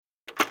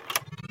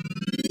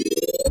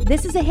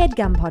This is a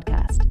HeadGum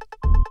podcast.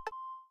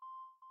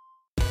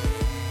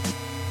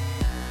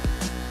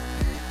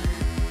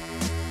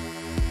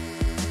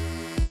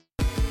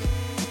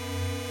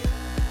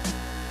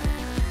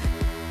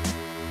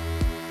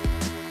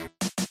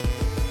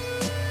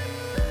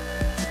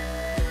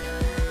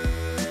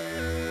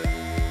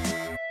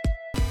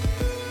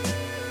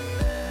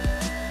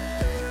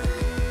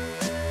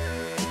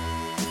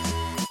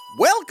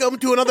 Welcome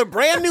to another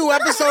brand new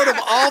episode of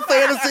All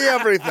Fantasy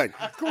Everything.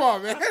 Come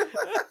on, man.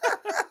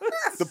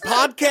 The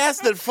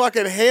podcast that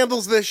fucking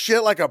handles this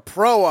shit like a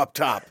pro up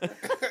top.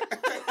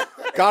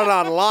 Got it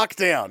on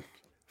lockdown.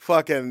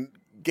 Fucking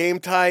game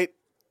tight,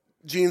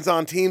 jeans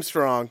on team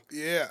strong.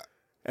 Yeah.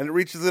 And it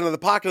reaches into the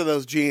pocket of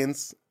those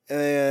jeans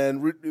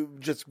and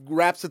just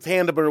wraps its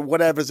hand up or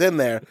whatever's in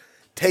there,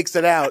 takes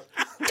it out,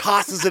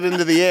 tosses it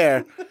into the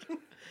air.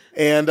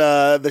 And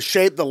the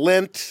shape, the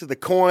lint, the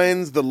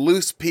coins, the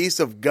loose piece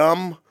of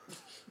gum,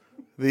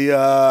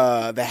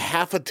 the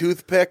half a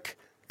toothpick,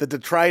 the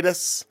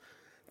detritus,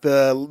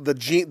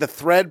 the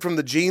thread from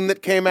the gene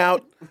that came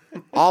out,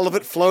 all of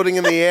it floating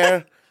in the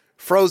air,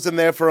 frozen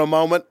there for a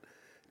moment,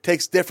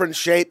 takes different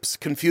shapes,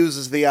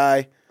 confuses the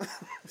eye,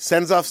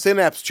 sends off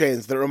synapse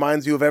chains that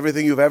reminds you of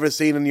everything you've ever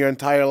seen in your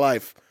entire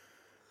life.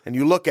 And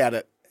you look at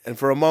it, and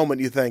for a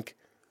moment you think,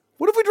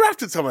 what if we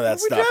drafted some of that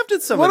stuff? We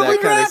drafted some of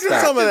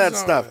that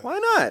stuff. Why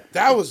not?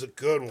 That was a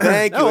good one.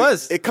 Thank you. That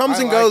was. It comes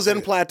and goes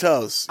in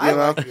plateaus. You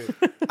know? Like it.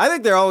 I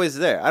think they're always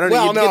there. I don't know.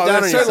 Well, You'd no, get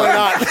down that's on certainly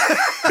yourself.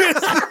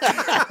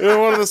 not. You're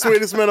one of the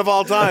sweetest men of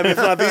all time, if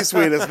not the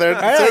sweetest. They're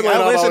certainly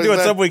not I listen always to it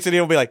there. some weeks and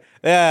he'll be like,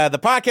 the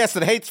podcast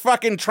that hates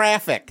fucking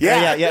traffic.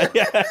 Yeah.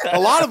 A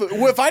lot of it.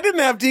 Well, if I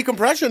didn't have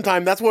decompression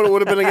time, that's what it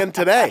would have been again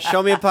today.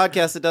 Show me a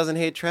podcast that doesn't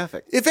hate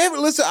traffic. If ever,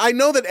 listen, I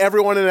know that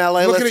everyone in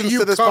LA Looking listens at you,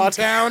 to this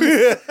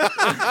podcast.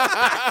 Cumtown.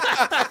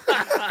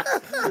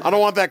 I don't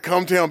want that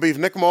Cumtown beef.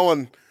 Nick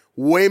Mullen,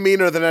 way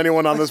meaner than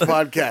anyone on this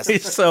podcast.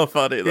 He's so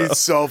funny, though. He's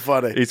so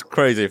funny. He's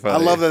crazy funny. I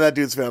love that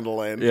dude's found a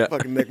lane. Yeah.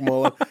 Fucking Nick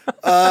Mullen.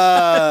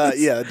 Yeah,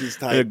 that dude's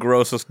The tight.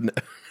 grossest.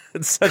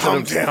 It's such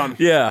Calm down.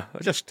 Yeah,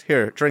 just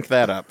here, drink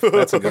that up.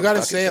 That's a You good got to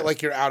fucking say it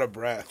like you're out of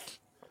breath.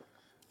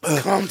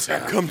 Calm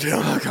down. Come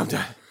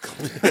down.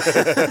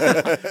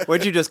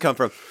 Where'd you just come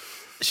from?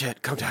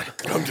 Shit, come down.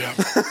 Come down.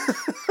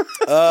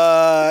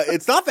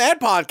 It's not that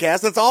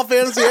podcast. It's All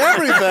Fantasy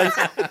Everything.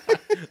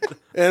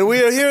 And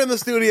we are here in the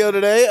studio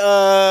today.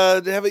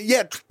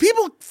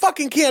 People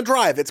fucking can't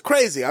drive. It's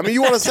crazy. I mean,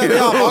 you want to send me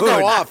off, I'll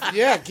go off.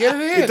 Yeah, get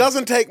it in. It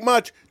doesn't take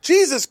much.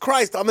 Jesus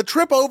Christ, on the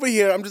trip over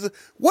here,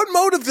 what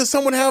motive does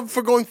someone have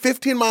for going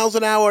 15 miles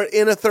an hour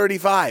in a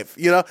 35?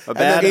 You know? A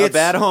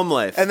bad home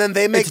life. And then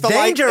they make It's the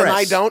light dangerous. and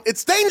I don't.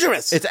 It's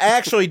dangerous. It's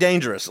actually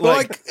dangerous.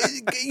 Like,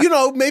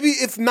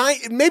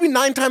 maybe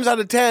nine times out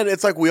of 10,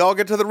 it's like we all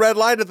get to the red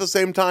light at the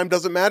same time.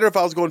 Doesn't matter if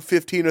I was going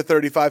 15 or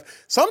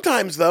 35.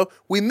 Sometimes, though,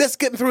 we miss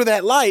getting through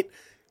that light.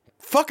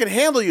 Fucking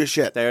handle your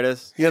shit. There it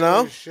is. You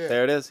know? Shit.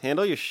 There it is.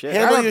 Handle your shit. I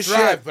Handle don't your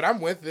drive, shit. but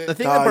I'm with the it.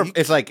 thing you-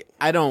 it's like,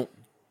 I don't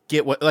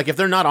get what, like, if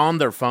they're not on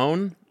their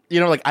phone,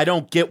 like, I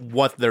don't get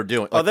what they're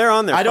doing. Like, they're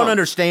on their I don't phone.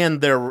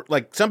 understand their,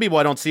 like, some people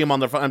I don't see them on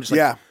their phone. I'm just like,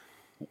 Yeah.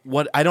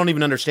 what? I don't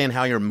even understand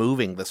how you're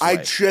moving this way. I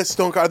just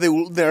don't. Are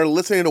they're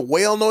listening to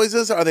whale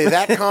noises? Are they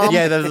that calm?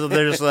 Yeah,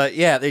 they're just like,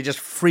 they just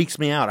freaks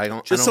me out. I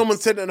don't. Someone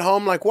sitting at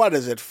home like, what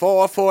is it,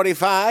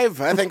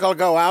 4:45? I think I'll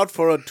go out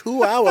for a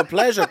 2-hour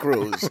pleasure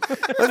cruise.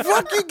 Like,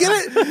 fuck, you get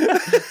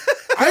it?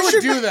 I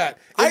would do that.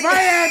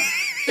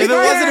 If it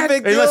wasn't a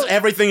big deal. Unless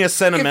everything is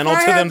sentimental If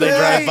to I them, had they the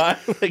drive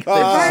right- by. Like, they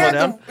slow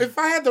down. if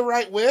I had the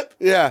right whip,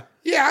 Yeah.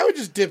 I would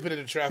just dip it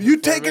into traffic. You for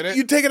a take minute. it.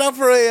 You take it out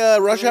for a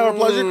rush hour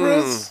pleasure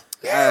cruise.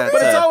 Yeah, But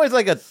it's man. always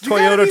like a You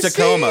gotta Toyota be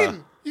Tacoma.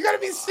 seen. You gotta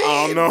be seen.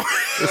 Oh no!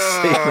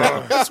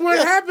 That's where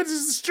it happens.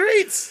 Is the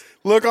streets.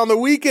 Look, on the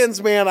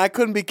weekends, man, I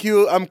couldn't be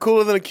cute. I'm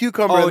cooler than a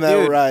cucumber in that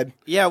dude. ride.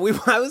 Yeah,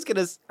 I was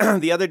gonna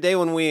the other day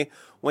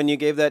when you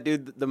gave that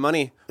dude the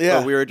money.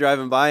 Yeah. We were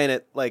driving by and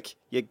it like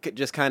you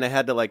just kind of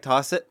had to like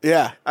toss it.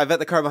 Yeah. I bet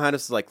the car behind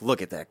us was like,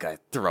 look at that guy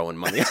throwing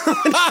money.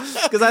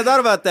 Because I thought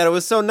about that. It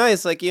was so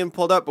nice. Like Ian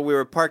pulled up, but we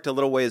were parked a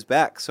little ways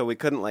back, so we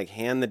couldn't like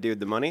hand the dude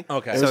the money.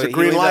 Okay. It So was a he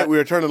green leaned light. up, We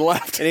were turning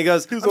left. and he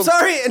goes, was "I'm on-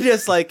 sorry," and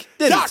just like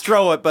didn't Duck.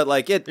 throw it, but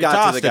like it You got to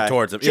tossed the guy. it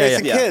towards him.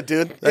 Jason Yeah. Kidd,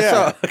 dude. I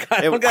saw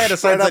Yeah. one guy had a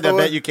sign Right out that the I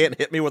way. bet you can't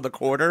hit me with a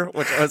quarter,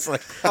 which I was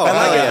like, Oh, I like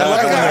hell it. yeah. I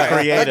like it when they're That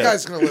creative.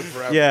 guy's gonna live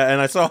forever. Yeah,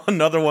 and I saw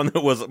another one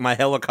that was my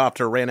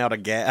helicopter ran out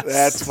of gas.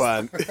 That's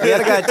fun. We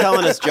had a guy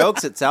telling us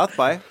jokes at South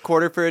by,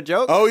 quarter for a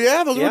joke. Oh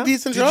yeah, those Yeah. were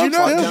decent Did jokes. you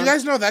know? yeah. Did you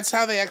guys know that's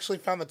how they actually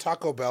found the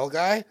Taco Bell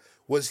guy?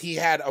 Was he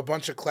had a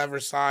bunch of clever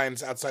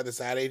signs outside this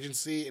ad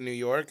agency in New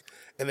York,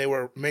 and they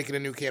were making a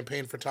new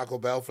campaign for Taco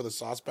Bell for the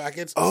sauce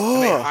packets.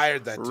 And they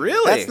hired that dude.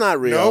 Really? That's not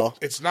real. Nope,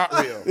 it's not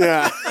real.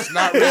 Yeah. It's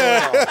not real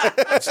at all.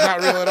 It's not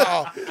real at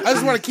all. I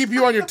just want to keep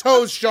you on your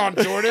toes, Sean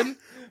Jordan.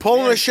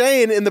 Pulling a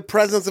Shane in the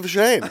presence of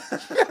Shane.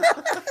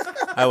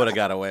 I would have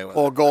got away with it.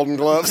 All golden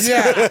gloves.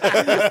 Yeah.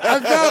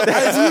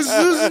 I was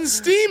losing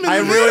steam in I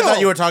the really middle. thought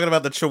you were talking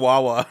about the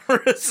Chihuahua. I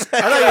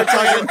thought you were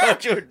talking about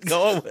what you were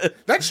going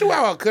with. That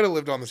Chihuahua could have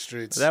lived on the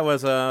streets. That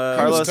was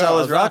Carlos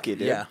tough. Rocky,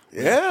 dude. Yeah.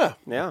 Yeah.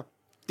 Yeah.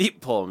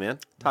 Deep pull, man.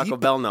 Taco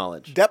Bell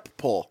knowledge. Depth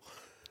pull.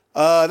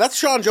 That's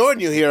Sean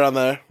Jordan you hear on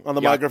the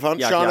microphone.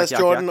 yuck, Sean yuck, S. yuck,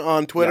 Jordan yuck.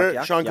 on Twitter. Yuck,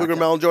 yuck, Sean yuck, Cougar yuck.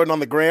 Melon Jordan on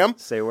the gram.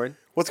 Say a word.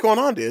 What's going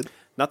on, dude?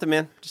 Nothing,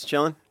 man. Just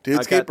chilling.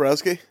 Dude, skate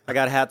broski. I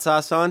got hat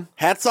sauce on.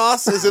 Hat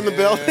sauce is in the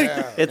building.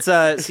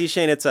 It's see,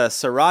 Shane, it's a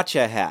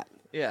sriracha hat.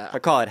 Yeah. I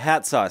call it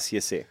hat sauce,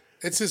 you see.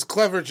 It's his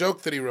clever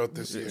joke that he wrote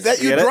this year.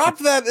 That you Get it? dropped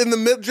that in the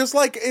middle, just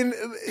like in. So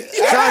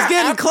I was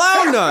getting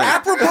clowned on.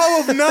 Apropos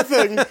of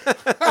nothing,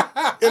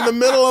 in the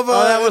middle of a.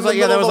 Oh, that was like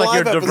that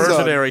your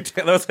diversionary.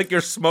 That was like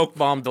your smoke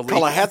bomb delete.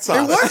 Call a hat It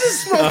sauce. was a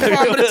smoke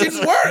bomb, but it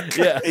didn't work.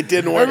 Yeah. It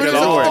didn't work at Everybody's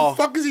like, all. what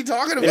the fuck is he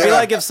talking about? It'd be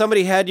like if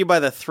somebody had you by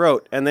the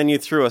throat and then you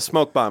threw a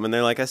smoke bomb and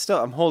they're like,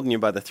 I'm holding you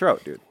by the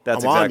throat, dude.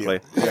 That's I'm on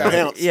exactly. you.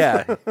 Pounce.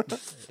 Yeah.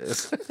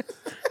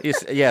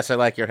 Yes, I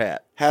like your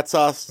hat. Hat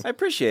sauce. I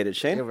appreciate it,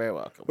 Shane. You're very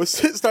welcome.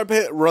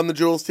 Run the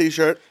Jewels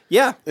t-shirt.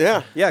 Yeah.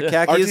 Yeah.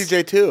 Khakis.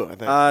 RTJ too, I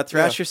think.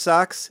 Thrasher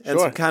socks and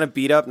Sure. some kind of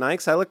beat up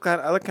Nikes. I look kind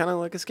of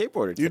like a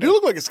skateboarder. You today. do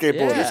look like a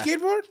skateboarder. Yeah.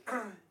 skateboard?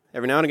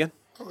 Every now and again.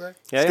 Okay.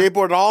 Yeah.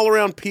 Skateboarded all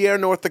around Pierre,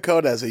 North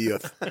Dakota as a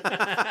youth.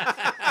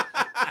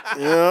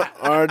 Yeah,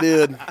 our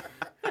dude.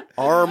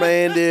 Our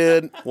man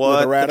did. What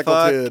with a radical the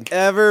fuck dude.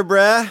 ever,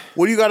 bruh?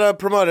 What do you got to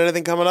promote?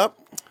 Anything coming up?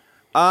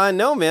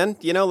 No, man.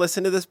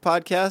 Listen to this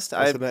podcast.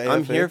 Listen to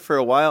I'm AFA? here for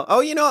a while.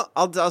 Oh,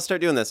 I'll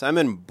start doing this. I'm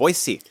in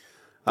Boise,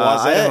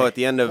 Boise. Idaho at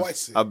the end of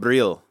Boise.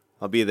 April.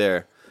 I'll be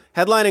there.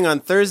 Headlining on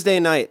Thursday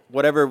night,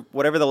 whatever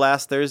the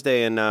last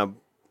Thursday in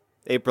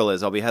April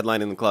is, I'll be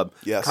headlining the club.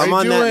 Yes. Are Come you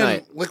on that doing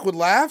night. Liquid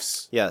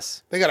Laughs?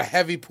 Yes. They got a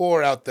heavy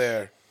pour out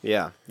there.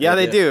 Yeah,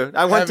 they do.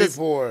 I went Heavy to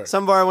pour.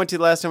 some bar I went to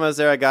the last time I was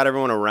there. I got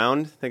everyone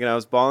around thinking I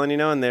was balling,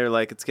 and they're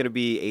like, "It's gonna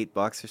be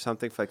 $8 or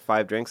something for like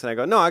 5 drinks." And I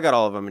go, "No, I got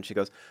all of them." And she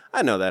goes,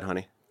 "I know that,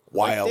 honey."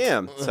 Wild.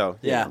 Damn. So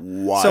Yeah.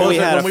 Wild. So we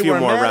had a when few were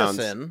in more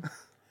Madison,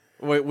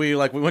 we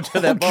went to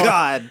that bar,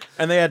 God.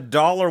 and they had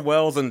dollar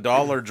wells and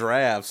dollar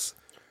drafts,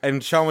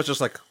 and Sean was just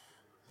like,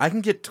 I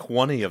can get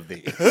 20 of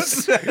these.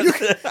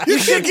 You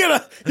can't get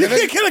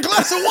a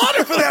glass of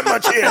water for that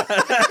much here.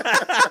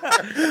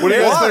 What do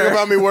you guys think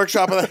about me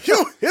workshopping that?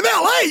 In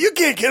LA, you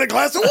can't get a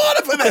glass of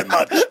water for that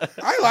much.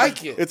 I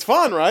like it. It's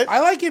fun, right? I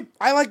like it.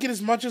 I like it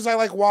as much as I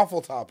like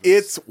waffle toppers.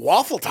 It's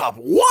waffle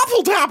toppers,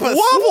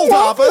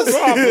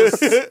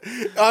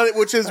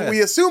 which is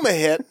we assume a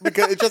hit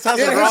because it just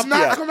hasn't it has dropped not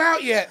yet. come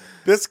out yet.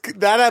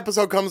 That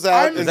episode comes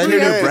out I'm in Is that 2 your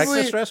new days.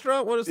 breakfast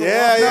restaurant? What is the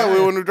Yeah,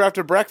 when we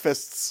drafted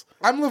breakfasts.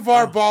 I'm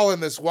LeVar Ball in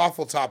this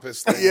waffle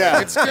toppers thing. Yeah.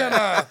 Like, it's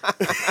gonna.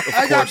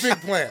 I got big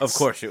plans. Of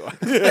course you are.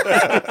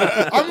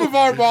 I'm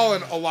LeVar Ball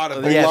in a lot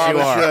of things. Yes, lot you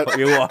of are. shit.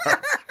 You are.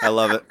 I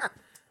love it.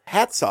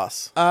 Hat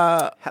sauce.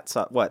 Hat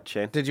sauce. What,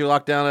 Shane? Did you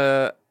lock down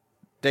a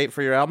date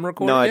for your album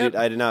recording? No, I yet? did.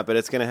 I did not. But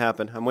it's gonna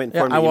happen. I'm waiting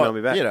Yeah, for him to email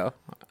me back.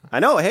 I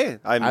know. Hey,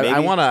 I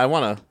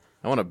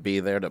wanna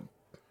be there to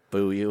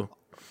boo you.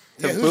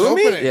 Yeah, who's boo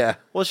me? opening? Yeah.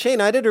 Well,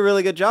 Shane, I did a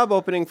really good job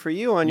opening for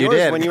you on You yours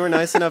did. when you were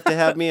nice enough to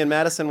have me in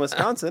Madison,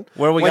 Wisconsin.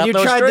 Where we when got you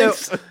those tried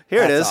drinks. to.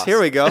 Here it is. That's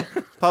Here we go.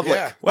 Public.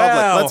 Yeah.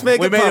 Public. Let's make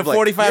we it made public.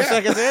 it 45 Yeah.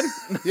 seconds in.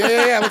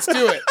 Yeah. Let's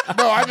do it.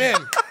 No, I'm in.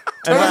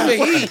 Turn up the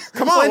heat.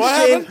 Come on, When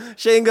what happened?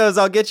 Shane goes,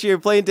 "I'll get you your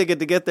plane ticket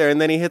to get there,"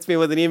 and then he hits me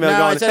with an email No,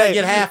 going, I said "Hey," I'd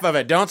get half of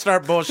it. Don't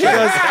start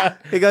bullshitting.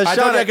 he goes, I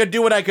 "Sean, thought I could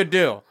do what I could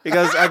do. He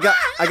goes, I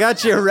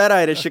got you a red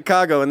eye to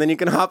Chicago, and then you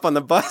can hop on the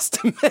bus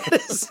to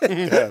Madison."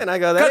 And I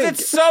go, "That Because ain't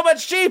it's so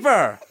much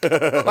cheaper.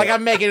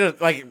 I'm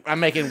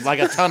making like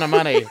a ton of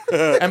money.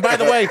 And by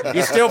the way,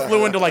 you still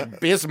flew into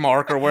like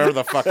Bismarck or wherever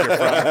the fuck you're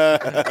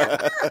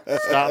from.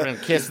 Stop and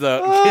kiss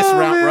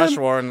Mount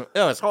Rushmore, and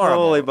it's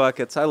horrible. holy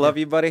buckets." I love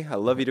you, buddy. I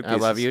love you to I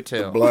pieces. love you too.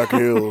 Black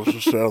Hills,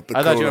 South Dakota.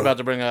 I thought you were about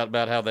to bring out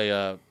about how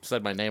they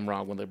said my name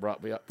wrong when they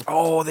brought me up.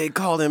 Oh, they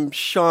called him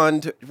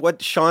Sean.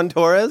 Sean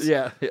Torres?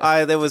 Yeah.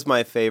 That was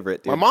my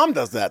favorite, dude. My mom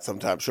does that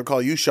sometimes. She'll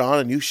call you Sean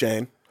and you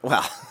Shane.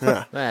 Wow.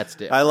 That's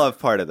different. I love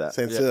part of that.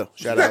 Saint Sue.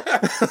 Shout out.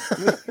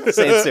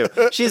 Saint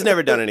Sue. She's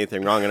never done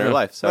anything wrong in her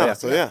life, so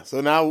yeah.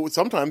 So now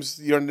sometimes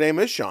your name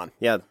is Sean.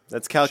 Yeah,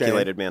 that's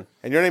calculated, man.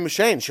 And your name is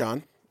Shane,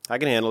 Sean. I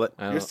can handle it.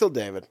 You're still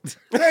David.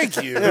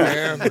 Thank you,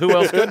 man. Who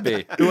else could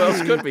be? Who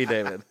else could be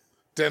David?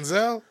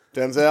 Denzel.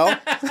 Denzel.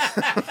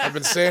 I've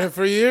been saying it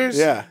for years.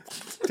 Yeah.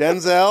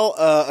 Denzel,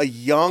 a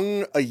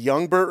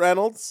young Burt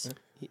Reynolds.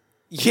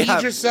 Yeah.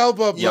 Idris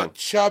Elba, Young. but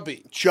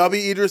chubby.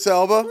 Chubby Idris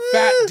Elba.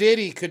 Fat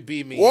Diddy could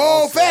be me. Whoa,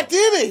 also. Fat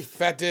Diddy.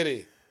 Fat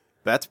Diddy.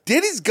 That's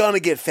Diddy's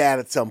gonna get fat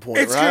at some point,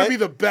 It's right? gonna be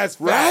the best.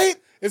 Fat. Right?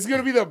 It's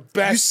gonna be the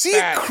best. You see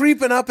fat. it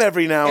creeping up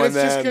every now And and, it's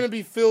then. just gonna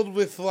be filled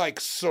with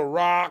like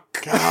Ciroc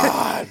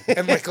God.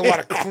 and like a lot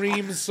of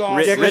cream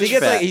sauce. Yeah, 'cause Rich he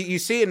gets fat. like you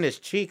see it in his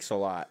cheeks a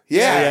lot.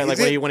 Yeah, like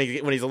he's when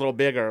he's a little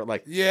bigger,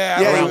 like Yeah,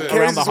 I Yeah, love he it.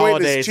 carries around the his weight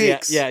in his holidays.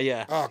 cheeks.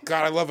 Yeah. Oh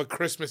God, I love a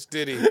Christmas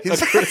ditty.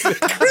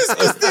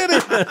 Christmas Diddy.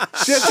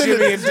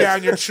 Shimmying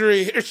down your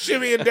tree, or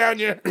shimmying down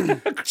your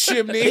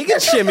chimney. He can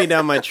shimmy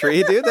down my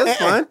tree, dude. That's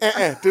fine.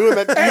 Doing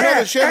that. You know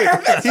the shimmy.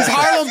 He's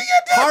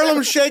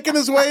Harlem shaking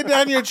his way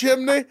down your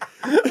chimney.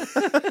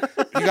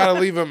 You gotta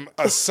leave him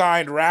a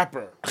signed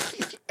wrapper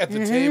at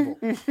the table.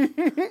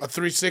 A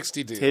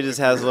 360 dude. He just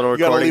has a little You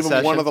gotta recording leave him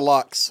session. one of the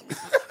locks.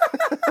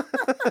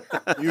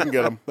 You can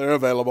get them. They're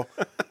available.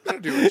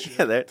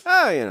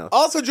 Yeah,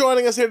 Also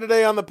joining us here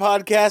today on the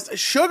podcast,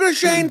 Sugar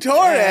Shane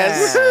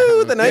Torres.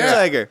 Woo, the Night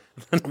Tiger.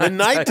 The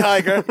Night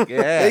Tiger.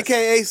 Yes.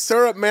 A.K.A.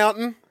 Syrup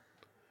Mountain.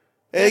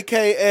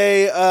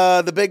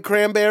 A.K.A. the Big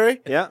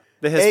Cranberry. Yeah.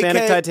 The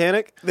Hispanic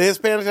Titanic. The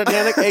Hispanic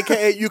Titanic.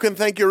 A.K.A. you can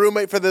thank your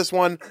roommate for this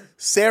one,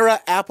 Sarah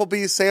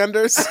Appleby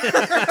Sanders.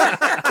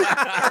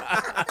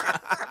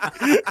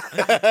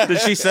 Did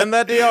she send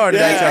that to you, or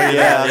did I tell you?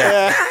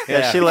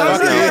 Yeah, she let us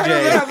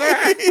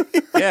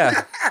know.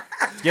 Yeah.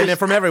 Getting it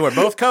from everywhere.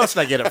 Both coasts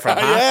I get it from,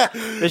 huh?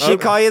 Does she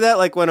call you that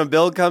like when a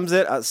bill comes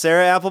in?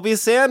 Sarah Appleby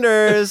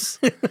Sanders.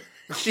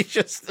 She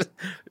just...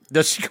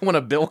 Does she when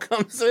a bill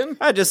comes in?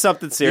 Just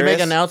something You serious. make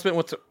an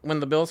announcement when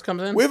the bills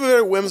comes in? We have a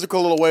very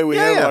whimsical little way we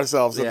handle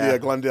ourselves at Yeah. the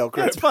Glendale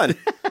crib. It's fun.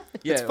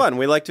 Yeah. It's fun.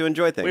 We like to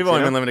enjoy things. We've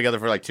only been living together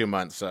for like 2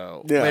 months,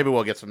 so Yeah. maybe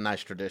we'll get some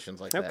nice traditions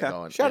like that Okay.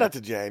 going. Shout out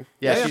to Jane.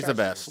 Yeah, she's the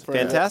best.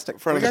 Fantastic.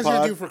 Friend What are of you the guys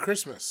pod. gonna do for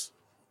Christmas?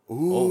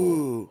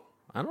 Ooh.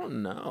 I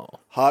don't know.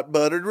 Hot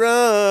buttered rum.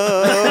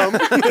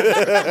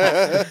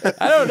 I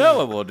don't know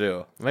what we'll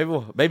do.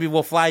 Maybe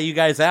we'll fly you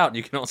guys out and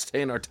you can all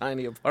stay in our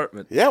tiny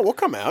apartment. Yeah, we'll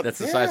come out. That's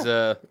the size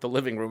of the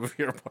living room of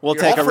your apartment. We'll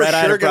take I'll a for red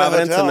eye sure to get a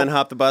Providence hotel. and then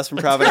hop the bus from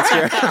Providence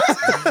here.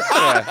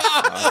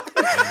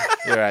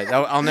 You're right.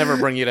 I'll never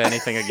bring you to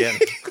anything again.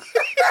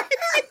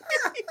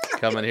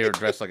 Coming here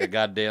dressed like a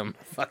goddamn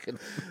fucking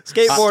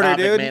Skateboarder, Hot Topic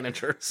dude.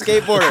 manager.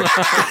 Skateboarder.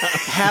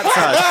 Hat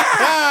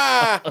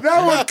sauce.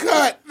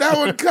 That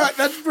one cut.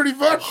 That's pretty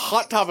fun.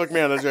 Hot Topic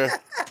manager.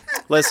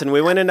 Listen,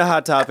 we went into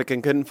Hot Topic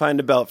and couldn't find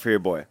a belt for your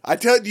boy.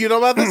 Do you know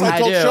about this? I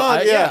told do. Sean.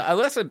 I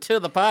listened to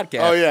the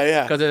podcast. Oh,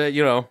 yeah.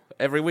 Because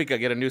every week I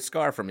get a new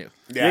scar from you.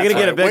 Yeah, You're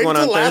gonna get a big Wait one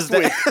until on last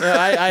Thursday. week.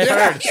 I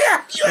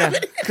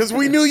heard. Because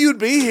we knew you'd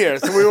be here,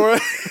 so we were.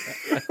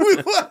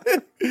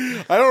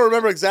 I don't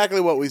remember exactly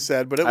what we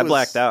said, but I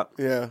blacked out.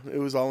 Yeah, it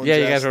was all. In Yeah,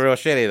 you jest. guys were real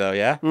shitty though.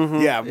 Yeah.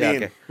 Yeah, Yeah.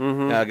 mean. Okay.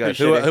 Yeah, good.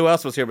 Pretty shitty. Who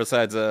else was here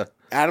besides?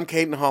 Adam,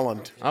 Kate, and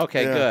Holland.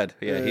 Okay, Yeah. good.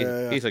 Yeah,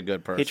 Yeah. he's a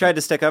good person. He tried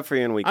to stick up for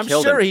you and we I'm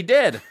killed sure him. he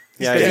did.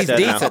 Yeah, he's he's dead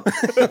now.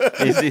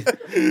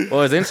 decent.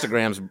 Well, his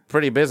Instagram's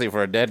pretty busy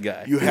for a dead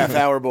guy. You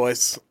half-hour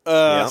boys.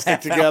 Yeah.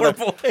 Stick together.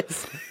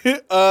 boys.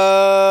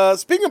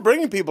 Speaking of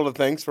bringing people to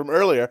things from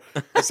earlier,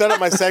 I set up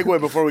my segue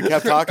before we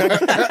kept talking.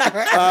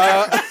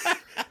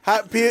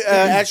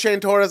 At Shane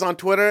Torres on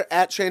Twitter,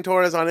 at Shane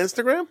Torres on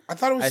Instagram. I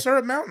thought it was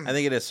Syrup Mountain. I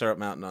think it is Syrup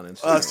Mountain on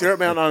Instagram. Syrup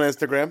Mountain on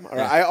Instagram. All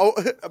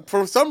right.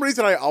 For some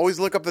reason, I always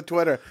look up the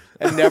Twitter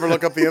and never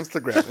look up the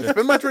Instagram. It's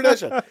been my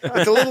tradition.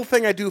 It's a little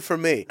thing I do for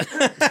me.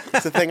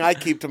 It's a thing I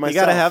keep to myself.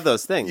 You got to have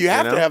those things. You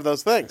have know? to have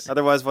those things.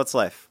 Otherwise, what's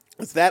life?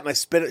 It's that, and I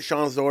spit at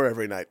Sean's door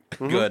every night.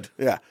 Good.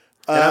 Yeah.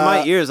 And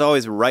my ear is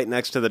always right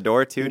next to the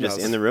door, too, just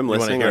knows? in the room wanna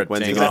listening. hear Like, it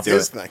when's he ting going off to do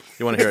His it? thing.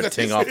 You want to hear a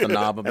ting off the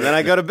knob? And then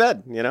I go to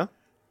bed, you know?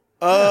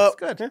 That's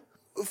good. Yeah.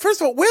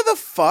 First of all, where the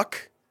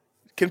fuck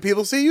can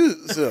people see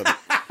you soon?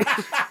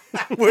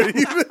 Where do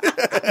you?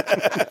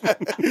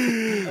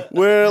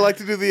 Where I like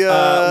to do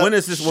the? When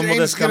is this? When will Shane's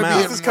this come gonna be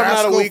out? This is coming out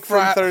a Rascal week from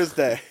Frat-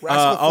 Thursday.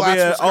 Rascal I'll be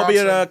at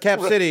Wisconsin. Cap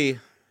City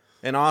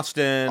in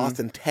Austin.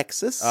 Austin,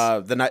 Texas.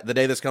 The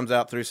day this comes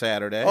out through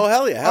Saturday. Oh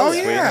hell yeah! Hell Oh,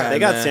 yeah. yeah. They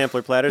got And,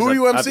 sampler platters. Who are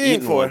you I've emceeing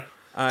eaten for? one.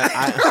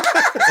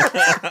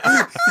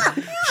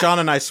 Sean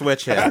and I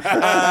switch it.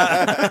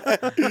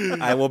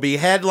 I will be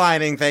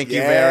headlining. Thank you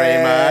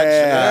very much.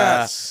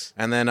 Yes.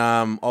 And then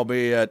I'll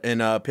be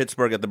in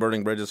Pittsburgh at the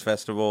Burning Bridges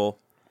Festival.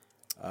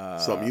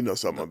 Something you know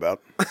something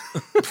about. I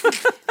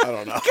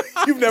don't know.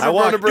 You've never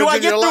walked- burned a bridge Do I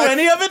in get your through life.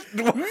 any of it?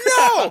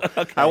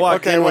 No. I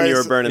walked Okay, in when wait, you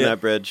were so- burning Yeah.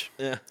 that bridge.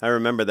 Yeah. I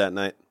remember that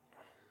night.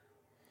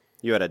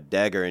 You had a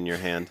dagger in your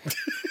hand.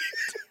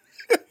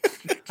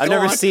 I've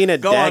never on. seen a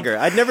Go on. dagger.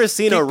 I'd never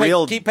seen a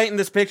real Keep painting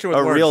this picture with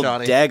a words, real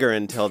Shawnee. dagger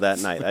until that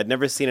night. I'd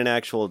never seen an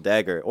actual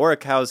dagger or a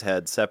cow's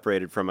head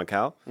separated from a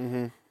cow.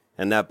 Mm-hmm.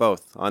 And that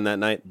both on that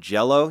night.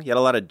 Jello. You had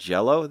a lot of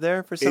Jello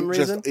there for some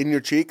reason. Just in your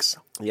cheeks,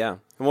 Yeah.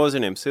 And what was her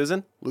name?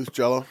 Susan? loose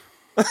Jello.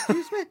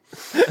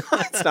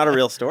 It's not a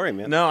real story,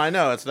 man. No, I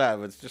know it's not.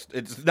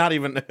 It's not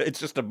even. It's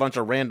just a bunch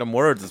of random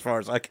words, as far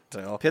as I can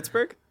tell.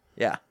 Pittsburgh?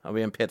 Yeah, I'll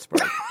be in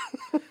Pittsburgh,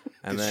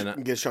 and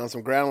then Get Sean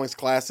some groundlings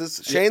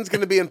classes. Shane's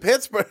going to be in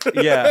Pittsburgh.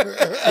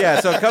 yeah.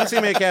 So come see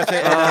me at Cat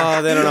City.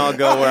 Oh, they don't all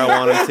go where I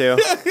want them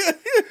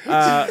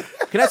to.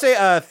 Can I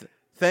say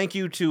thank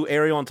you to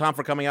Ariel and Tom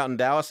for coming out in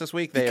Dallas this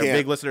week? They are can't.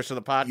 big listeners to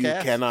the podcast.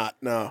 You cannot.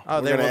 No.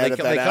 Oh, We're gonna edit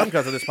they that come out.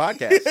 because of this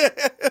podcast.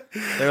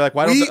 They're like,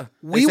 why don't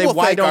We they say, will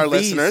why thank don't our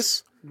these?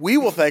 listeners. We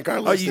will thank our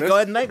Oh, listeners. you go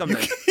ahead and thank them.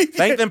 Then.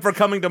 Thank them for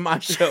coming to my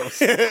shows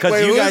because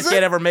Wait, you who guys is it?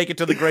 can't ever make it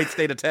to the great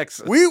state of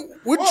Texas. We're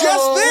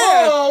just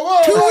there.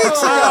 whoa, 2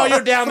 weeks ago. Oh, you're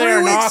down there 3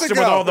 in weeks Austin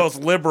ago. with all those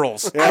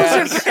liberals. I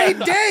was there for 8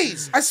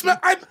 days.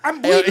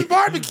 I'm bleeding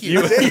barbecue.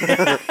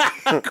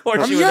 Of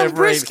course, I'm you were there young for 8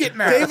 brisket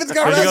now. David's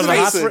got Did you go to the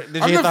hot reservations. spring? Did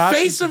you I'm hit the the hot?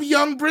 face of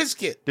young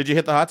brisket. Did you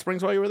hit the hot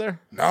springs while you were there?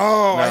 No,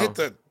 I hit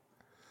the.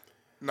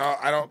 No,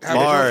 I don't have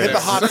Bars. Hit the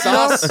hot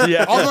sauce.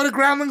 Yeah. I'll go to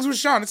Groundlings with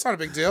Sean. It's not a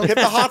big deal. Hit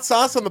the hot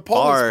sauce on the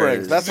Poland Bars.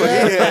 Springs. That's what he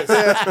hit.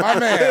 My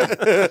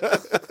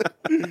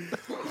man.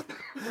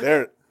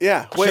 There.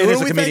 Yeah. Wait, Shane who is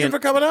are a we comedian. thanking for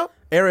coming out?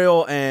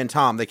 Ariel and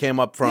Tom, they came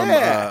up from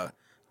Yeah.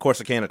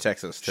 Corsicana,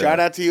 Texas. Shout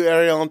out to you,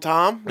 Ariel and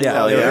Tom. Yeah,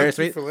 Hell they were yeah. very Thank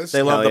you sweet. for listening.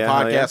 They love Hell the yeah,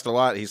 hell yeah. podcast a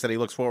lot. He said he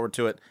looks forward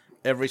to it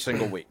every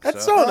single week.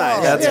 That's so nice.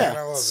 Oh, Yeah. man,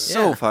 I love it.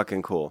 So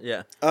fucking cool.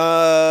 Yeah.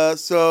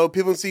 So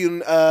people can see you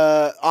in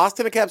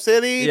Austin and Cap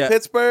City, Yeah.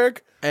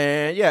 Pittsburgh.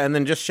 And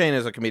then just Shane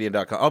is a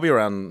comedian.com. I'll be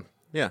around.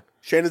 Yeah.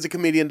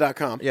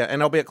 ShaneIsAcomedian.com. Yeah,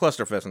 and I'll be at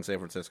Clusterfest in San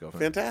Francisco.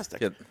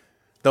 Fantastic. Yeah.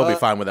 They'll be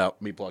fine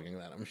without me plugging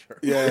that, I'm sure.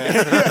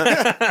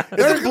 Yeah.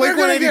 Is Blink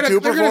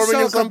 182 performing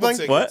or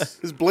something? What?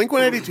 Is Blink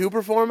 182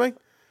 performing?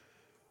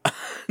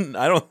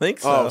 I don't think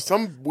so. Oh,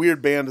 some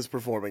weird band is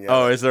performing.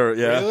 Oh, is there?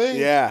 Yeah. Really?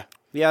 Yeah.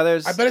 Yeah,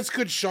 there's. I bet it's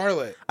Good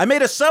Charlotte. I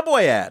made a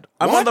Subway ad.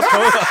 I'm on the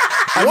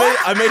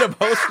I made a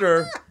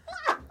poster.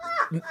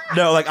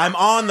 No, like I'm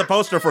on the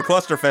poster for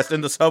Clusterfest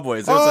in the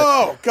subways. It was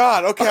Oh,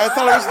 God. Okay, I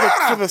thought it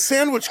was for the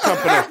sandwich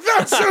company. I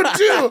thought so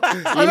too.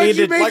 I thought need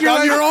you to- made Like your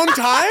on your own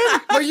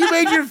time? like you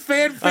made your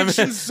fan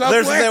fiction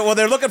Subway.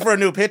 they're looking for a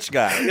new pitch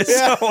guy.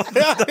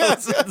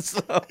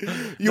 So,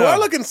 You are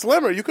looking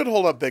slimmer. You could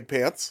hold up big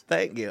pants.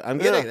 Thank you. I'm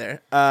getting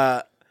there.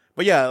 But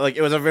yeah, like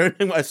it was a very.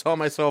 I saw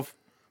myself.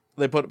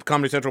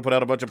 Comedy Central put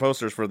out a bunch of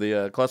posters for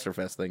the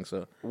Clusterfest thing.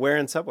 So where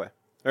in Subway?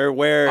 Or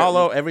where?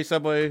 every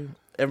subway,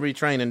 every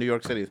train in New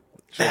York City.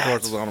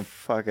 Short was on them.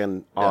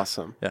 Fucking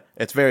awesome. Yeah,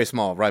 it's very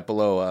small, right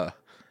below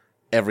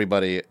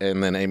everybody,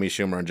 and then Amy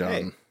Schumer and John.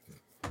 Hey.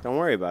 Don't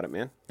worry about it,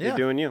 man. Yeah. You're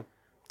doing you.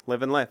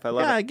 Living life. I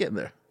love Yeah, I it. get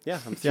there. Yeah,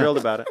 I'm thrilled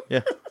about it.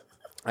 Yeah,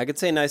 I could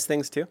say nice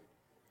things too.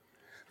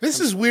 This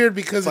is weird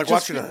because It's like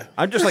watching a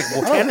I'm just like,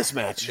 tennis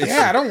match.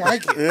 Yeah, I don't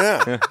like it.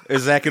 Yeah.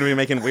 is Zach going to be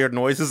making weird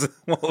noises?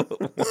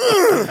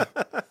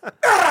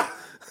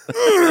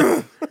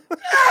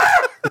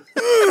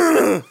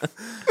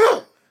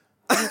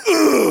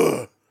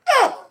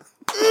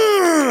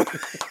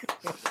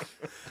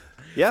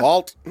 Yeah.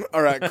 Fault.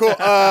 All right, cool.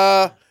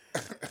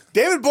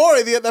 David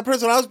Gborie, that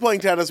person I was playing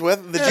tennis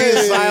with, the G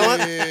is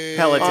silent.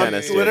 Hella On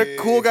tennis. dude. Twitter,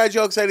 Cool Guy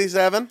Jokes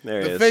 87. There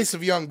he The is. face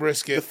of young The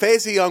brisket.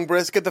 face of Young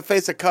Brisket, the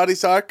face of Cuddy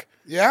Sark.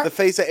 Yeah. The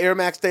face of Air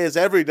Max Day is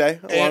every day.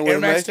 Along Air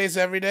with Max me. stays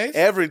every day.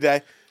 Every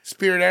day.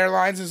 Spirit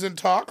Airlines is in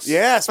talks.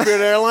 Yeah,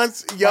 Spirit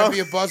Airlines. Might Young, be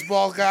a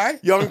buzzball guy.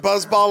 young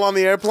buzzball on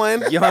the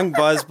airplane. Young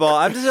buzzball.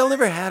 I've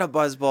never had a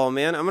buzzball,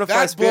 man. I'm gonna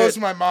fly That Spirit. blows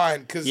my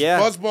mind because Yeah.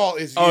 buzzball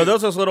is. Oh, you. are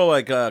those little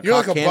like You're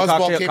like a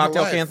buzzball came to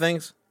cocktail life. can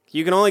things?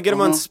 You can only get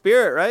them on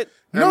Spirit, right?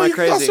 Or am No, I you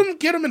can crazy? also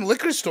get them in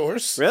liquor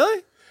stores.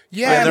 Really?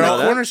 Yeah, and they're the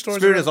all- corner stores.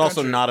 Spirit around is the also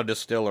country. not a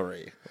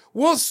distillery.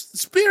 Well,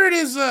 Spirit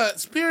is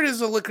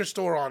a liquor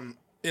store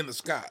in the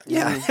sky.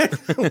 Yeah.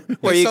 They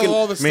where you sell can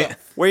all the stuff.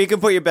 where you can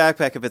put your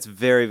backpack if it's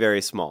very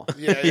very small.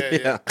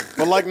 Yeah.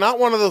 But like not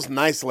one of those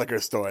nice liquor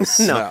stores.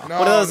 No. No,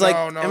 One of those like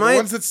no. am The I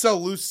ones that sell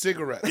loose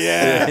cigarettes.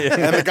 Yeah.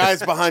 And the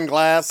guy's behind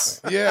glass.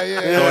 Yeah.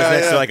 It's always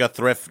next yeah. to like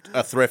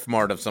a thrift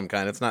mart of some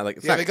kind. It's not like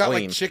it's Yeah, not they got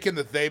clean. like chicken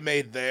that they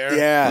made there.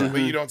 Yeah.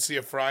 But you don't see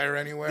a fryer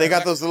anywhere. They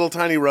got those little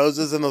tiny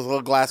roses and those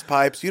little glass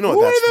pipes. You know what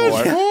What that's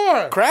are those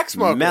for. for? Crack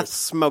smokers. meth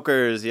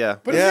smokers, yeah.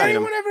 But Yeah. has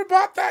anyone ever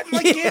bought that and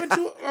like gave it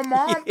to a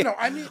mom? No,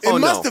 I mean, It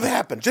must no. have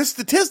happened. Just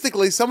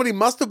statistically, somebody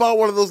must have bought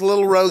one of those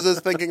little roses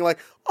thinking like,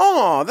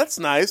 oh, that's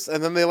nice.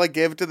 And then they like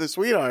gave it to their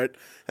sweetheart.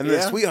 And then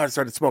the Yeah. sweetheart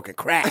started smoking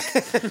crack.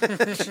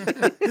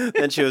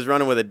 Then she was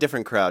running with a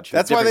different crowd. She was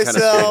That's why they different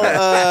kind of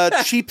cigarette.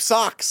 sell cheap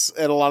socks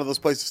at a lot of those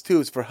places too,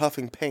 is for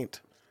huffing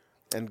paint.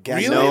 And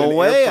gasoline Really? and No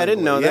way, airplane I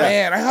didn't know glue. that.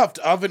 man, I huffed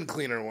oven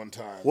cleaner one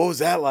time. What was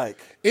that like?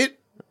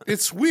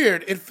 It's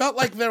weird. It felt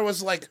like there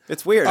was like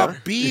It's weird, a huh?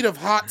 bead of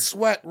hot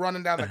sweat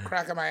running down the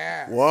crack of my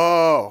ass.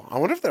 Whoa. I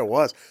wonder if there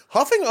was.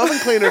 Huffing oven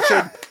cleaner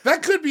should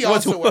That could be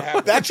also what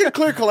happened. that should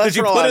clear cholesterol Did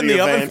you out put it of in the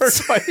your oven veins.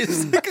 first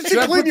place? Did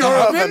I clean put the your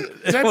oven. oven?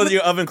 Did I well, put-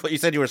 your oven. You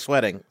said you were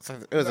sweating. So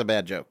it was a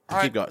bad joke.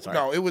 Keep going. Sorry.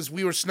 No, it was.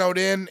 We were snowed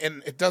in,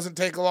 and it doesn't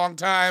take a long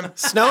time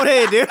Snow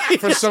day, dude.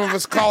 for some of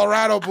us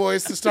Colorado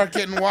boys to start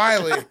getting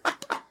wily.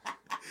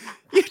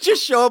 You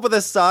just show up with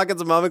a sock and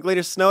some oven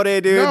cleaner. Snow day,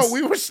 dudes. No,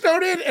 we were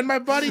snowed in, and my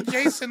buddy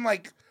Jason,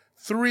 like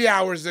 3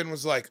 hours in,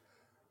 was like,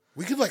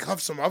 "We could like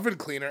huff some oven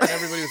cleaner," and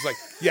everybody was like,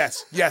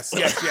 "Yes."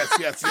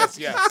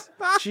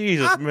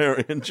 Jesus,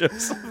 Mary and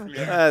Joseph.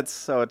 That's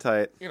so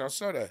tight. You know,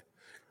 soda.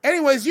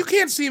 Anyways, you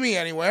can't see me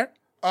anywhere.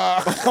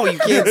 Oh, you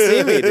can't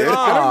see me, dude.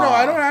 I don't know.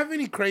 I don't have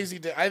any crazy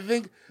day. I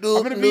think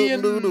I'm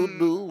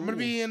gonna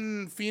be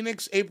in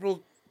Phoenix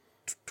April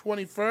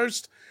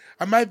 21st.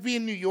 I might be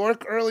in New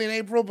York early in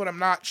April, but I'm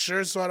not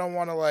sure, so I don't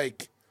want to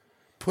like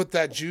put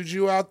that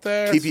juju out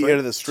there. Keep your ear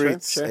to the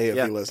streets, Sure, AFE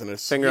yeah.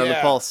 listeners. Finger on the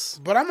Yeah, pulse.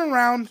 But I'm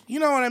around.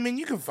 You know what I mean?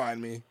 You can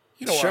find me.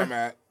 You know Sure. where I'm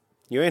at.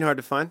 You ain't hard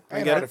to find. I I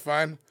ain't get hard to it.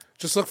 find.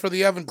 Just look for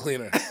the oven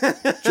cleaner.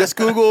 Just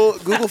Google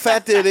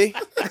Fat Diddy.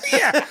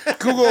 Yeah.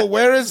 Google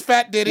where is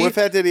Fat Diddy? Where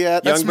Fat Diddy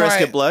at? That's Young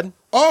brisket my- blood.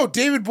 Oh,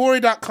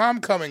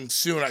 DavidGborie.com coming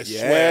soon, I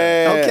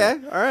swear. Yeah.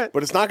 Okay, all right.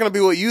 But it's not going to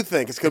be what you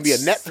think. It's going to be a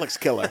Netflix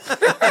killer.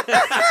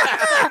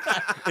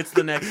 It's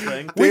the next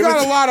thing. We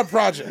got a lot of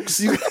projects.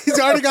 He's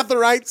already got the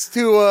rights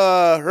to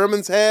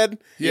Herman's Head,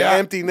 Yeah.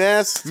 Empty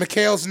Nest,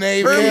 McHale's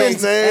Navy.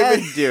 Herman's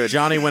Navy, Dude.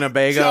 Johnny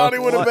Winnebago. Johnny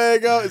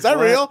Winnebago. Is that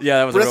real? Yeah,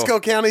 that was Briscoe real.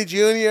 County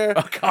Jr.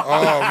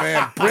 Oh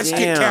man, Brisket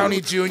Damn. County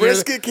Jr.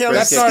 Brisket County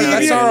That's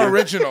Stevie. our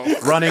original.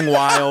 Running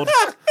Wild.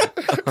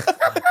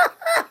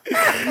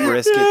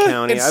 Brisket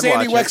County. And I'd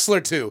Sandy watch it.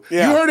 Wexler too.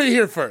 Yeah. You heard it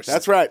here first.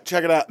 That's right.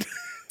 Check it out.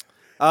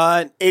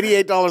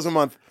 $88 a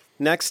month.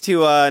 Next to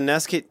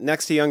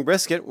Young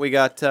Brisket, we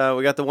got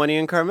the one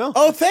Ian Carmel.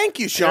 Oh, thank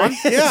you, Sean.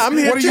 Yeah, I'm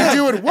here. What are you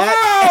doing? Whoa!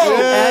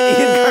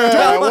 Yeah,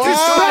 Don't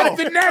disrupt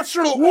the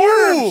natural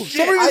order. Shit.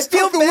 Somebody just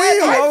steal the wheel.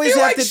 I feel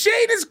like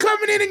Shane is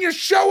coming in and you're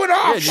showing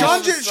off.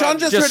 Sean just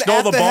Just heard stole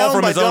At the the ball Helm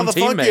from by his Del own the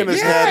Funky in his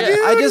teammate. head. Yeah,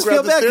 dude. I just Grab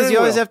feel the bad because steering you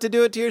always wheel. have to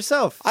do it to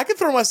yourself. I could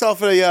throw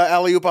myself a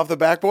alley-oop off the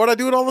backboard. I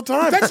do it all the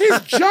time. That's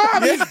his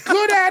job. He's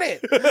good at it.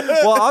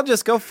 Well, I'll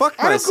just go fuck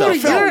I don't go myself. to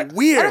your Felt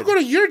weird. I don't go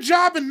to your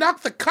job and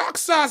knock the cock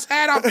sauce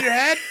hat off your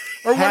head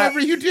or whatever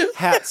you do.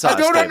 Hat sauce, I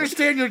don't David.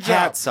 understand your job.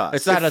 Hat sauce.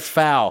 It's not as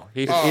foul.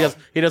 He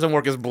doesn't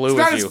work as blue It's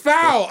not as as you.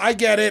 foul. I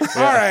get it.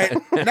 All right.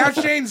 Now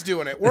Shane's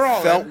doing it. We're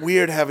all Felt in.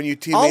 weird having you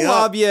tee I'll me up.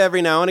 lob you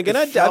every now and again.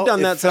 I've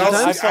done that It felt-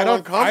 sometimes. I felt I've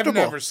uncomfortable.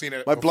 never seen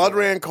it My blood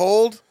before. ran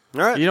cold. All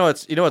right. You know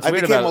what's I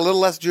weird became about a it? little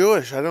less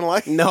Jewish. I didn't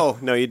like it. No,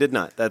 you did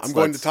not. That's I'm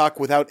going to talk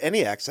without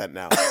any accent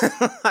now.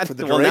 For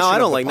the Well, duration now I of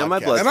don't the like. Now my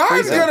podcast. blood's And I'm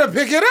freezing. going to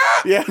pick it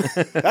up. Yeah,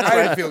 that's I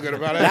right. didn't feel good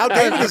about it. Now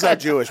David is our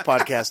Jewish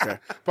podcaster.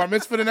 Bar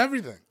mitzvah and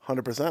everything.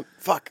 100%.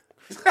 Fuck.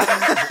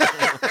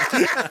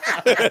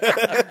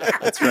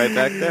 It's right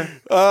back there.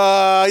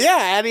 Yeah,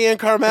 Addie and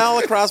Carmel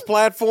across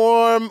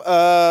platform.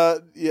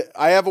 Yeah,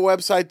 I have a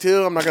website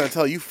too. I'm not going to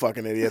tell you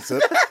fucking idiots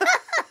it.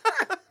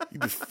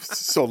 You'd be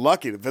so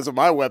lucky to visit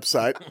my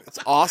website. It's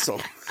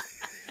awesome.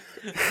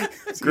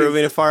 Groovy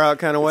in a far out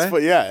kind of way.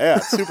 But yeah,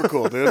 it's super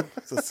cool, dude.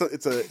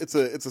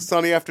 It's a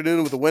sunny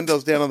afternoon with the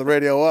windows down and the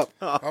radio up.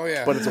 Oh,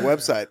 yeah. But it's a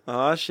website.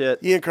 Oh shit.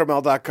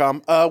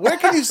 IanCarmel.com. Where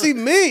can you see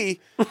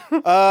me?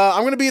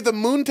 I'm going to be at the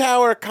Moon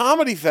Tower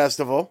Comedy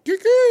Festival.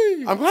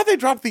 I'm glad they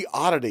dropped the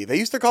oddity. They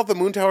used to call it the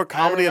Moon Tower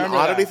Comedy and remember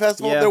Oddity that.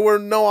 Festival. Yeah. There were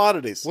no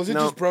oddities. Was it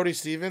No. just Brody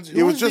Stevens? Who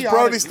It was just the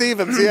Brody oddity?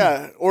 Stevens,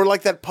 yeah. Or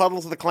like that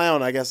Puddles the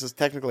Clown, I guess, is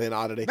technically an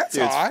oddity. That's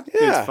Dude's, odd. dude's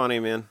Yeah. funny,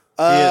 man.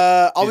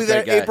 I'll he's be a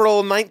there great guy.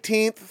 April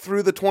 19th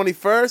through the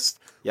 21st.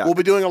 Yeah. We'll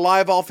be doing a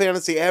live All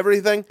Fantasy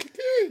Everything.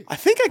 I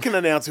think I can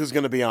announce who's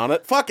going to be on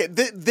it. Fuck it.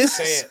 This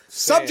Say is it.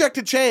 Say subject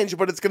to change,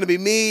 but it's going to be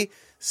me,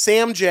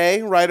 Sam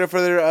J., writer for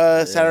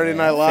their Saturday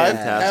Night Live,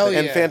 Fantastic. Hell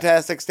and yeah.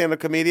 fantastic stand-up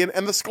comedian,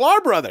 and the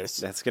Sklar brothers.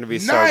 That's gonna be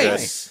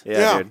Nice. so good. Yeah,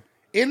 Yeah. dude.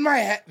 In my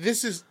head,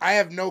 I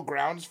have no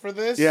grounds for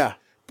this. Yeah.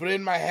 But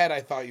in my head,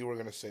 I thought you were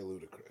going to say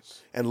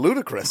Ludacris. And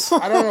Ludacris.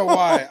 I don't know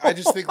why. I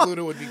just think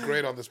Luda would be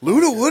great on this podcast.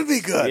 Luda would be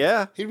good.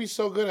 Yeah. He'd be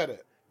so good at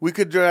it. We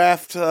could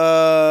draft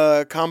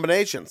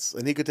combinations,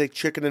 and he could take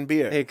chicken and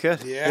beer. Hey,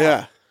 could. Yeah.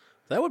 Yeah.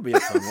 That would be a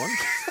fun one.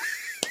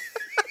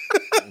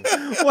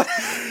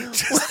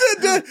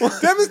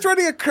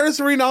 Demonstrating a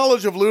cursory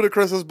knowledge of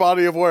Ludacris's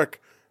body of work.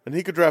 And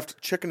he could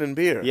draft chicken and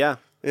beer. Yeah.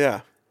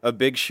 Yeah. A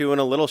big shoe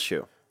and a little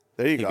shoe.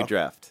 There you He go. could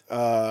draft.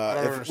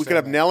 If we could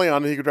have Nelly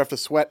on, and he could draft a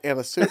sweat and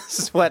a suit.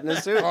 Sweat in a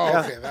suit. Oh, Yeah.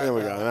 okay. There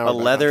we go. That A would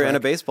be leather on and a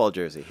track. baseball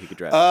jersey. He could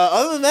draft.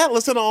 Other than that,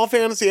 listen to All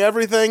Fantasy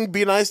Everything.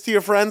 Be nice to your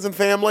friends and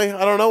family.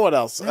 I don't know what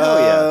else.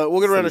 yeah.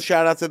 We'll get around to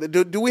shout outs.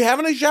 Do we have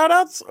any shout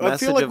outs? I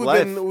Message feel like of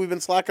life. we've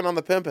been slacking on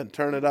the pimping.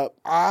 Turn it up.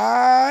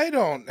 I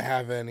don't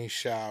have any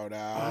shout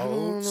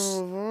outs.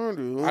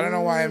 I don't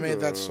know why I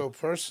made that so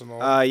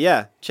personal.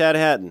 Yeah, Chad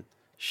Hatton.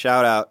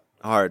 Shout out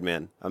hard,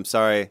 man. I'm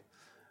sorry.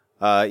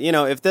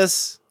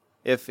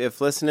 If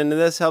listening to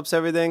this helps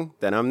everything,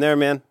 then I'm there,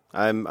 man.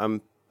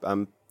 I'm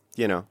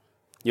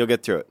you'll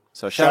get through it.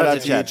 So Shout out to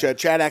to you, Chad.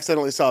 Chad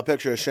accidentally saw a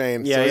picture of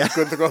Shane. Yeah, so yeah. he's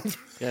good to go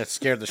through. Yeah, it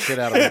scared the shit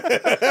out of me.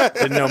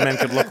 Didn't know men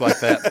could look like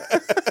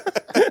that.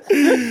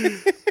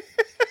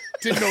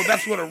 Didn't know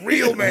that's what a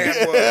real man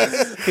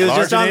was. He was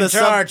just on the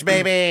charge,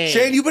 baby.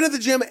 Shane, you been at the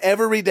gym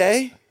every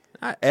day?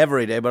 Not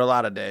every day, but a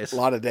lot of days. A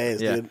lot of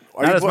days, Yeah. dude.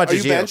 Not as much are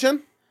as you you.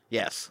 benching?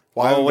 Yes.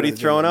 Well, I Oh, haven't what been are you to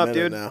the gym throwing in a up,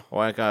 minute dude? now.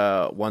 Like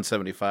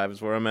 175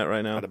 is where I'm at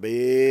right now. At a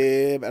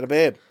babe.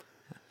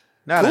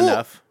 Not Cool.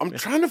 enough. I'm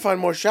trying to find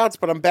more shouts,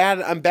 but I'm bad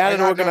at got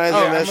organizing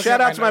no- this. I'm Shout looking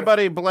at out to my notes.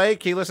 buddy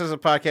Blake. He listens to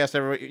the podcast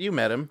every week. You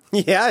met him.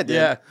 Yeah, I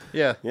did.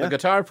 Yeah. The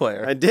guitar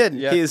player. I did.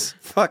 Yeah. He's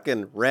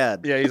fucking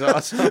rad. Yeah, he's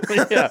awesome.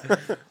 Yeah.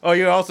 Oh,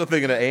 you're also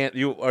thinking of Andy.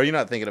 You're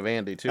not thinking of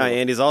Andy too.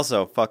 Andy's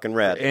also fucking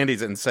rad.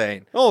 Andy's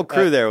insane. The whole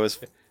crew there was.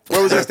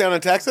 Where was this, down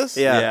in Texas?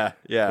 Yeah.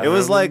 Yeah. It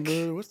was like.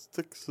 What's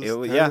Texas? It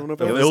was, yeah, Town it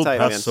about? was tight,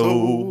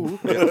 man.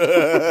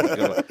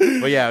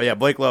 But yeah.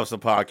 Blake loves the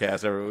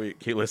podcast every week.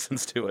 He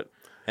listens to it,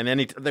 and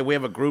then we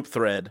have a group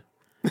thread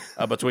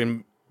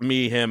between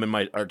me, him,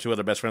 and our two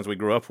other best friends we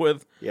grew up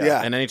with.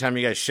 Yeah. And anytime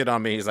you guys shit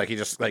on me, he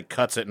just like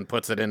cuts it and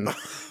puts it in.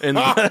 It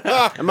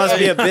must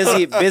be a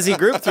busy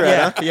group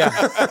thread. yeah,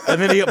 Huh? yeah.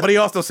 And then he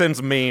also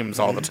sends memes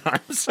all the time.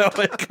 So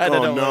it kind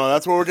of Oh no,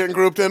 that's what we're getting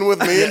grouped in with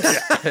memes.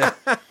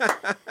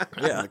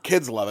 Yeah. The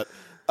kids love it.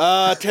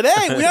 Today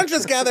we don't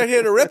just gather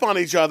here to rip on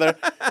each other.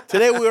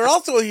 Today we are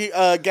also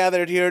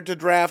gathered here to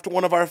draft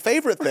one of our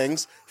favorite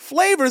things: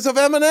 flavors of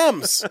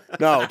M&Ms.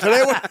 No,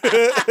 today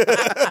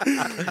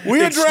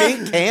we are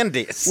Extinct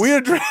candies. We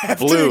are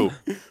drafting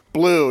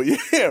blue,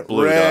 yeah,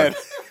 Blue, red.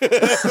 Do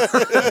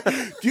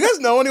you guys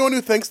know anyone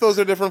who thinks those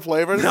are different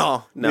flavors?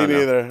 No. Me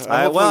neither.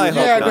 I hope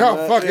Yeah, not.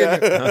 no, fucking.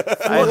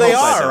 I Well, they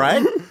hope I are, don't.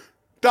 right?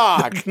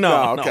 Dog.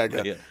 No, okay,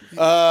 good. yeah.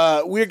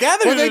 We're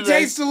gathered But they here today.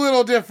 taste a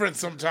little different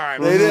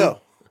sometimes. They do.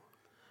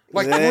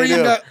 Like They green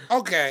do. nut.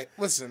 Okay,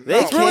 listen. They no.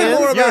 It's really can.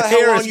 more Your about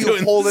hair how long is you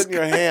doing hold this. it in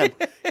your hand.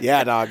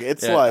 Yeah, dog.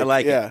 It's Yeah, like I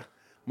like it. yeah.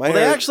 My Well,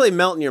 they hair. actually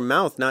melt in your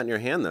mouth, not in your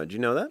hand, though. Did you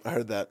know that? I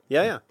heard that.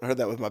 Yeah. I heard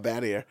that with my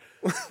bad ear.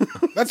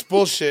 That's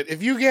bullshit.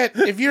 If you're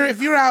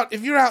out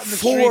in the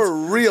streets, For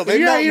real, they if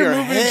you're melt out in here your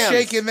moving hands. and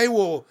shaking, they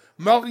will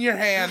melt in your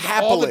hand all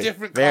Happily. the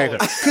different Very colors.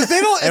 good. Because they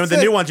don't. And it's the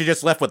new ones you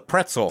just left with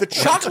pretzel. The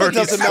chocolate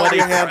doesn't melt in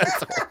your hand.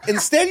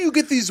 Instead, you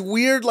get these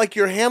weird, like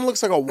your hand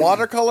looks like a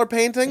watercolor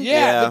painting.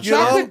 Yeah, the You know?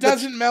 chocolate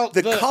doesn't melt.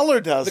 The color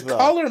does. The though.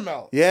 color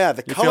melts. Yeah,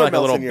 the You color feel like a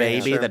melts little in your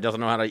baby hand. that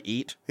doesn't know how to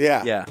eat.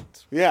 Yeah. Yeah.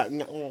 Yeah.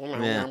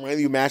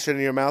 You mash it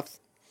in your mouth.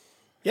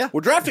 Yeah.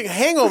 We're drafting a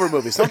hangover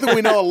movie, something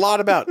we know a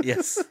lot about.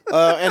 Yes.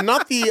 And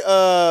not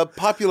the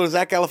popular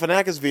Zach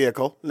Galifianakis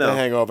vehicle, No. The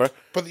Hangover.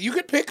 But you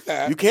could pick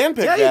that. You can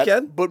pick Yeah, you that.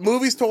 can. But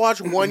movies to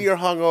watch when you're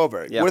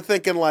hungover. Yeah. We're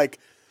thinking like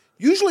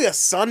usually a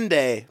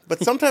Sunday,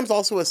 but sometimes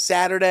also a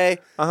Saturday.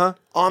 On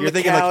You're the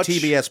thinking couch. like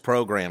TBS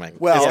programming.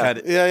 Well, It's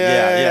kinda-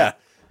 yeah.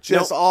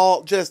 Just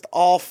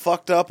all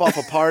fucked up off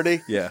a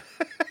party Yeah.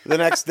 the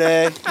next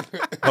day.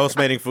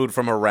 Postmating food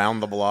from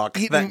around the block.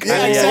 Eating- That yeah,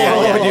 kinda-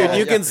 exactly. Oh, dude,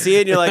 you can see it,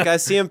 and you're like, I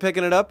see him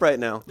picking it up right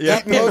now.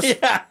 Yeah.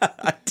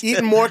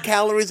 Eating more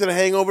calories in a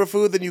hangover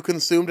food than you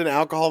consumed in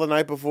alcohol the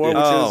night before, which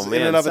Oh, is in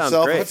man, and of sounds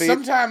itself great. a But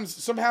feat.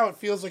 somehow it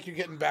feels like you're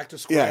getting back to Yeah,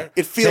 square.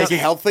 it feels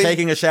healthy.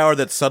 Taking a shower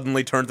that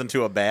suddenly turns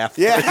into a bath.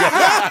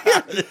 Yeah.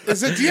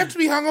 Is it? Do you have to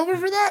be hungover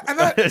for that?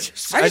 I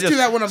just do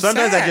that when I'm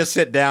Sometimes sad. I just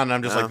sit down and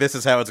I'm just like, this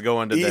is how it's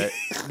going today.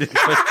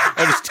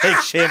 I just take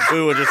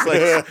shampoo and just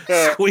like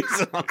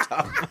squeeze it on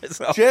top of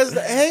myself. Just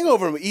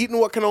hangover, eating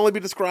what can only be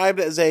described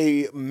as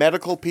a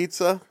medical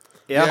pizza.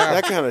 Yeah.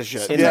 That kind of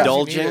shit. Yeah.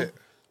 Indulging. You need it.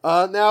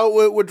 Now,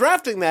 we're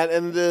drafting that,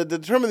 and to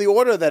determine the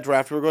order of that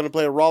draft, we're going to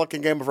play a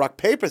rollicking game of rock,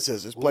 paper,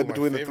 scissors, played my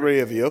between the favorite three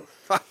of you.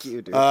 Fuck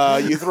you, dude.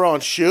 You throw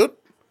and shoot.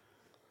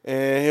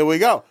 And here we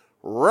go.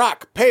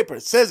 Rock, paper,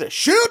 scissors,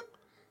 shoot!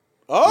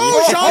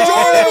 Oh, Sean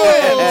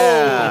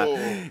Jordan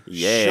wins!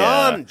 yeah.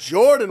 Sean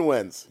Jordan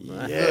wins.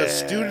 The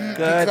student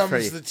Good for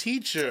becomes you. the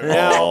teacher.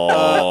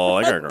 Oh,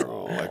 like a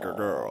girl. Like a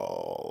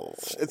girl.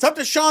 It's up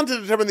to Sean to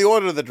determine the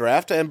order of the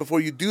draft, and before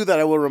you do that,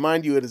 I will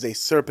remind you it is a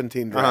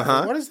serpentine draft.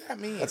 What does that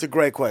mean? That's a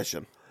great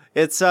question.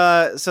 It's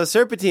so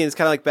serpentine is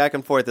kind of like back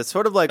and forth. It's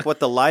sort of like what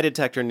the lie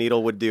detector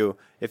needle would do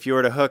if you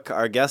were to hook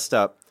our guest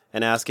up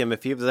and ask him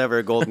if he was ever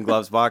a Golden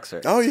Gloves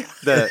boxer. Oh, yeah.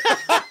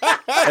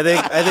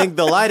 I think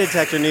the lie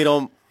detector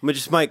needle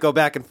just might go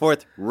back and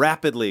forth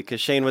rapidly because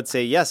Shane would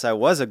say, "Yes, I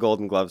was a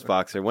Golden Gloves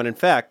boxer," when in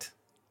fact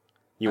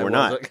you were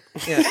not.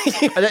 Yeah.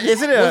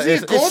 Is it Was he a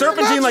is Golden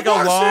serpentine Gloves like a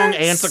boxer? long,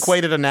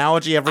 antiquated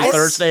analogy every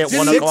Thursday at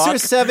 1 6 o'clock? or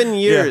 7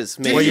 years,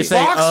 Did maybe. Where he you say,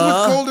 box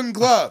with golden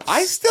gloves?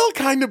 I still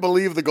kind of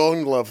believe the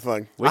Golden Glove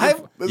thing.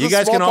 You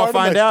guys can all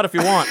find out if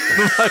you want.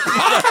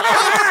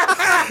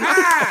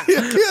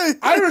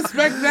 I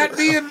respect that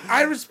being.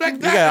 I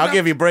respect that. Yeah, I'll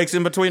give you breaks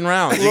in between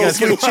rounds. You Little guys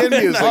can sweet chin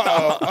music.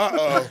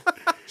 Uh-oh.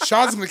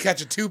 Sean's gonna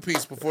catch a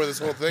two-piece before this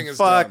whole thing is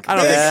Fuck. done.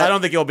 I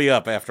don't think he'll be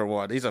up after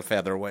one. He's a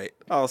featherweight.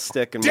 I'll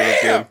stick and move,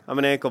 Damn! dude. I'm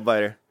an ankle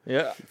biter.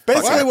 Yeah.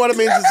 Basically, what it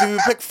means is if you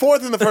pick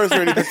fourth in the first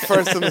round, you pick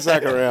first in the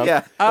second round.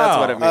 Yeah, that's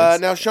what it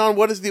means. Now, Sean,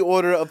 what is the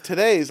order of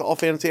today's All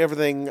Fantasy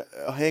Everything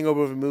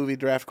Hangover movie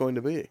draft going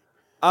to be?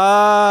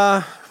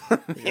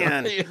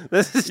 Man,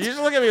 this is You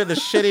just look at me with a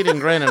shit-eating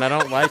grin, and I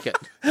don't like it.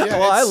 Yeah,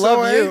 Well, I it's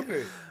love so you.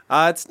 angry.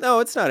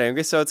 it's not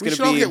angry. So it's We going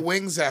should to all be. get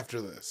wings after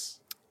this.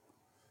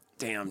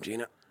 Damn,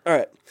 Gina. All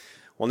right.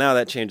 Well, now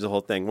that changed the whole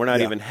thing. We're not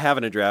Yeah. even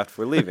having a draft.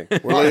 We're leaving.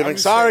 We're leaving.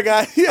 just Sorry,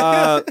 guys.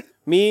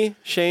 Me,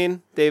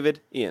 Shane,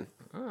 David, Ian,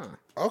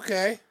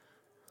 Okay.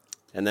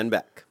 and then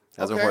back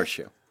as a Okay.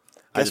 horseshoe.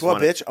 Guess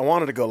what, bitch? I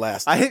wanted to go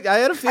last. I had a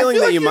I feeling feel that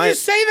like you you might.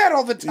 just say that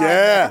all the time.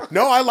 yeah.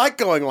 No, I like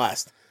going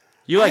last.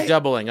 You like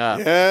doubling up.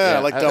 Yeah, I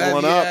like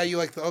doubling up. Yeah, you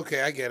like the.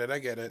 Okay, I get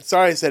it.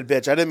 Sorry I said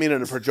bitch. I didn't mean it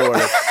in a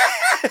pejorative.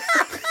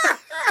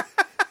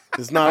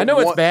 It's not I know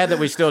it's one- bad that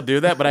we still do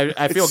that, but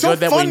I feel so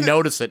good that fun we to-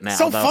 notice it now.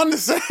 So though. fun to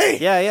say.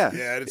 Yeah.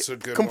 Yeah, it's a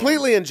good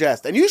Completely in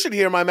jest. And you should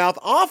hear my mouth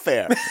off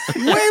air.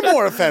 Way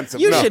more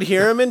offensive. You No. should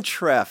hear him in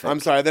traffic.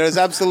 I'm sorry. There's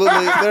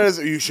absolutely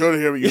you should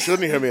hear me. You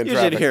shouldn't hear me in You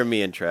traffic. should hear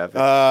me in traffic.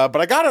 But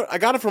I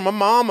got it from my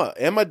mama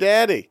and my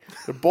daddy.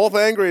 They're both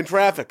angry in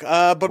traffic.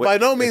 But by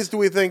no means do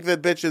we think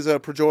that bitch is a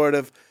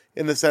pejorative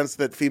in the sense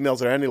that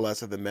females are any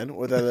lesser than men,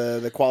 or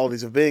that the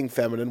qualities of being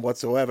feminine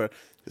whatsoever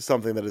is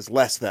something that is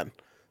less than.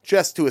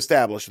 Just to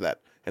establish that.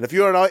 And if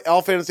you're an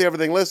All Fantasy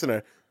Everything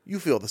listener, you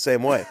feel the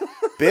same way.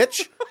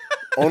 Bitch,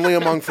 only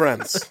among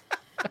friends.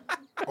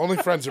 Only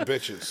friends are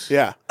bitches.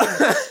 Yeah.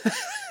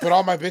 But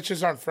all my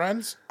bitches aren't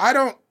friends? I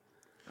don't.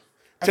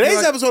 I Today's feel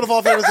like- episode of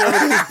All Fantasy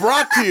Everything is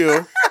brought to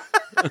you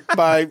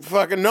by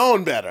fucking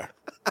knowing better.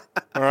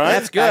 All right?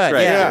 That's good. Act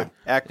right. Yeah. dude.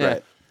 Act Yeah.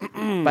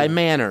 right. By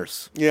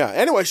manners. Yeah.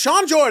 Anyway,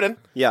 Sean Jordan,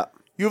 Yeah,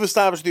 you've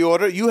established the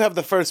order. You have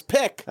the first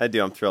pick I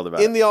do. I'm thrilled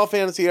about in it. the All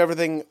Fantasy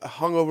Everything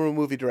Hungover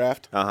movie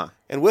draft. Uh-huh.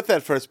 And with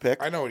that first pick,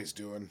 I know what he's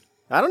doing.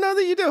 I don't know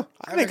that you do.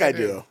 I think I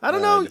do. I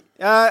don't know.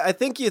 I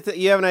think you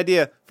have an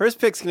idea. First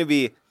pick's going to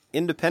be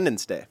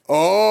Independence Day.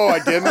 Oh, I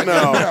didn't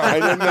know. I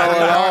didn't know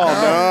at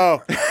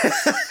all.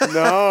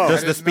 No.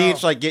 Does the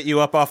speech like get you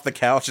up off the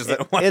couch? Is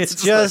that why It's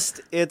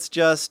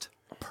just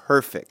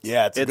perfect.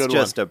 Yeah, it's a good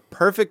just a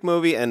perfect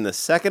movie. And the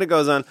second it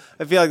goes on,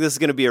 I feel like this is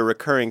going to be a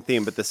recurring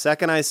theme. But the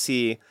second I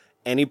see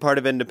any part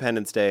of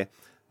Independence Day,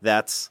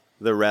 that's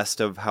the rest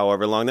of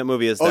however long that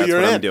movie is. That's you're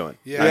what in. I'm doing.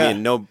 Yeah. I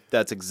mean, no,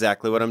 that's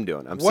exactly what I'm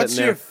doing. I'm What's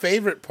sitting your there.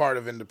 favorite part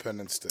of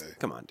Independence Day?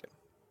 Come on, dude.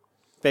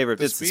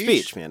 Favorite? It's the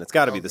speech? speech, man. It's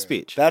got to be the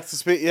speech. That's the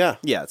speech. Yeah.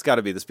 Yeah, it's got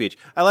to be the speech.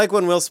 I like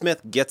when Will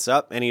Smith gets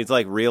up and he's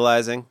like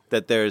realizing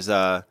that there's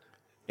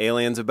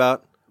aliens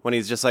about. When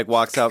he's just like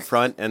walks out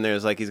front and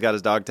there's like he's got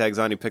his dog tags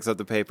on, he picks up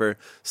the paper,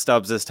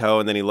 stubs his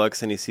toe, and then he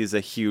looks and he sees a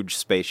huge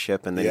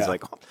spaceship, and then he's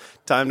like, oh,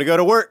 "Time to go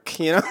to work,"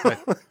 you know.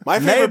 My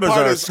favorite neighbors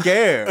part are is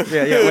scared.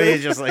 Yeah. When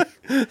he's just like,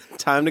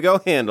 Time to go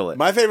handle it.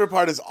 my favorite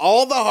part is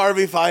all the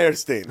Harvey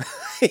Firestein.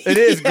 it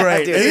is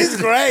great. dude. He's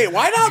great.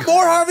 Why not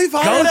more Harvey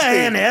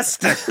Firestein?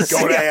 Estes.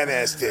 Go to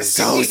Anestis.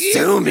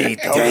 sue me,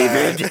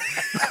 David.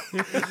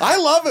 I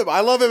love him. I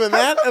love him in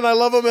that, and I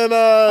love him in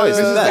he's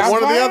the best.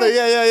 one of the other.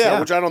 Yeah. Yeah.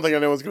 Which I don't think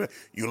anyone's gonna.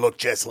 You look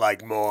just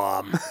like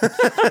Mom.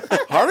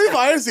 Harvey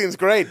Firestein's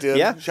great, dude.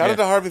 Yeah. Shout out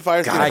to Harvey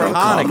Firestein,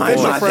 Iconic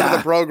official voice. friend of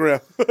the program.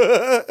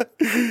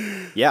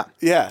 Yeah,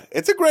 Yeah,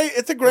 it's a great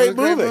It was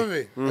a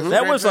movie.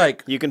 That was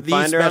like You can the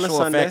find her on a special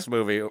Sunday. effects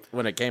movie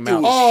when it came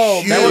out.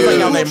 Oh, that was like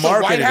how they The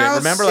marketed White House? it.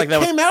 Remember, like It that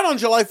was came out on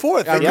July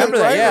 4th. I remember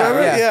that. Right? Yeah,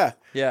 Remember? yeah.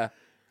 Yeah.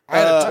 I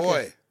had a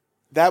toy.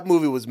 That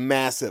movie was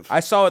massive. I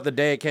saw it the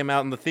day it came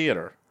out in the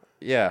theater.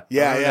 Yeah.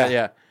 Yeah, Remember yeah. that?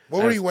 Yeah.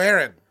 What were you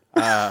wearing?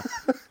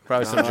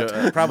 Probably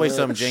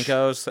some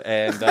Jinkos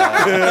and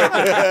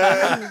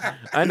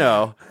I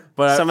know,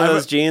 but some of I-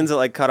 those jeans that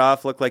like cut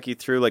off look like you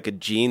threw like a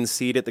jean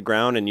seed at the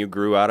ground and you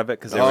grew out of it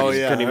because you Oh,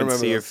 yeah, couldn't I even remember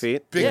see your those.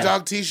 feet. Big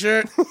dog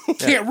T-shirt.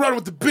 Can't run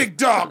with the big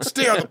dog.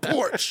 Stay on the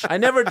porch. I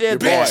never did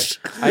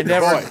Bitch. that. I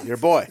never. Your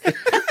boy.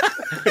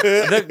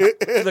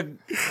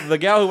 The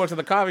gal who worked at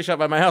the coffee shop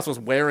by my house was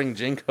wearing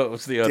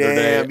Jinkos the other day.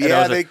 Damn. and I Yeah,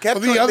 was they like,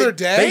 kept The other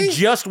day, they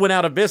just went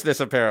out of business.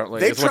 Apparently,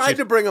 They is what tried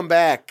to bring him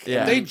back.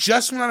 Yeah. they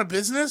just went out of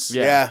business.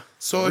 Yeah. Yeah.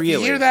 So if you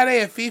Really? hear that,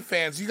 AFE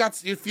fans,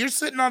 if you're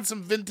sitting on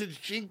some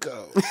vintage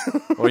Jinko,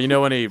 Or you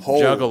know any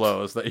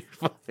juggalos that you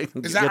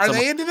fucking is get that are some-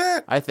 they into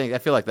that? I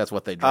feel like that's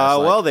what they dress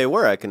like. Well, they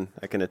were. I can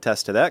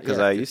attest to that because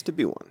Yeah. I used to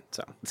be one.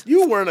 So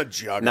You weren't a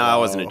juggalo. no, I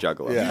wasn't a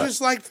juggalo. Yeah.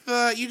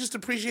 You just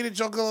appreciated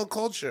Juggalo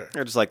culture.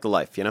 I just like the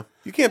life, you know.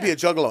 You can't be a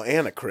juggalo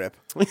and a crip.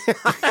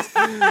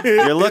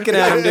 You're looking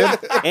at him, dude.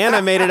 And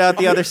I made it out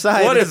the other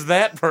side. What is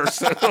that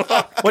person?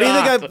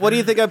 What do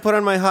you think I put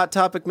on my Hot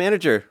Topic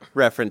manager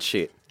reference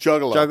sheet?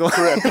 Juggalo. Juggalo.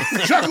 Crip.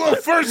 Juggalo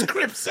first,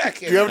 Crip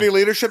second. Do you have any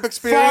leadership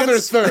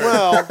experience? Father third.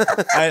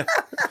 Well,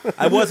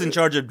 I was in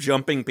charge of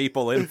jumping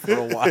people in for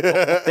a while.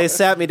 They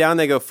sat me down.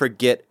 They go,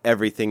 "Forget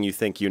everything you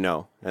think you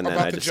know," and then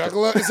About I the just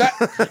Juggalo? Is that?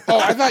 Oh,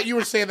 I thought you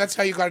were saying that's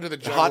how you got into the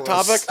Juggalos. Hot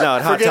Topic? No,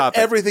 Hot Forget Topic.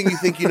 everything you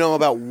think you know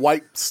about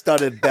white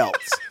studded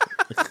belts.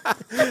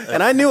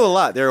 and I knew a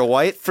lot. They were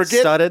white,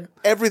 Forget studded.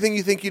 everything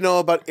you think you know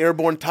about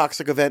airborne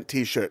toxic event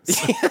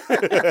T-shirts.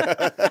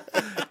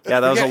 Yeah,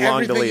 that was a Forget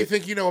long everything you delete.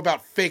 think you know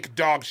about fake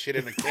dog shit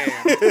in a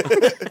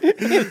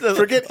can.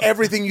 Forget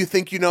everything you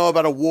think you know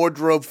about a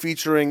wardrobe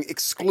featuring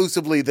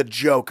exclusively the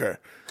Joker.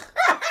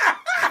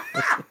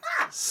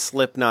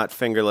 Slipknot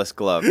fingerless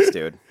gloves,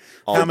 dude.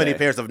 All How many day.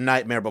 pairs of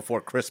Nightmare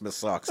Before Christmas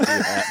socks do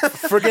you have?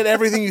 Forget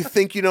everything you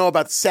think you know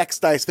about sex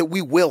dice that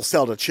we will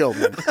sell to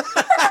children.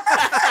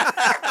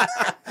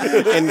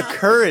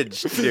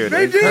 Encouraged, dude.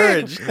 They did.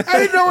 Encouraged. I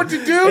didn't know what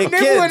to do. Hey, Nibble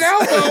kids. and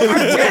elbow. I'm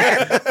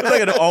dead. It's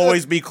like an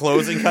always be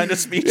closing kind of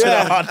speech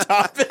at a hot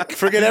topic.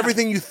 Forget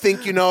everything you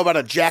think you know about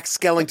a Jack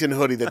Skellington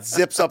hoodie that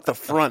zips up the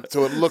front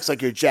so it looks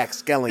like you're Jack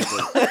Skellington.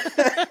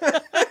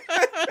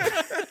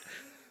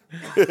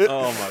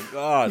 Oh my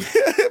god!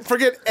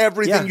 Forget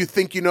everything Yeah. you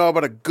think you know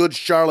about a Good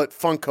Charlotte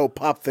Funko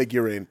Pop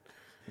figurine.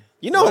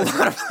 You know a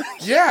lot of.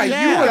 Yeah,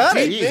 you were got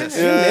deep it. in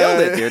You nailed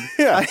it, dude.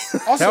 Yeah.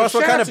 Also, Tell us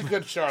what shout kind out of- to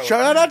Good Charlotte.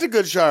 Shout out to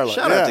Good Charlotte.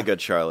 Shout out to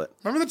Good Charlotte.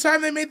 Remember the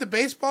time they made the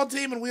baseball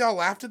team and we all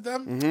laughed at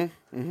them?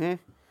 Mm-hmm.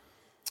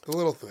 The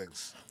little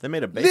things. They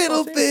made a baseball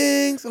Little team?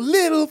 things,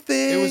 little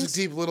things. It was a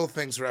deep little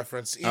things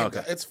reference. Ian,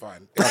 Okay. It's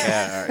fine.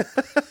 Yeah,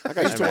 all right.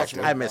 I used to watch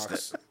I missed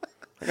Box.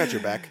 I got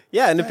your back.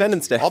 Yeah,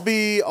 Independence Day. I'll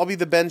be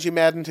the Benji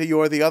Madden to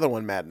you're the other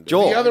one Madden.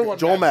 Joel. The other one,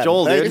 Joel Madden.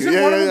 Joel, Thank dude. you.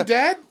 Isn't one of them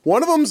dead?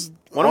 One of them's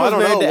One of I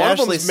them's don't married know. to One of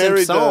Ashley them's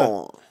married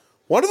Simpson.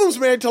 one of them's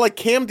married to like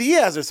Cam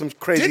Diaz or some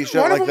crazy Didn't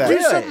shit one like of them that.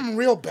 do something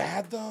real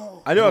bad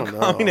though? I know a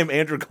comic named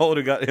Andrew Cole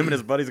who got him and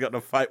his buddies got in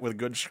a fight with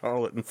Good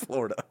Charlotte in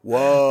Florida.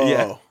 Whoa.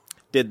 Yeah.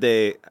 Did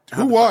they?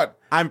 Who won?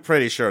 I'm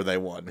pretty sure they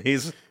won.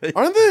 He's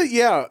Aren't they?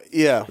 Yeah.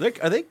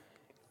 are they?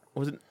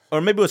 Was it? Or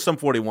maybe it was some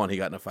 41 he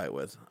got in a fight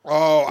with.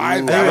 Oh, I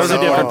Those are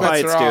all different bets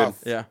fights, are dude. off.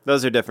 Yeah.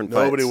 Those are different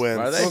Nobody fights. wins.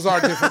 Are they? Those are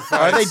different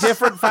Are fights. they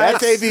different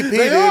That's fights? AVP, They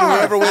dude. are.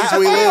 Whoever wins,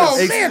 we Oh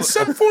lose. man,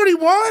 some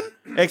 41.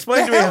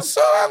 Explain to me. Hell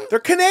song. They're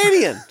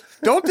Canadian.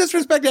 Don't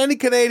disrespect any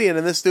Canadian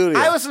in this studio.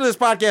 I listen to this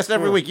podcast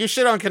every week. You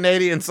shit on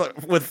Canadians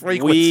with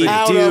frequency. We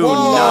Out do of not.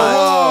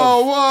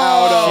 Whoa, whoa.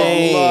 Out of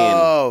Shane.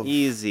 love.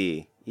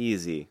 Easy.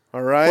 Easy.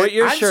 All right. Put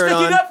your I'm shirt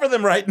sticking on. up for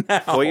them right now.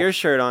 Put your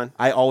shirt on.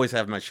 I always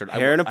have my shirt.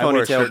 Hair in a I wear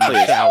ponytail, shirt in the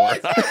please. shower.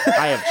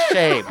 I have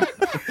shame.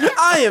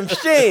 I am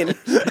Shane.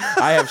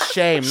 I have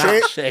shame,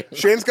 not shame.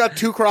 Shane's got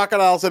 2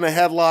 crocodiles in a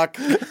headlock.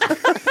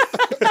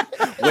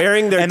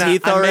 Wearing their And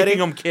teeth I'm already. making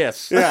them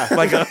kiss. Yeah.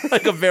 like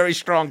a very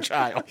strong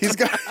child. He's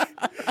got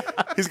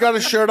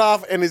his shirt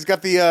off, and he's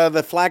got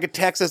the flag of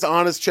Texas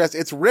on his chest.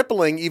 It's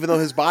rippling, even though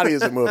his body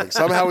isn't moving.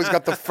 Somehow he's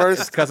got the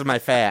first Because of my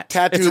fat.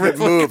 tattoo that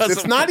rippling moves. 'cause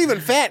It's of not even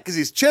fat because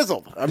he's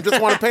chiseled. I just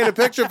want to paint a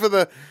picture for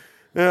the.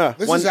 Yeah,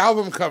 This is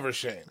album cover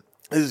Shane.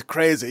 this is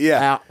crazy.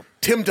 Yeah, Ow.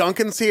 Tim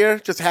Duncan's here,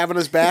 just having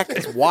his back.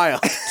 It's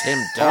wild. Tim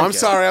Oh,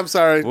 Duncan. I'm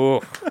sorry. Ooh.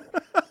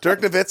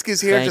 Dirk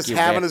Nowitzki's here, Thank just you,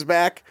 having Vic. his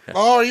back.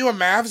 Oh, are you a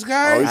Mavs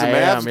guy? Oh, he's a I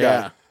Mavs am, guy.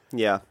 yeah.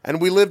 Yeah. And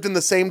we lived in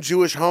the same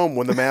Jewish home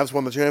when the Mavs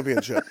won the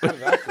championship.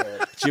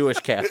 Jewish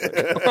Catholic.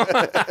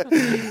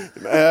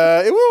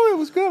 It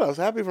was good. I was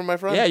happy for my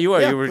friend. Yeah, you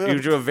are. Yeah, You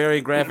drew a very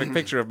graphic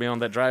picture of me on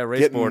that dry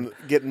erase board.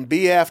 getting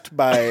BF'd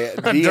by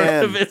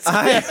DN.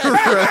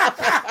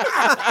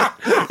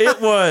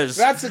 It was.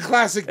 That's a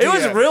classic. It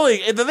was DM.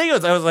 really. The thing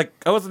was, I was like,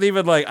 I wasn't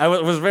even like,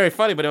 it was very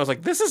funny, but it was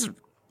like, this is.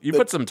 You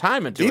put some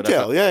time into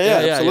Detail. it.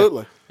 Yeah,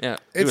 absolutely. Yeah.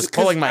 He It's was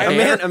pulling my 'cause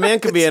hair. A man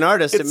can be an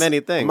artist at many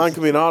things. Mine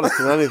can be an artist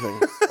in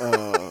anything.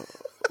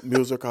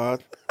 Music,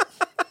 art.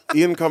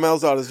 Ian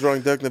Carmel's art is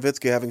drawing Dirk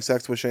Nowitzki having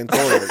sex with Shane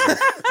Torres.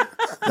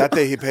 That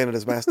day he painted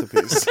his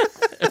masterpiece.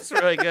 It's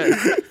really good.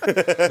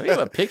 We have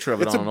a picture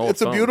of it on an old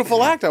It's a phone.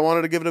 beautiful act. I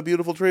wanted to give it a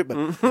beautiful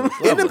treatment.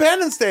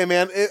 Independence Day,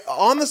 man.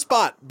 On the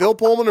spot. Bill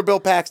Pullman or Bill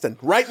Paxton?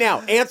 Right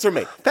now. Answer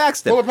me.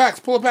 Paxton. Pull it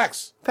back. Pull it back.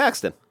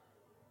 Paxton.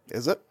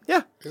 Is it?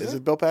 Yeah. Is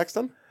it Bill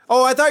Paxton?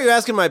 Oh, I thought you were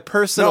asking my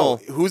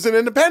personal. No. Who's in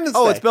Independence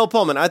Oh, Day? it's Bill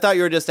Pullman. I thought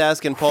you were just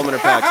asking Pullman or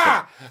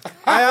Paxton.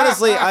 I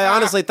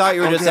honestly thought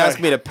you were just Okay.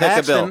 asking me to pick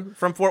a bill Paxton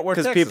from Fort Worth,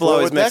 because Texas. people Fort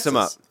always Worth, mix them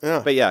up. Texas.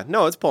 Yeah. But yeah,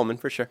 no, it's Pullman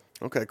for sure.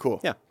 Okay, cool.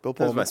 Yeah, Bill that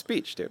was Pullman. my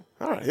speech, dude.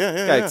 All right,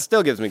 yeah. Yeah, it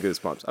still gives me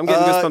goosebumps. I'm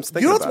getting goosebumps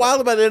thinking You know what's about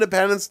wild about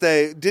Independence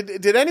Day?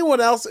 Did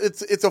anyone else?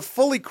 It's a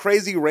fully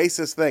crazy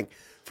racist thing.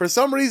 For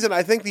some reason,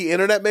 I think the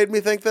internet made me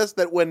think this,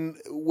 that when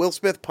Will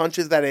Smith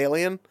punches that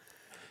alien,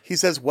 he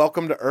says,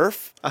 "Welcome to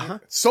Earth."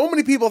 So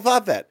many people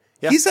thought that.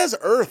 Yeah. He says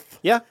Earth.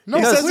 Yeah, No,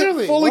 He he does. says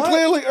clearly. it fully What?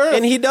 clearly Earth.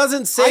 And he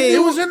doesn't say. It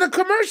was in the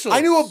commercial. I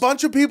knew a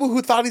bunch of people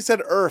who thought he said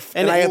Earth,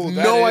 and I have Ooh,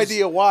 that no is-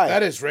 idea why.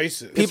 That is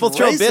racist. People It's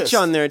throw racist. bitch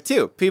on there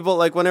too. People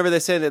like whenever they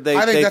say that they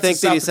I think think,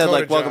 that's a that he South said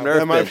like Dakota "Welcome to job.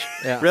 Earth." Am I- Bitch.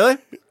 Yeah. Really?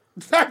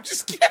 I'm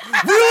just kidding.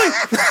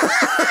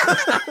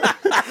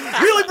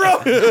 Really, bro?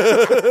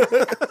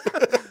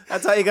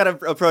 That's how you got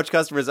to approach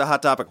customers at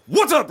Hot Topic.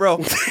 What's up, bro?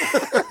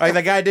 Like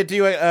the guy did to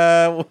you.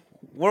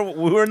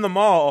 We were in the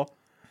mall.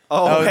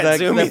 Oh, the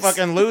Zoomies.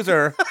 fucking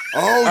loser.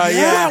 Oh,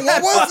 yeah.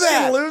 What was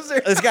that? Loser.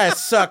 This guy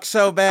sucked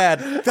so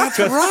bad. That's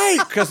right.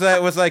 Because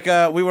that was like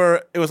it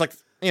was like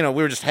we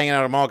were just hanging out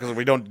at the mall because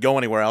we don't go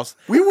anywhere else.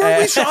 We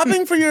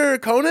shopping for your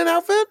Conan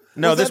outfit?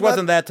 No, Was this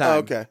wasn't that time. Oh,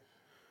 okay.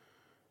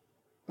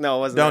 No, it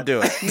wasn't. Don't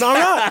do it. No, I'm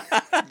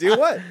not. Do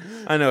what?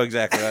 I know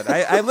exactly what.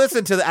 I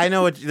listened to I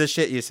know what the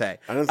shit you say.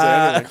 I didn't say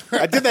anything.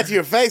 I did that to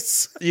your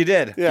face. You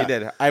did. Yeah. You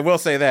did. I will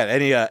say that.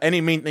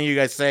 Any mean thing you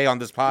guys say on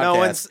this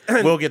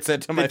podcast will get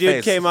sent to my The dude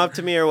face. came up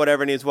to me or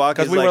whatever, and he was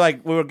walking. because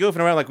we were goofing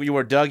around like you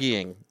were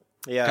Dougieing.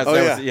 Yeah. Oh,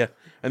 yeah. Yeah.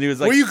 And he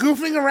was like, Were you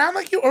goofing around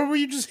like you, or were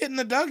you just hitting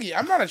the Dougie?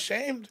 I'm not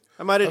ashamed.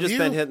 I might have Of just you?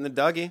 been hitting the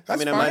Dougie. I That's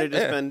mean, I fine. might have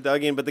just Yeah. been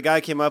Dougieing, but the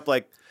guy came up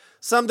like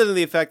something to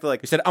the effect of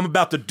like, he said, "I'm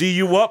about to D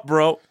you up,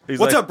 bro." He's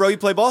 "What's like, up, bro? You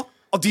play ball?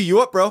 I'll D you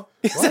up, bro."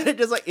 He said it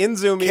just like in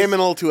Zoomies. Came in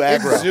a little too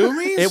aggro.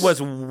 Zoomies? It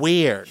was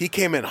weird. He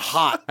came in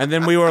hot. And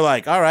then we were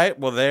like, "All right,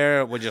 well,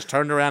 there." We just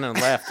turned around and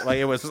left. Like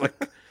it was like,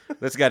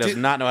 this guy does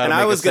not know how and to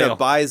make I was a sale. gonna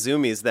buy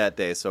Zoomies that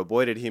day, so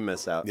boy did he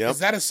miss out. Yep. Is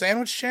that a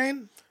sandwich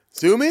chain?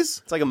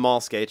 Zoomies? It's like a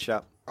mall skate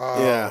shop.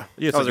 Yeah.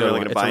 It's I a wasn't good really one.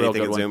 going to It's buy a real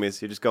anything at good one.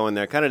 Zoomies. You just go in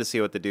there kind of to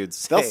see what the dudes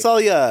say. They'll sell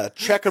you a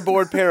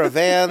checkerboard pair of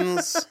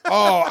Vans.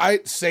 Oh, I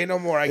say no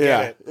more. I Yeah.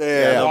 get it.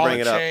 Yeah, they'll Wallet bring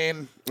it up.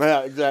 chain. Yeah,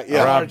 exactly. A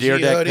Yeah. Rob RG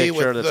Deerdeck hoodie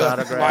picture with that's the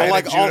autographed. But line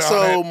like of Judah on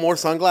also it. more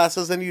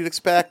sunglasses than you'd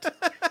expect.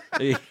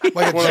 Like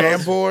a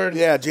jam board.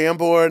 Yeah,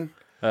 Jamboard.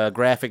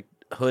 Graphic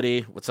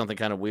hoodie with something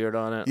kind of weird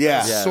on it.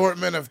 Yeah.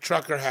 Assortment of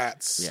trucker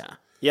hats. Yeah.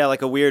 Yeah,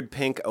 like a weird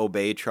pink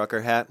Obey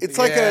trucker hat. It's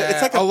like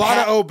a lot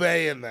Pac- of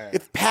Obey in there.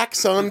 If Pac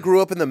Sun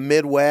grew up in the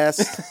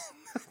Midwest.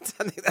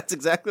 I think that's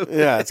exactly what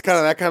Yeah, it's kind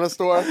of that kind of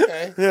store.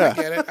 Okay,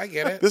 Yeah. I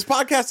get it. This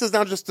podcast is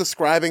now just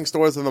describing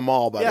stores in the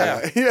mall, by Yeah.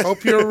 the way. Yeah.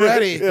 Hope you're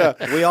ready.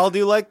 we all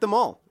do like them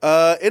all.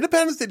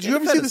 Independence, did you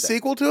ever see the Independence Day.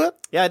 sequel to it?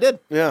 Yeah, I did.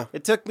 Yeah.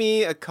 It took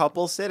me a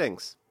couple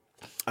sittings.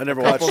 I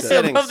never watched Couple it.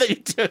 sittings. I love that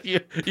you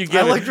give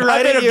I it. looked right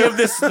I better at you. give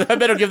this. I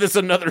better give this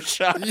another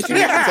shot. It's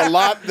a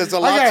lot. There's a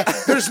lot. Okay,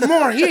 there's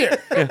more here.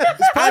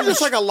 It's probably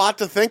just like a lot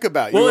to think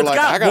about. You Well, were it's like,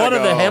 I got gotta one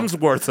of the go.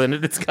 Hemsworths in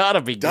it. It's got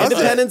to be Does good.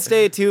 it? Independence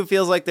Day 2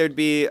 feels like there'd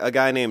be a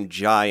guy named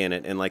Jai in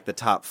it in like the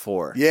top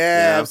 4.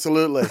 Yeah, You know?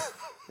 absolutely.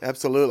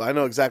 Absolutely. I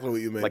know exactly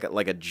what you mean.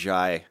 Like a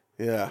Jai.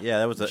 yeah. Yeah,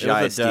 that was a,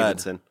 Jai it was a dud.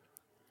 Stevenson.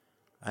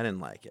 I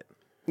didn't like it.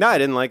 No, I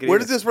didn't like it Where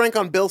either. does this rank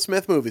on Bill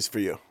Smith movies for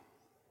you?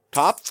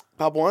 Top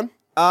one?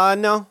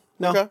 No.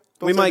 No, Okay.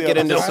 Don't we say might the get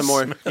other into ones. some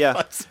more. Yeah,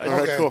 All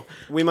right, Okay. cool.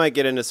 we might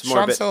get into some more.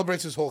 Sean But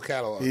celebrates his whole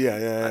catalog.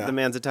 Yeah. the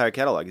man's entire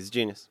catalog is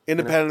genius.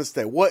 Independence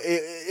Day.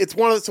 It's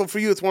one of so for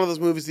you, it's one of those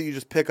movies that you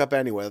just pick up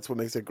anyway. That's what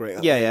makes it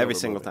great. Yeah, Hangover every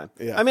single movie. time.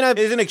 Yeah, I mean,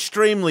 It's an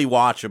extremely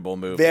watchable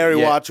movie. very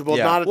Yeah. watchable.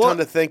 Yeah. Not a Well- ton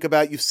to think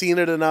about. You've seen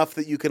it enough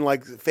that you can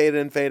like fade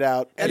in, fade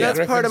out. and Eddie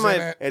that's part of Griffin's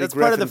my. in it. Eddie That's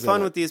part of the Griffin's in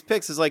fun it. with these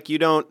picks is like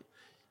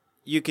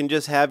you can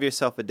just have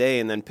yourself a day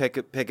and then pick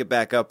it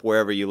back up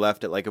wherever you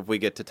left it. Like if we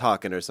get to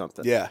talking or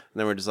something. Yeah. And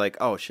then we're just like,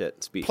 oh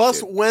shit, speech.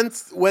 Plus, dude.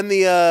 when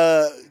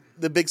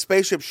the big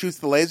spaceship shoots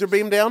the laser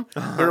beam down,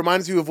 it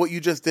reminds you of what you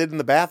just did in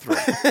the bathroom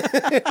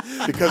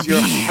because you're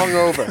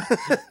hungover.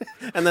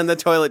 And then the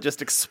toilet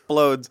just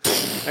explodes.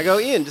 I go,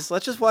 Ian,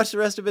 let's just watch the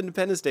rest of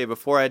Independence Day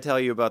before I tell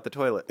you about the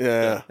toilet.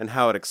 Yeah. And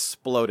how it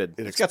exploded.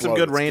 It's got some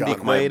good Randy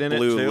got Quaid in it,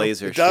 Blue too.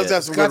 laser It does shit.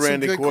 have some It's got good some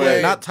Randy good Quaid.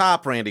 Quaid. Not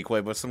top Randy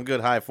Quaid, but some good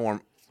high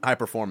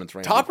performance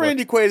Randy Top Quaid.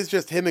 Randy Quaid is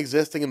just him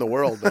existing in the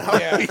world now.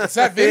 Yeah, it's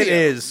that It video.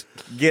 is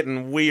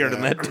getting weird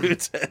in that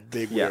dude's head.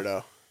 Big Yeah.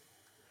 weirdo.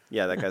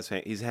 Yeah, that guy's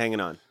he's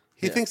hanging on.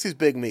 He thinks he's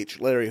Big Meech,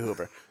 Larry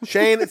Hoover.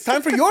 Shane, it's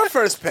time for your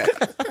first pick.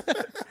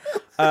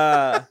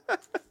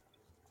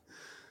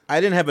 I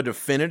didn't have a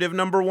definitive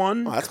number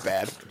one. Oh, that's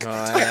bad.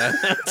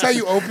 That's how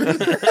you open it.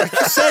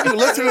 You said you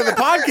listened to the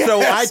podcast. So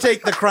I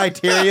take the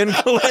Criterion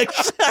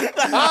Collection. well,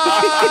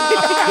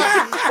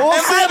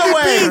 And by the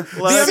way,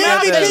 the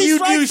amount that you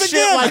do strikes shit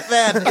again. like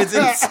that is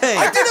insane.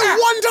 I did it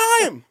one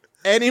time.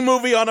 Any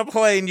movie on a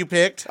plane you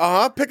picked,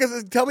 Tell me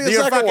the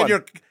your second fucking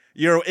one.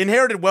 your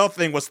inherited wealth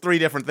thing was 3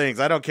 different things.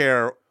 I don't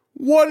care.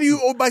 What are you?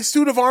 Oh, my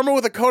suit of armor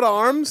with a coat of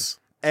arms?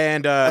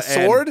 And A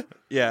sword?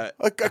 Yeah.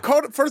 A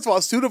coat. First of all,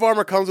 a suit of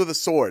armor comes with a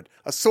sword.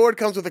 A sword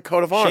comes with a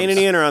coat of arms. Shane and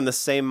Ian are on the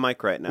same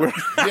mic right now.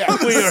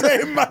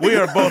 Yeah. We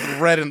are both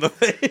red in the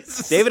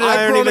face. David and I I've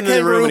aren't grown a even in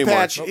the room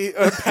kangaroo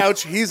anymore.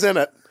 pouch. He's in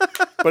it,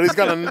 but he's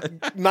got a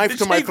knife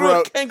to my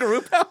throat.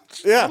 Kangaroo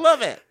pouch. Yeah. I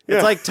love it.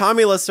 It's like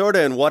Tommy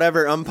Lasorda in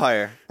Whatever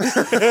Umpire.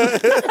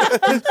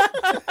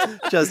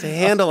 Just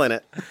handling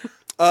it.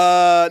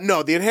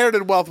 No, the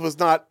inherited wealth was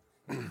not.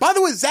 By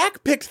the way,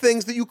 Zach picked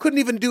things that you couldn't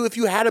even do if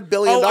you had $1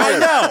 billion. Oh, I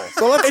know.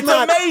 So let's It's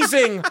not.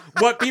 amazing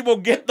what people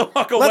get the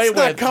fuck away Let's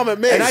not with. come at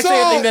me. And I So-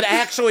 say a thing that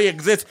actually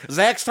exists.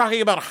 Zach's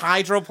talking about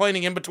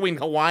hydroplaning in between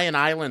Hawaiian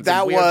islands. That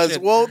and weird was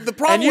shit. well. The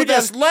problem And you with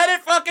just that, let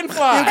it fucking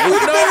fly. If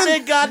you'd No been in-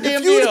 big goddamn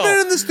if you'd deal. been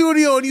in the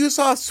studio and you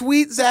saw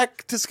sweet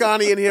Zach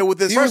Toscani in here with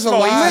this, He was First of all,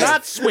 alive. he's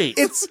not sweet.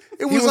 It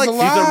was was like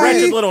alive. He's a three-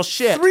 wretched little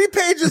shit. 3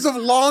 pages of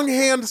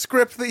longhand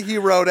script that he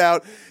wrote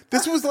out.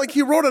 This was like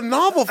he wrote a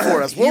novel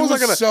for us. What He was I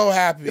was gonna? so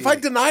happy. If I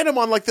denied him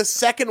on like the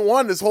second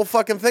one, this whole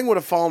fucking thing would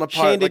have fallen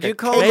apart. Shane, did like you a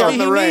call cake him- Maybe on he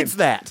the rain. needs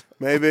that.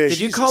 Maybe. Did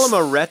you call him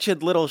a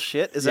wretched little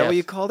shit? Is that Yes. what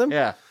you called him?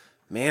 Yeah.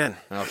 Man.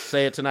 I'll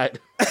say it tonight.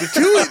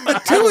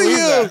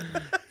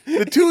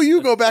 The two of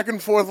you go back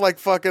and forth like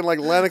fucking like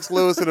Lennox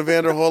Lewis and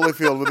Evander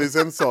Holyfield with these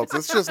insults.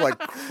 It's just like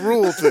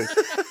cruelty.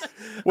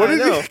 What I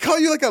did know. he call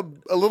you, like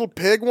a little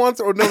pig once?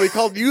 Or no, he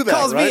called you that,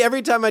 Calls right? me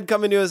every time I'd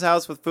come into his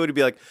house with food. He'd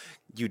be like,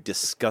 "You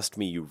disgust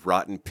me, you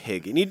rotten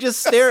pig," and he'd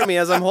just stare at me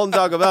as I'm holding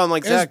Taco Bell. I'm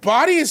like, His Zach,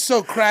 body is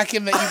so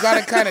cracking that you got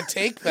to kind of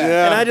take that.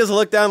 Yeah. and I just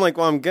look down like,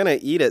 well, I'm gonna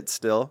eat it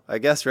still, I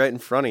guess, right in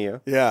front of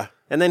you. Yeah.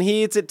 And then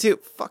he eats it too.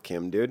 Fuck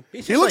him, dude.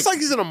 He looks like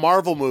he's in a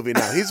Marvel movie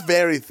now. He's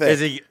very thick Is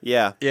he?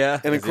 Yeah, Yeah.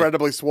 and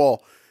incredibly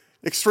swole.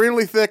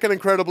 Extremely thick and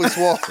incredibly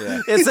swole.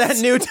 it's that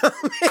new Tom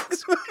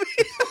Hanks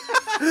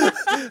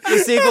movie,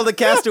 the sequel to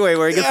Castaway,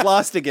 where he gets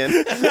lost again.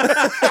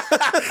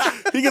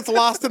 He gets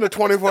lost in a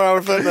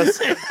 24-hour fitness.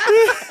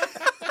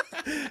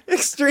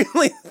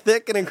 Extremely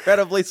thick and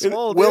incredibly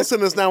swole. dude.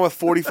 Wilson is now a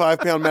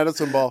 45-pound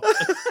medicine ball.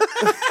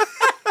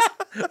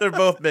 They're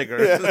both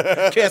bigger.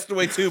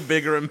 Castaway 2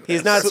 bigger and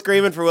He's not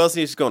screaming for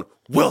Wilson. He's just going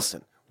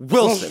Wilson,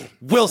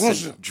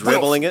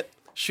 dribbling it,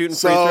 shooting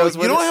free So throws you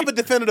with don't it. have a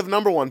definitive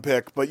number one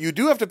pick, but you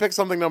do have to pick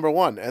something number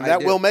one, and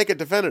that do. will make it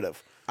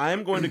definitive.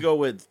 I'm going to go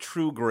with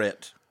True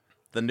Grit,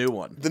 the new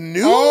one. The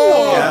new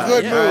Oh, one.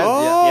 good yeah. move.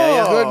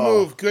 yeah. Good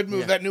move. Good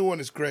move. That new one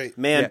is great.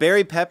 Man, Yeah.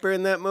 Barry Pepper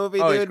in that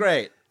movie, Oh, dude. he's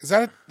great. Is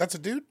that that's a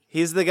dude?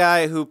 He's the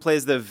guy who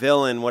plays the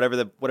villain, whatever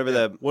the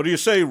What do you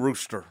say,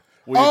 Rooster?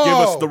 Will you give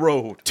us Oh. the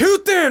road? too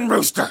thin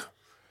rooster.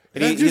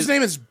 And That he- dude's he's,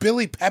 name is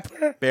Billy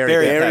Pepper. Barry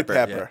Pepper.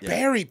 Pepper. Yeah.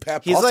 Barry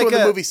Pepper. He's Also like in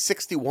the a- movie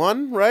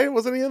 61, right?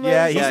 Wasn't he in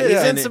that? Yeah, he's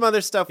in and some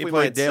other stuff He we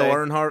played might Dale say.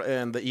 Earnhardt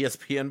in the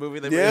ESPN movie.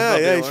 They made Yeah,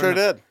 about yeah, Dale he sure Earnhardt.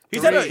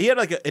 did. He had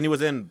like and he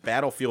was in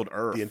Battlefield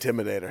Earth. The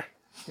Intimidator.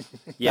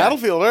 Yeah.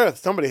 Battlefield Earth.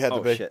 Somebody had to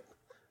Oh be. shit!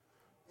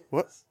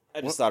 What?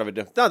 I just thought of it.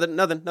 Nothing.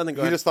 Go You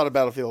ahead. just thought of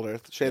Battlefield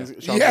Earth. Sean's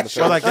Yeah, gonna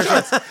Sean,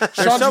 pick.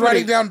 Sean's so many-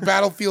 writing down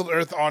Battlefield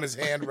Earth on his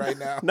hand right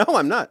now. No,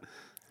 I'm not.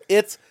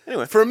 It's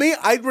Anyway. for me.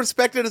 I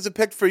respect it as a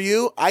pick for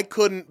you. I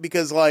couldn't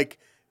because like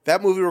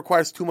that movie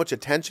requires too much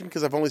attention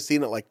because I've only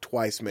seen it like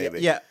twice, maybe.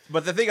 Yeah,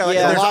 but the thing I like,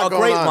 Yeah. there's A lot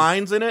going great on.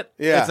 lines in it.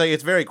 Yeah. It's like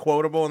it's very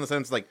quotable in the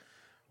sense like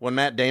when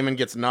Matt Damon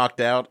gets knocked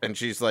out and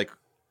she's like,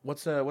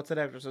 what's that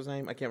actress's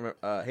name? I can't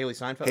remember. Haley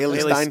Steinfeld. Haley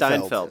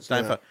Steinfeld.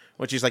 Steinfeld.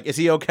 When she's like, "Is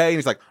he okay?" And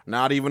he's like,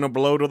 "Not even a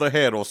blow to the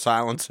head will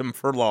silence him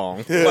for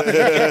long."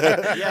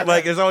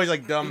 Like there's always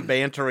like dumb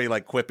bantery,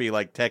 like quippy,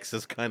 like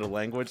Texas kind of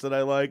language that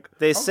I like.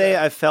 They say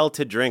I fell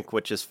to drink,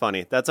 which is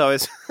funny. That's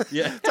always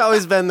Yeah. it's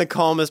always been the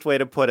calmest way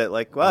to put it.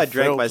 Like, well, I fell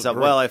drank to myself.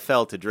 drink. Well, I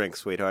fell to drink,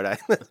 sweetheart.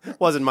 It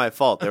wasn't my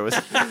fault. There was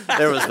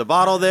the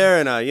bottle there,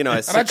 and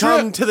I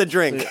succumbed to the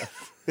drink.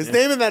 His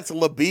name in that's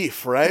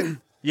LaBeef, right?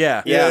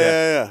 Yeah.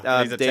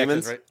 Yeah. He's a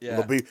Damon's. Texas, right?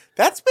 Yeah. LaBeef.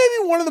 That's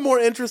maybe one of the more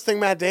interesting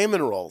Matt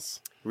Damon roles.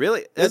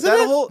 Really? Isn't that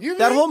it? whole You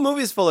that think? whole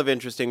movie's full of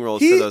interesting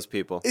roles for those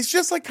people. It's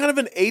just like kind of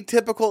an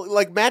atypical.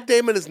 Like Matt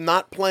Damon is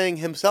not playing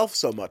himself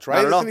so much, right?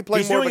 Not at all. Isn't he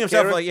playing He's more doing of a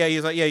himself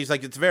character? he's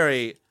like it's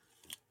very.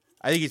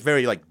 I think he's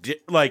very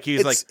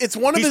It's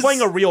one of he's his- playing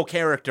a real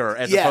character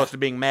as Yeah. opposed to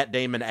being Matt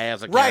Damon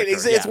as a Right,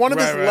 character. it's one of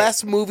his Right.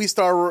 less movie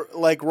star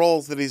like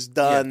roles that he's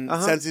done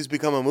since he's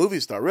become a movie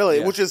star. Really,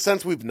 Yeah. which is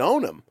since we've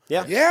known him.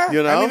 Yeah. Yeah,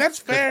 You know? I mean that's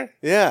fair.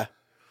 Yeah,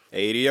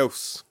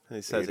 Adios.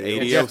 He says Jeff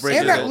adios. Bridges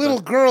And that is-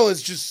 little girl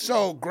is just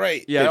so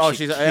great. Yeah. Dude, Oh, she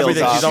she's kills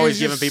everything. off. She's always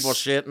She's giving just- people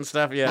shit and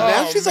stuff. Yeah.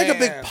 now Oh, she's like a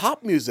big man.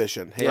 pop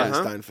musician. Haley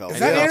Uh-huh. Steinfeld. Is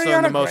She's that also in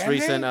the Ariana most Grande?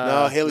 recent.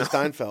 no, Haley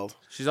Steinfeld.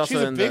 She's also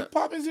She's a in big the.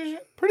 pop musician.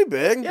 Pretty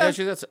big. Yeah,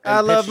 she's. I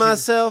love she's-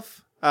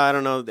 myself. I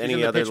don't know She's any in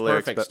the other Pitch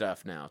lyrics, Perfect but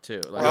stuff now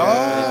too. Like,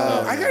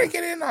 Oh, I gotta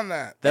get in on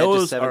that.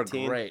 those are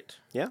 17. great.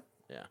 yeah.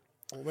 Yeah.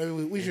 Well, maybe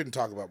we shouldn't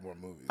talk about more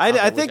movies.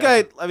 I think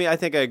I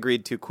think I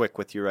agreed too quick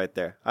with you right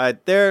there.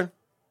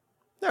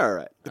 They're all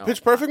right. The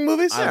Pitch Perfect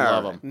movies. I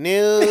love them.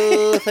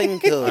 No,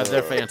 thank you.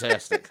 They're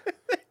fantastic.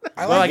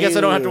 I Well, I like guess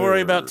I don't have to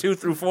worry about 2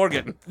 through 4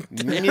 getting.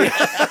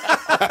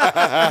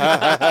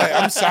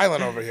 I'm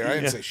silent over here. I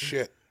didn't say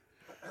shit.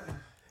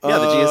 Yeah,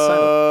 the G is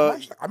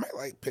silent. I might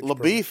like Pitch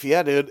LaBeef,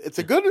 yeah, dude. It's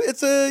a good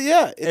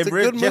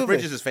movie. Jeff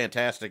Bridges is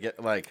fantastic.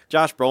 Like,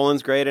 Josh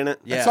Brolin's great in it.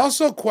 yeah. It's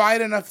also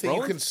quiet enough that you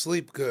Rollins? can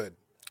sleep good.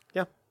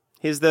 Yeah,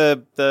 he's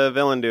the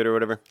villain dude or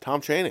whatever.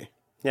 Tom Chaney.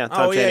 Yeah,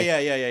 Tom Oh yeah,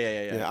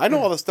 Chaney. Yeah, I know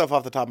all this stuff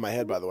off the top of my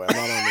head. By the way, I'm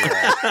not on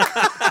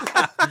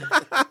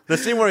the. The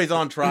scene where he's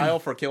on trial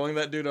for killing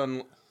that dude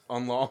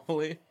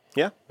unlawfully,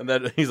 Yeah. and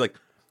then he's like,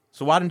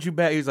 "So why didn't you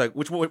back?" He's like,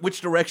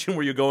 "Which direction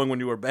were you going when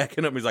you were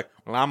backing up?" He's like,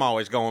 "Well, I'm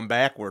always going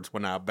backwards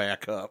when I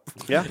back up."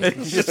 Yeah.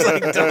 It's just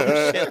like dumb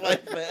shit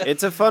like that.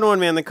 It's a fun one,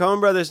 man. The Coen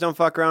brothers don't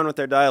fuck around with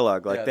their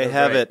dialogue. Like Yeah, they they're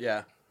have great. it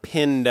Yeah,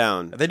 pinned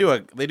down. they do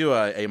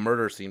a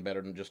murder scene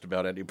better than just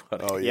about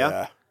anybody. Oh Yeah.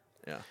 yeah.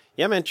 yeah.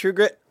 Yeah, man. True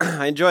Grit.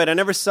 I enjoyed. I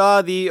never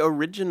saw the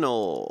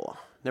original.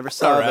 Never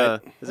saw all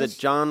right. the. Is it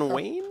John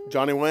Wayne?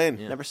 Johnny Wayne.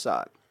 Never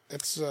saw it.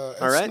 It's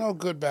right. no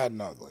good, bad,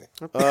 and ugly.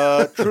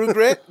 True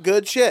Grit,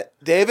 good shit.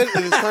 David, it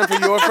is time for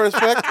your first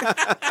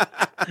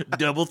pick.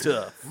 Double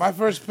tough. My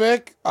first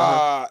pick,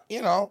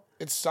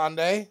 it's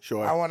Sunday.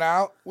 Sure. I went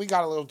out. We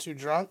got a little too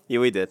drunk. Yeah,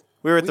 we did.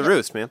 We were at the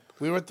Roost, man.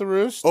 We were at the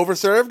Roost.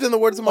 Overserved, in the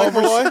words of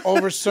Michael Boy.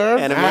 Overserved.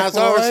 And I was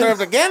McElroy. overserved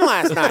again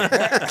last night.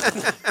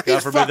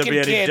 God forbid there fucking be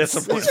any kids.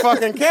 discipline. These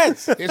fucking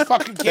kids. His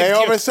fucking kid. They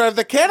overserved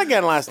the kid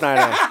again last night.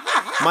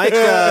 Mike,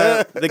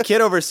 the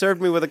kid overserved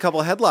me with a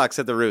couple headlocks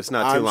at the Roost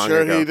not too I'm long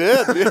sure ago. he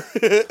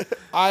did.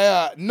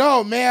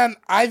 No, man.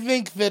 I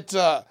think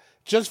that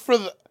just for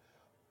the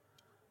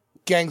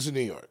Gangs of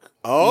New York.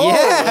 Oh,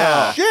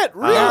 Yeah. shit,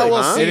 really? Now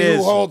we'll huh? see It who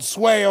is. holds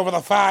sway over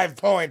the 5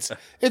 points.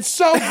 It's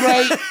so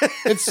great.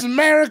 It's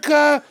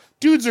America.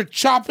 Dudes are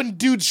chopping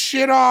dudes'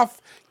 shit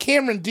off.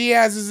 Cameron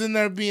Diaz is in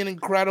there being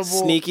incredible.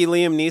 Sneaky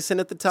Liam Neeson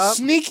at the top.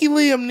 Sneaky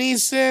Liam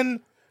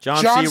Neeson.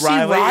 John John C. C.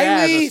 Reilly. Yeah,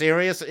 Reilly? as a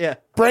serious. Yeah.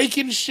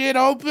 Breaking shit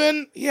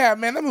open. Yeah,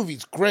 man, that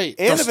movie's great.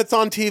 And if it's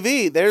on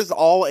TV, there's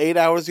all 8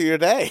 hours of your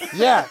day.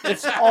 Yeah,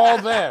 it's all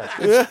there.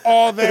 It's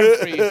all there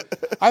for you.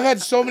 I've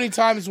had so many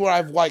times where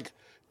I've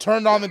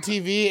turned on the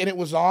TV and it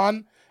was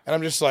on, and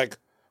I'm just like,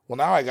 well,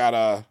 now I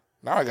gotta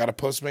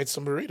Postmate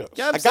some burritos.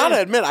 Yeah, I gotta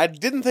admit, I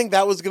didn't think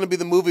that was going to be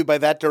the movie by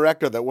that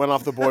director that went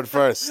off the board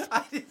first.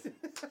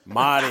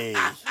 Marty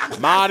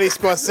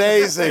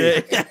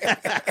Scorsese.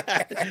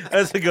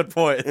 That's a good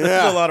point.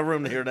 There's a lot of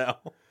room here now.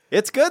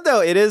 It's good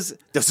though. It is.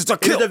 This is a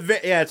kill.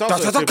 It's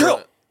also That's a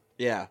kill.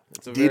 Yeah.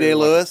 It's a D-Day very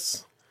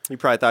Lewis. You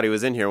probably thought he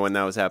was in here when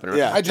that was happening.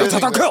 Yeah, I do That's a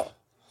think kill.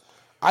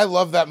 I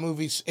love that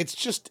movie.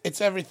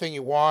 It's everything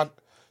you want.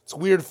 It's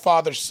weird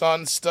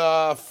father-son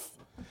stuff.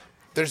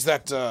 There's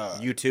that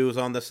U2's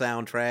on the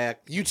soundtrack.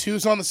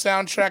 U2's on the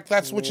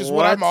soundtrack. Which is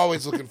what I'm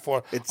always looking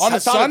for. On I a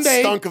thought Sunday,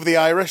 it stunk of the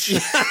Irish.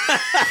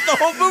 The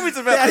whole movie's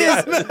about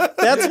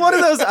That's one of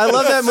those. I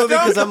love that movie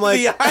because I'm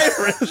like, the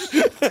Irish.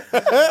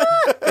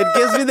 it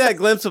gives me that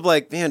glimpse of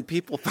like, man,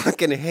 people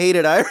fucking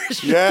hated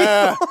Irish.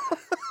 Yeah.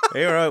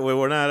 Hey, all right, we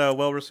were not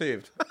well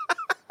received.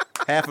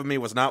 Half of me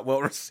was not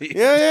well received.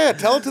 Yeah.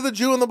 Tell it to the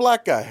Jew and the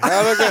black guy.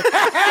 How'd it go?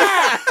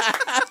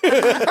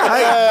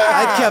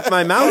 I kept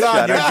my mouth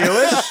shut. You're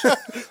Jewish?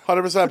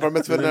 100% bar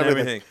mitzvah and And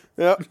everything. everything.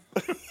 Yep.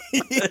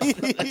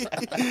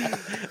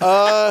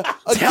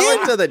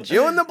 Tell it to the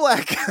Jew and the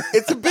black guy.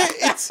 It's a bit.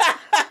 It's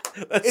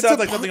That It's sounds a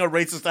like something a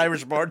racist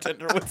Irish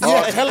bartender would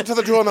say. tell it to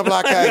the Jew and the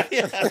black guy.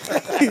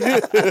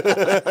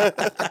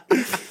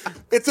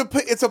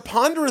 it's a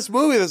ponderous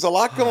movie. There's a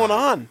lot going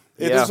on.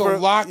 There's a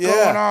lot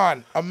going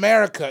on.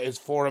 America is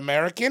for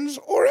Americans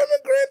or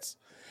immigrants.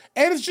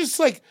 And it's just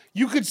like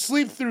you could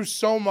sleep through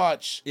so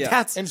much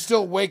and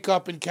still wake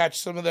up and catch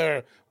some of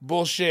their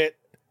bullshit,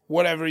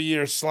 whatever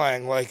year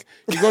slang. Like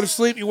you go to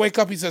sleep, you wake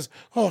up, he says,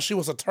 "Oh, she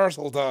was a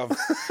turtle dove."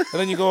 And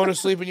then you go to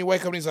sleep and you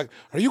wake up and he's like,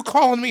 "Are you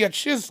calling me a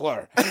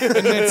chiseler?"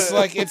 And it's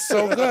like, it's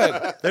so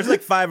good. There's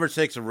like 5 or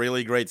 6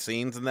 really great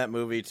scenes in that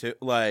movie too.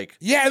 Like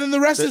and then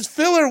the rest is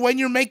filler when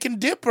you're making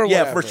dip or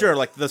whatever. Yeah, for sure.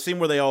 Like the scene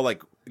where they all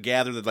like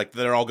gather that like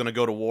they're all going to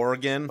go to war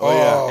again.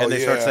 And they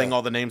start saying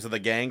all the names of the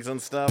gangs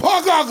and stuff.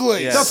 Pug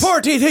Ugly. The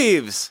Porty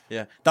Thieves.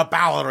 Yeah, the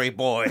Bowery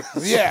Boys.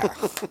 Yeah.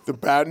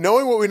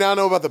 Knowing what we now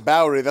know about the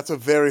Bowery, that's a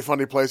very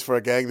funny place for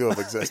a gang to have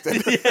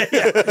existed.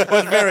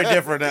 Well, it's very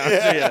different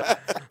now.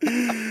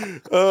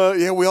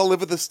 We all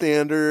live at the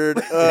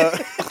Standard.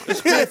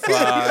 It's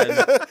fine.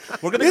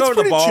 We're going to go to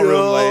the pretty ballroom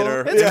chill.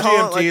 later. It's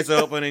GMT's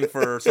opening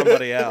for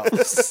somebody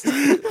else.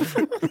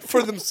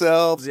 For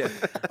themselves.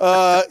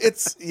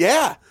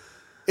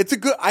 It's a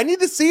good. I need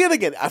to see it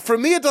again. For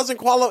me, it doesn't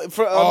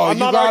qualify. I'm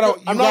not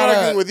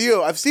arguing with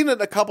you. I've seen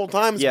it a couple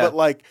times, but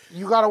like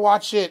you got to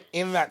watch it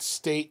in that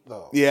state,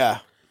 though. Yeah.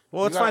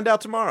 Well, let's find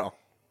out tomorrow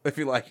if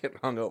you like it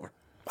hungover.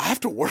 I have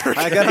to work.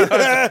 I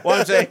got. Well,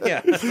 I'm saying,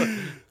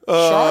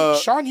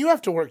 Sean, you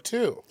have to work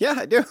too. Yeah,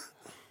 I do.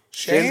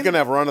 Shane's gonna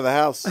have run of the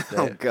house.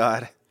 Oh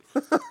God.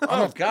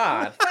 Oh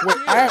God. Wait,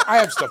 I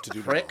have stuff to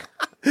do. Prick.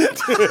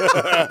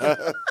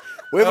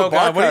 We have a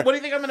bar God. cart. What do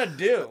you think I'm gonna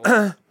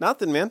do?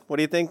 Nothing, man. What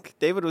do you think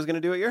David was going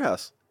to do at your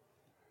house?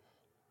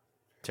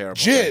 terrible.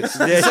 Jizz.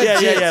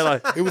 Yeah.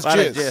 Like, It was lot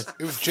of jizz.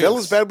 It was jizz. Fill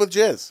his bed with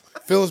jizz.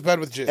 Fill his bed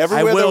with jizz. I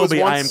Everywhere there will was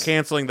be. I am once-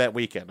 canceling that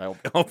weekend. I'll be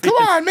Come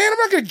on, man! I'm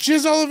not gonna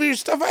jizz all over your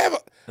stuff. I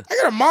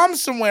got a mom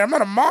somewhere. I'm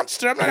not a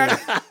monster. I'm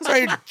not. So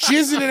you're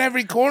jizzing in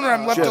every corner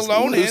I'm left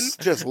alone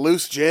Just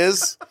loose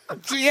jizz.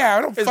 in. So, yeah,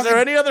 I don't. Is fucking, there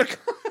any other?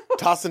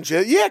 Tossing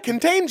jizz. Yeah,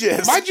 contain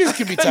jizz. My jizz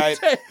can be tight.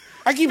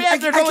 I keep. I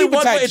There's keep only it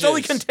one. tight. It's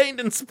only jizz. contained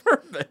in sperm.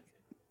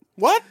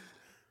 What?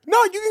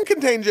 No, you can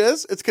contain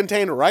jizz. It's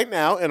contained right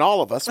now in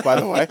all of us, by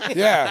the way.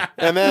 Yeah.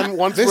 And then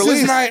once This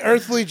released, is my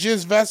earthly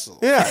jizz vessel.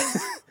 yeah.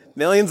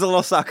 Millions of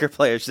little soccer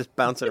players just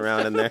bouncing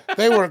around in there.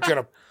 They weren't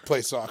gonna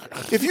play soccer.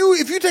 If you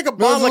take a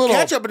bottle of little-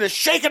 ketchup and just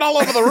shake it all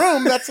over the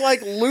room, that's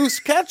like loose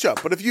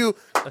ketchup. But if you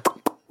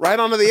right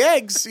onto the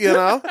eggs,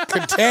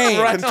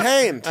 Contained.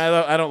 contained.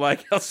 I don't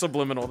like how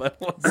subliminal that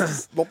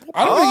was.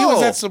 I don't think it was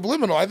Oh. that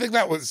subliminal. I think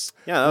that was,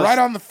 Yeah, that was- right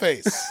on the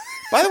face.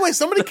 By the way,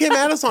 somebody came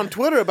at us on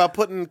Twitter about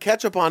putting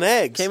ketchup on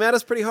eggs. Came at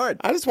us pretty hard.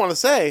 I just want to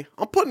say,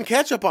 I'm putting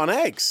ketchup on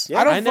eggs.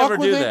 I don't I never fuck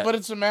with do it, that. but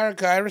it's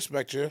America. I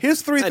respect you.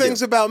 Here's three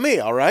things about me,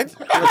 all right?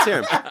 Let's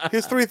hear him.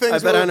 Here's three things. I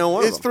bet I know one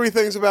of Here's them. three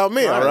things about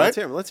me, all right? Let's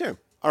hear him. Let's hear him.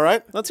 All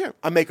right? Let's hear him.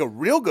 I make a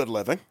real good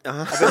living.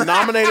 I've been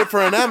nominated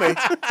for an Emmy,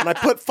 and I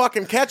put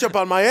fucking ketchup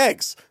on my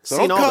eggs. So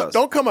Seen all those.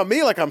 don't come at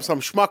me like I'm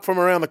some schmuck from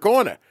around the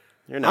corner.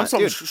 You're not, I'm some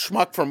dude.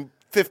 schmuck from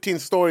 15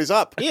 stories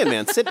up. Ian,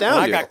 man, sit down.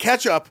 And I dude. got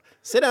ketchup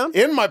Sit down.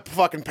 in my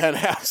fucking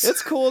penthouse.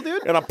 It's cool,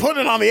 dude. and I'm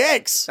putting it on the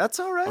eggs. That's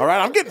all right. All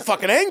right, I'm getting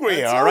fucking angry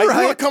here, all all right? right.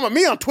 You want to come at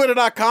me on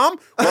Twitter.com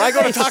when I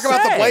go to talk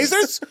about the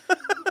Blazers?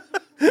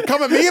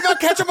 Come at me about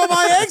ketchup on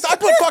my eggs? I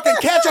put fucking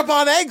ketchup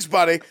on eggs,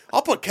 buddy.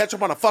 I'll put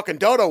ketchup on a fucking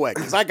dodo egg,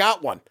 because I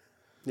got one.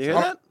 You hear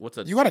that? What's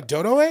a? You got a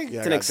dodo egg? Yeah,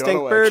 It's I an got extinct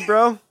dodo egg. bird,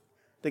 bro.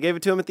 They gave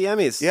it to him at the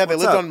Emmys. Yeah, they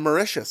What's lived up? on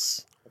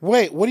Mauritius.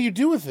 Wait, what do you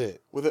do with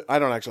it? With it, I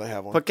don't actually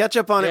have one. Put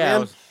ketchup on Yeah, it,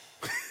 man.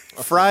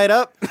 Fry it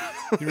up.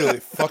 You really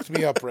fucked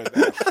me up right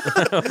now.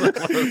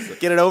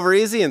 Get it over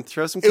easy and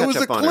throw some It ketchup was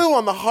a on clue it.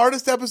 on the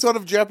hardest episode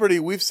of Jeopardy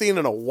we've seen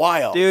in a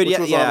while. Dude, which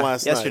was on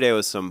last yesterday night.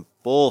 was some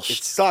It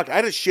bullshit. sucked. I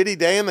had a shitty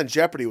day, and then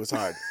Jeopardy was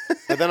hard.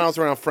 But then I was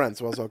around friends,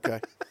 so I was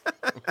okay.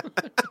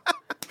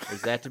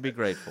 Is that to be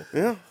grateful?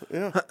 Yeah.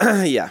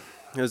 Yeah,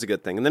 it was a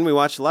good thing. And then we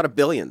watched a lot of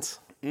Billions.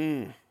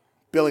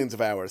 Billions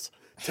of hours.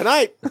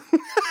 Tonight,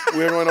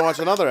 we're going to watch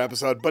another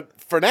episode. But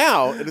for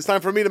now, it is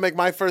time for me to make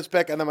my first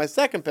pick and then my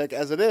second pick,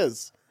 as it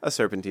is. A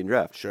Serpentine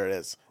Draft. Sure it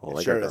is. It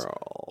Like sure a is.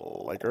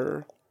 girl. Like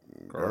her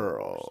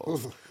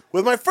girl.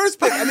 With my first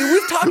pick, I mean,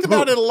 we've talked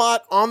about it a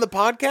lot on the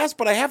podcast,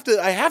 but I have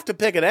to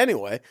pick it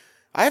anyway.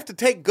 I have to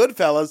take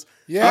Goodfellas.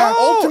 Yeah. The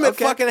ultimate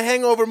fucking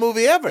hangover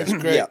movie ever.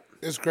 Great. Yeah.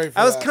 It's great for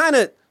I was that. kind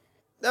of,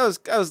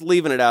 I was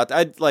leaving it out.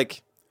 I'd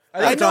like, I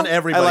think it's on know- I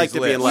everybody's liked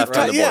it being list, left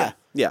on right? the board.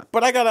 Yeah.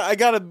 But I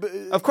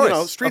gotta. Of course, you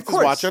know, Streets of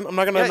course. is watching. I'm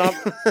not gonna. Not,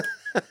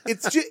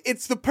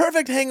 it's the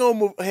perfect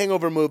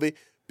hangover movie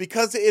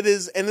because it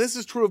is, and this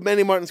is true of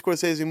many Martin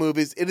Scorsese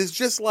movies. It is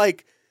just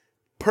like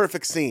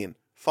perfect scene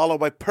followed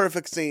by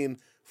perfect scene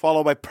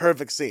followed by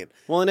perfect scene.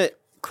 Well, and it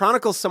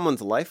chronicles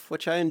someone's life,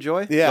 which I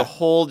enjoy. Yeah. The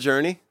whole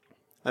journey.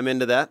 I'm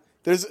into that.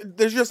 There's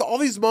just all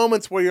these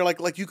moments where you're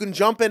like you can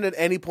jump in at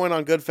any point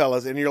on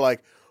Goodfellas, and you're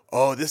like,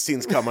 oh, this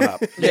scene's coming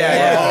up.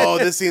 Oh,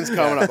 this scene's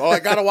coming up. Oh, I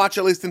gotta watch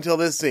at least until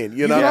this scene. You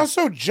You know. can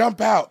also jump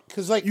out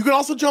because, like, You can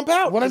also jump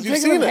out when I'm 'cause you've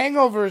thinking of seen it.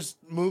 hangovers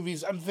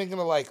movies, I'm thinking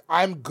of like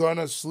I'm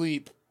gonna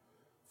sleep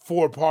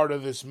for part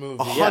of this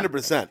movie.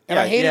 100%. And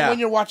I hate Yeah. it when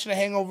you're watching a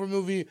hangover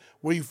movie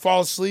where you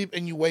fall asleep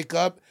and you wake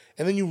up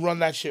and then you run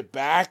that shit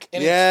back,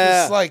 and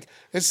Yeah. it's like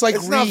It's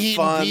not reheating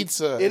fun.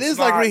 pizza. It It's is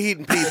like not-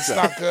 reheating pizza. It's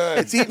not good.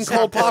 It's eating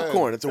cold not good.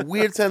 popcorn. It's a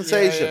weird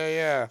sensation.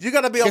 Yeah. You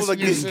got to be able to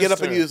Kissing your get up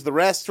and sister. use the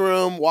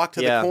restroom, walk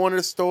to Yeah. the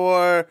corner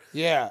store.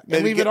 Yeah, Maybe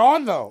and leave get- it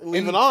on though.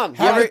 leave And it on.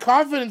 Have You the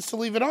confidence to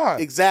leave it on.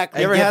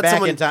 Exactly. You ever Get had back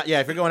someone- in time? Yeah,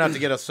 if you're going out to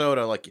get a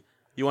soda, like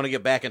you want to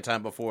get back in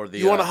time before the.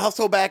 You want to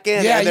hustle back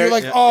in. Yeah, and you're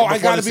they're- like, oh, I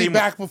before got to the be scene-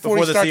 back before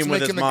he before the starts scene with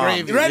making his the mom.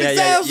 gravy. You ready to Yeah,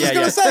 say? yeah, I was just yeah,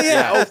 gonna yeah. say,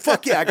 yeah. Yeah. Oh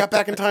fuck yeah! I got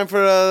back in time for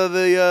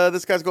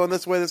this guy's going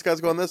this way. This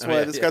guy's going this way.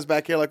 yeah, this yeah. guy's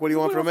back here. Like, what do you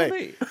want from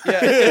me?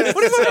 Yeah.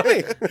 What do you want from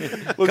me?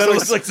 Kind of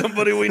looks like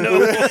somebody we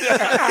know.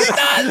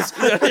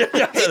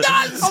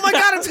 Oh my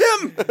god, it's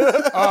him!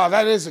 Oh,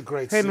 that is a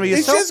great scene. Henry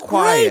It's is so just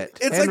quiet.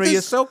 great. It's Henry like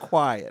this- is so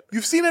quiet.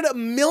 You've seen it a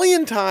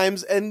million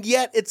times, and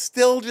yet it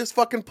still just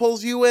fucking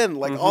pulls you in.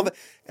 Like all the.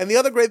 And the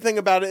other great thing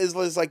about it is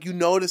like you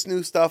notice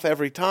new stuff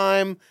every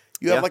time.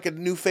 You have Yeah. like a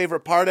new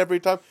favorite part every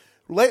time.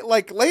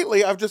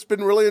 Lately, I've just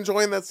been really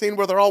enjoying that scene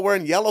where they're all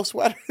wearing yellow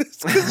sweaters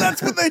because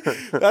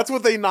that's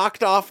what they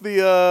knocked off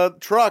the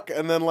truck,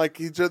 and then like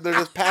they're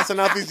just passing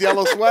out these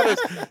yellow sweaters,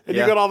 and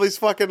Yeah. you got all these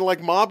fucking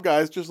like mob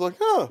guys just like,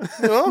 oh,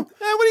 you know,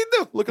 hey, what do you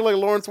do? Looking like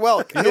Lawrence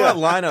Welk. You know what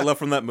line I love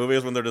from that movie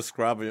is when they're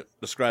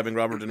describing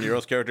Robert De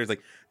Niro's character. He's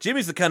like,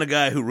 Jimmy's the kind of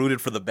guy who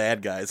rooted for the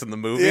bad guys in the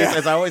movies. Yeah.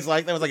 As I always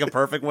liked, that was like a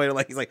perfect way to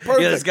like. He's like,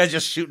 Perfect. yeah, this guy's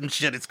just shooting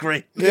shit. It's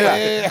great.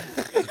 Yeah.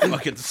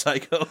 Fucking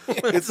psycho.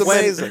 It's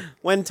amazing.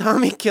 When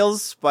Tommy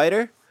kills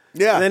Spider,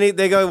 Yeah. and then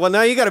they go, well,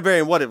 now you got to bury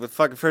him. What, the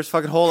fucking first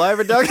fucking hole I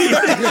ever dug?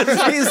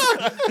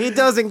 He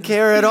doesn't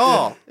care at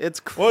all.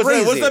 It's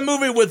crazy. What's that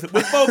movie with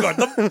Bogart?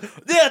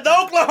 The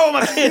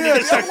Oklahoma kid.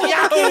 It's like,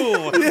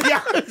 Yahoo!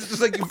 Yeah. It's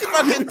just like, you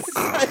fucking.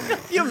 Can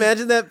you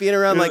imagine that being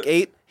around like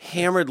 8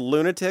 hammered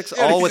lunatics,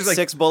 Yeah, all he's with like-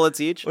 6 bullets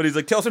each? But he's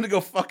like, tells him to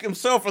go fuck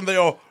himself, and they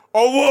all,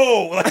 oh,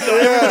 whoa! Like,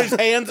 everybody's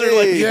hands are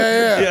like,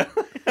 Yeah.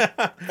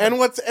 And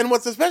what's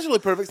especially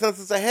perfect, since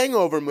it's a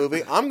hangover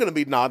movie, I'm going to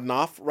be nodding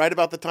off right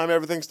about the time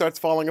everything starts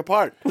falling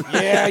apart.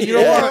 Yeah, you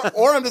know what?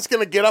 Or I'm just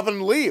going to get up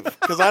and leave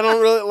because I don't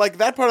really like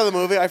that part of the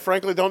movie. I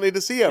frankly don't need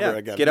to see ever Yeah,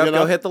 again. get up, you know?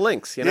 go hit the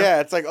links. You know? Yeah,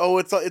 it's like, oh,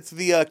 it's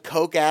the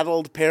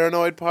coke-addled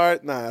paranoid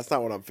part. Nah, that's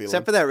not what I'm feeling.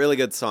 Except for that really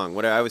good song.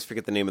 What I always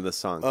forget the name of the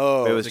song.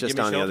 Oh. But it was Is it just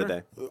Gimme on the other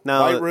Shelter? day.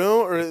 No, White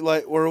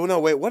Room no,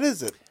 wait, what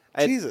is it?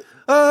 Jesus.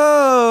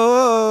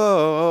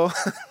 Oh,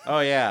 oh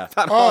yeah,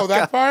 Oh,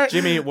 that part?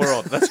 Jimmy Eat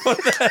World. That's what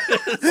that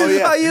is. Oh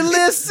yeah. are you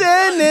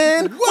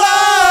listening?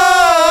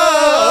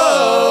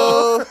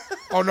 Whoa!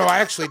 Oh, no, I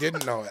actually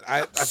didn't know it.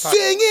 I thought...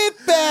 Sing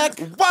it back.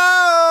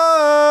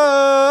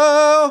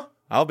 Whoa!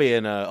 I'll be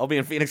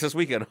in Phoenix this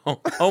weekend,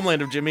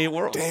 homeland of Jimmy Eat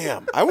World.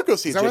 Damn, I would go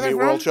see a that where Jimmy Eat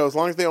they're World from? show as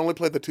long as they only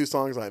played the 2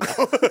 songs I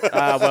know.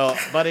 Well,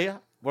 buddy,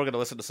 we're gonna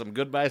listen to some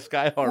Goodbye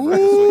Sky Harbor this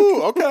week.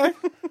 Ooh, okay.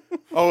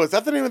 Oh, is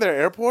that the name of their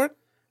airport?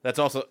 That's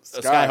also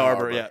Sky Sky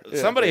Harbor. Harbor. Yeah. Yeah,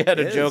 Somebody had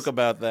it a is. joke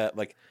about that.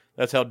 Like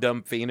that's how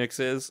dumb Phoenix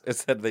is. It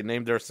said they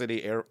named their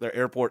city their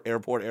airport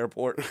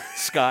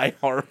Sky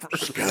Harbor.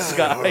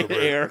 Sky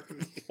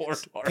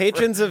Airport Harbor.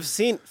 Patrons of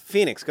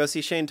Phoenix, go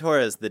see Shane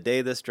Torres the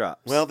day this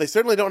drops. Well, they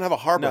certainly don't have a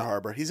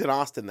harbor. He's in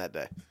Austin that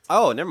day.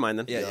 oh, never mind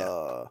then.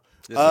 Yeah.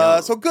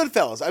 So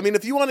Goodfellas. I mean,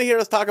 if you want to hear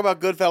us talk about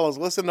Goodfellas,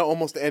 listen to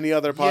almost any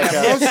other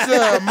podcast.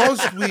 Yeah,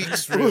 most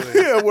weeks, really.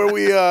 Yeah, where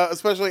we,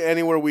 especially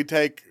anywhere we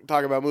talk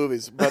about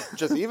movies, but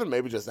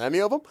maybe just any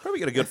of them. Probably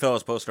get a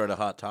Goodfellas poster at a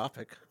Hot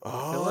Topic.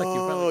 I feel like you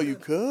Oh, probably you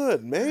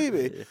could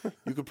maybe.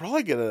 You could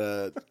probably get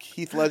a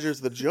Keith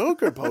Ledger's The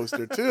Joker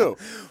poster too.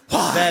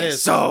 that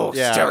is so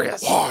yeah.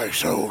 serious. Why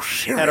so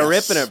serious? Had a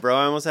rip in it, bro.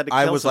 I almost had to kill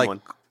I was someone.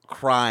 like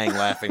crying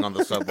laughing on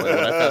the subway when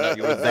I found out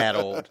you were that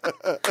old.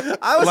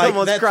 I was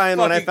almost that's crying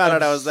when I fucking found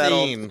out I was that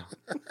old. obscene.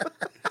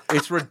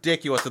 It's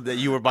ridiculous that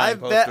you were I buying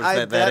bet, posters I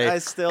that bet age. I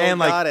still and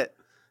got it.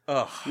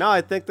 Ugh. No,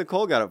 I think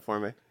Nicole got it for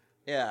me.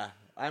 Yeah,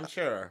 I'm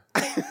sure.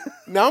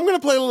 Now I'm going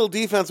to play a little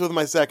defense with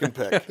my second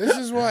pick. This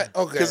is what...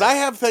 Okay. Because I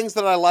have things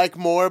that I like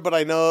more, but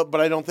I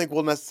don't think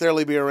will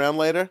necessarily be around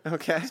later.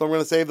 Okay. So I'm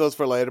going to save those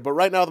for later. But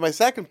right now, with my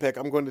second pick,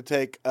 I'm going to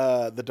take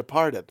The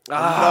Departed.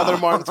 Another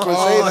Martin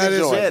Scorsese that is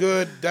joint. a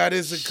good... That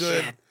is a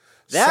good...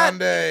 That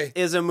Sunday.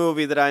 is a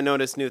movie that I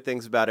notice new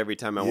things about every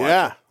time I watch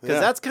Yeah, it. Because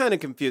yeah. that's kind of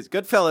confused.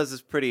 Goodfellas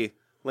is pretty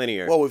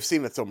linear. Well, we've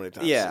seen it so many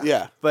times. yeah.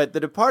 Yeah. But The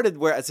Departed,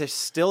 where there's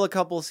still a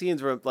couple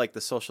scenes where, like, the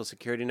social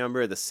security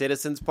number, the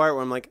citizens part,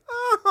 where I'm like,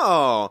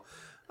 oh,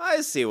 I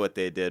see what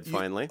they did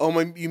finally.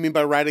 You mean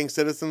by writing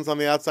citizens on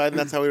the outside, and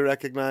that's how we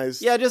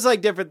recognize... Yeah, just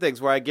like different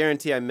things where I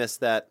guarantee I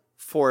missed that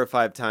 4 or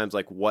 5 times,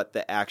 like what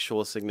the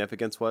actual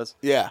significance was.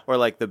 Yeah. Or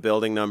like the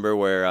building number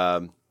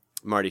where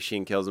Marty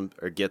Sheen kills him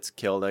or gets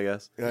killed, I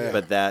guess. Yeah.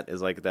 But that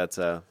is like that's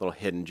a little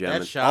hidden gem. That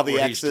And- shot all the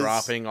where X's. he's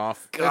dropping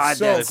off. God,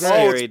 so that's great.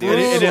 scary, it's dude.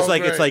 brutal. It is So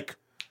like great. it's like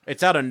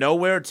it's out of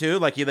nowhere too.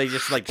 Like they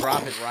just like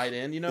drop it right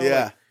in. You know.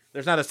 Yeah. Like,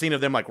 there's not a scene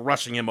of them like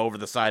rushing him over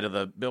the side of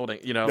the building.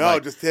 You know. No,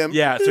 like- just him.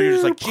 Yeah. So you're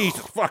just like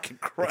Jesus fucking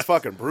It's Christ.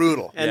 fucking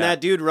brutal. And Yeah.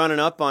 that dude running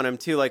up on him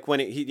too, like when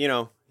he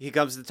he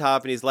comes to the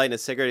top and he's lighting a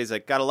cigarette. He's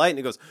like, "Got a light?" And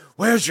he goes,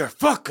 "Where's your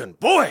fucking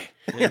boy?"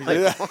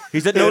 Like,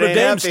 He's at Dude, Notre ain't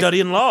Dame happy.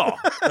 studying law.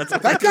 That's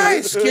That guy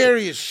is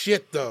scary as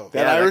shit, though. That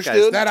Yeah, that Irish guy's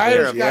dude? That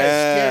Irish guy Yeah.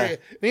 is scary.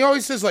 And he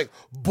always says, like,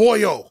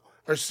 boyo.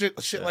 or shit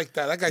like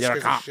that. That guy You're a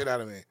scares the cop. shit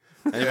out of me.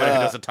 Anybody who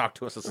doesn't talk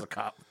to us is a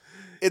cop.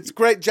 It's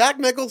great. Jack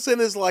Nicholson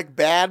is like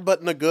bad,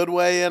 but in a good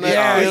way. In it,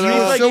 Yeah, you you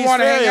know? still he's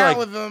want to hang very, out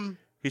like- with him.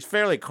 He's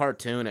fairly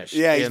cartoonish.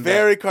 Yeah, he's in that-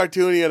 very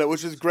cartoony in it,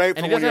 which is great and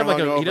for he when doesn't you're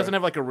have hungover. he doesn't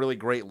have like a really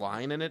great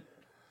line in it.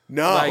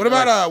 No. like-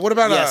 What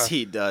about Yes,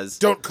 he does.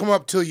 don't come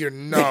up till you're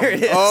numb.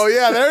 Oh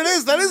yeah, there it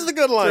is. That is the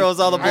good line. Throws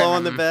all the blow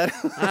on the bed.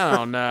 I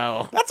don't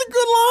know. That's a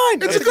good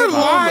line. It's a good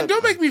line.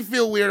 Don't make me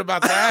feel weird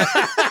about that.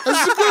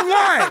 It's a good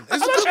line.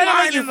 It's a good Trying to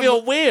line. make you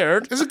feel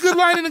weird. It's a good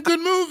line in a good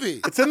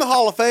movie. It's in the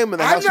Hall of Fame in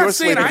the I'm house not you're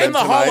saying sleeping I'm in in the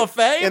tonight. Hall of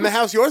Fame? In the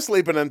house you're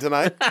sleeping in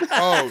tonight.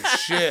 Oh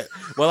shit!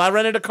 Well, I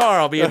rented a car.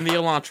 I'll be in the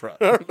Elantra.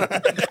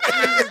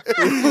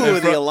 Ooh,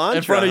 the Elantra.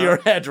 in front of huh? your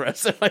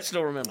address, if I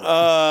still remember.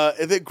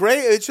 Is it great?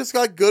 It's just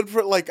like good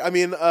for like. I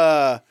mean,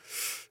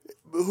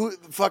 who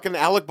fucking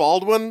Alec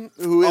Baldwin?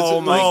 Who is?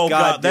 Oh my Oh,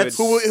 god, God, that's-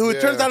 dude. Who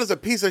it turns Yeah. out is a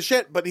piece of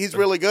shit, but he's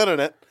really good in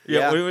it.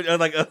 Yeah, Yeah. we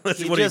like let's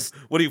see, He what just- do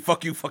you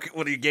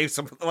what do you gave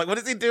some like what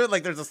does he do?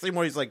 Like there's a scene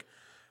where he's like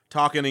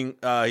talking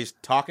he's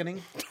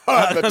talking.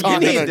 The You talking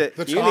need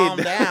thing. to. You Calm need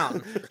to.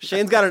 down.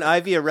 Shane's got an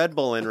IV of Red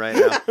Bull in right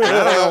now. I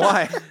don't know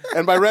why.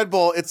 And by Red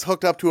Bull, it's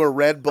hooked up to a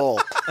Red Bull,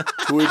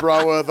 who he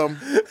brought with him,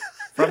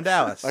 From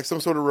Dallas. like some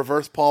sort of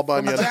reverse Paul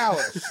Bunyan.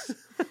 Dallas.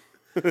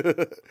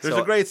 There's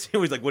a great scene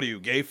where he's like, "What are you,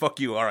 gay? Fuck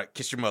you! All right,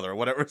 kiss your mother or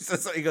whatever." He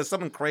says he goes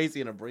something crazy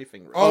in a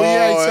briefing room. Oh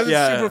yeah, he said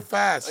yeah. it super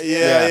fast.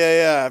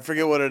 Yeah. I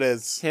forget what it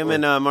is. Him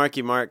and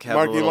Marky Mark have a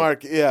Marky little,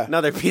 Mark, yeah.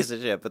 another piece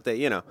of shit. But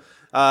they,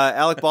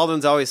 Alec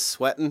Baldwin's always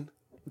sweating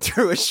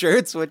through his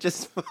shirts, which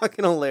is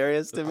fucking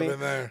hilarious to me. been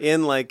there.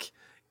 In like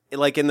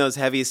in those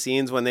heavy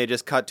scenes when they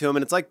just cut to him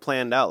and it's like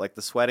planned out, like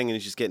the sweating and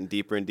he's just getting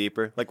deeper and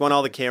deeper. Like when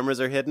all the cameras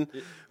are hidden.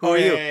 Who are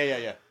you?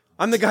 Yeah.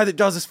 I'm the guy that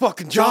does his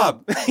fucking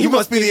job. You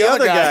must be the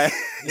other guy.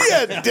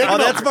 Yeah, Oh,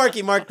 that's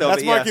Marky Mark though.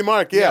 That's but yeah. Marky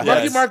Mark. Yeah,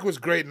 Marky Yes. Mark was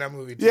great in that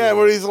movie too. Yeah,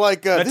 where he's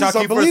like, I "This is talk to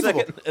you for a unbelievable.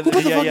 second?" Who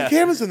put the Yeah, fucking yeah.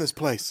 cameras in this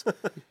place?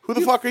 Who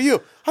the fuck are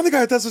you? I'm the guy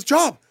that does his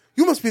job.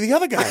 You must be the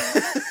other guy."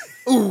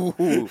 Ooh,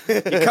 you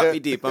cut me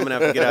deep. I'm gonna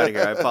have to get out of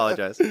here. I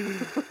apologize.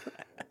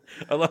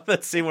 I love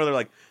that scene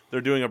where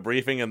they're doing a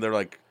briefing and they're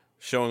like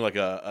showing like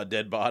a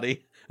dead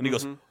body. And he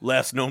goes,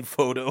 last known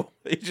photo.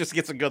 He just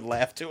gets a good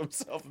laugh to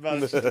himself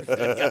about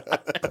it.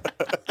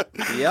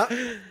 Yep.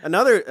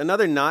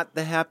 Another not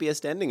the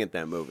happiest ending at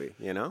that movie,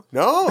 you know?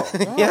 No,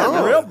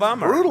 Yeah, real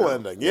bummer. brutal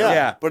ending. Yeah.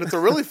 Yeah. But it's a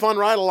really fun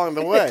ride along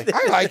the way.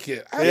 I like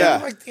it. I Yeah.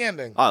 like the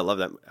ending. Oh, I love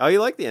that. Oh, you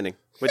like the ending?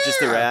 With just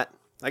the Yeah. rat?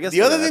 I guess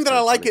The other rat's thing that I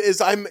kinda like funny. it is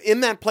I'm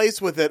in that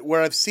place with it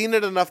where I've seen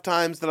it enough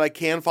times that I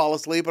can fall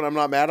asleep and I'm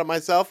not mad at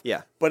myself.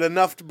 Yeah. But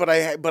enough,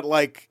 but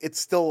like it's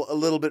still a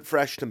little bit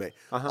fresh to me.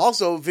 Uh-huh.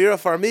 Also, Vera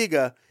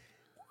Farmiga,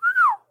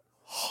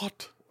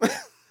 hot.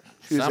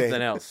 She's Something a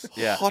else.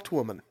 Yeah. hot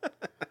woman,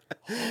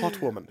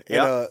 hot woman, Yep.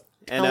 and a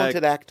And,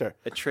 talented actor.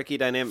 a tricky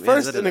dynamic.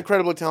 First, Is it an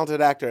incredibly talented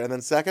actor, and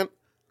then second,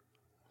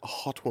 a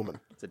hot woman.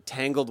 It's a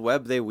tangled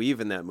web they weave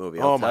in that movie.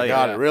 Oh I'll my tell you.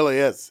 god, it really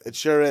is. It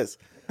sure is.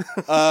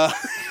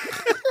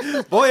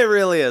 Boy, it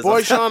really is.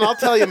 Boy, Sean, I'll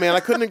tell you, man, I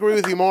couldn't agree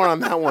with you more on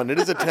that one. It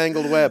is a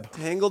tangled web.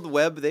 Tangled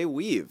web they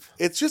weave.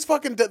 It's just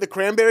fucking the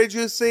cranberry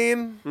juice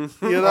scene. You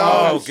know?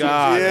 Oh,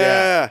 God,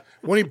 Yeah.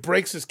 When he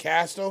breaks his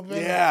cast open.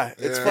 Yeah.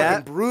 It's Yeah.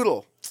 fucking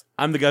brutal.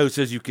 I'm the guy who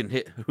says you can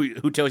hit,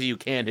 who tells you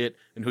can't hit,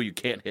 and who you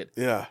can't hit.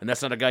 Yeah. And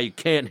that's not a guy you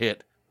can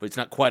hit, but it's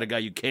not quite a guy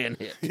you can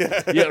hit.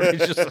 Yeah.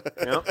 It's just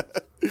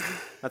Yep.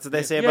 That's what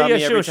they say Yeah, about yeah,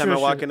 me every sure, time I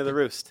sure, walk sure. into the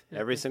roost.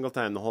 Every single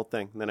time, the whole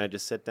thing. And then I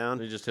just sit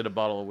down. you just hit a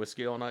bottle of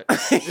whiskey all night.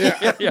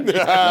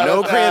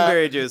 No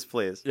cranberry juice,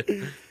 please.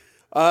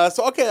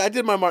 So, okay, I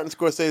did my Martin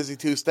Scorsese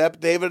two-step.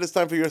 David, it's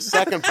time for your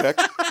second pick.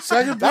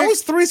 Second That pick.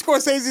 was 3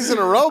 Scorseses in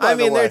a row, by I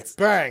mean, the way. there's-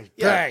 Bang,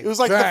 bang. It was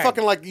like bang. the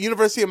fucking like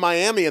University of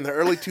Miami in the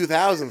early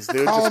 2000s,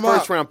 dude. Call Just him up.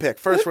 first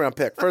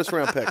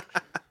round pick.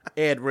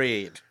 Ed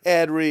Reed.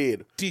 Ed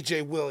Reed,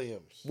 DJ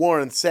Williams.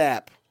 Warren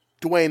Sapp,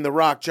 Dwayne The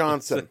Rock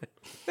Johnson.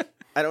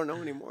 I don't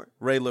know anymore.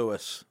 Ray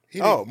Lewis.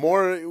 Oh,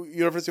 more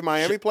University of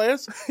Miami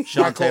players?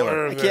 Sean Michael Taylor.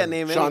 Irvin. I can't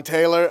name any. Sean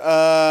Taylor,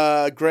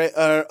 what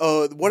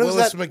was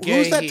Willis that? McGahee.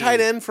 Who's that tight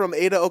end from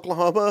Ada,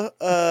 Oklahoma?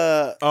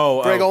 Greg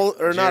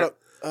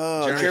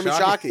Jeremy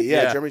Shockey.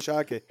 Yeah, Yeah. Jeremy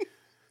Shockey.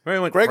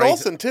 Went Greg crazy.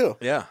 Olson too.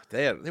 Yeah,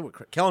 they were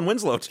Kellen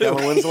Winslow too.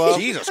 Kellen Winslow.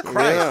 Jesus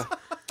Christ.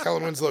 Yeah.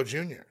 Kellen Winslow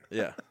Jr.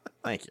 Yeah.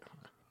 Thank you.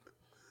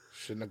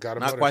 Shouldn't have got a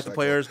Not quite the motorcycle.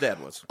 player his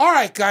dad was. All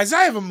right, guys,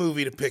 I have a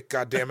movie to pick,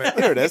 goddammit.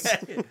 Here it is.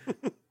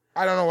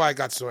 I don't know why I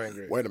got so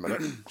angry. Wait a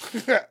minute.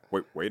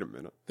 Wait a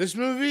minute. This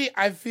movie,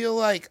 I feel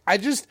like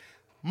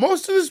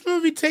most of this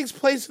movie takes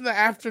place in the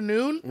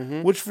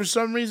afternoon, which for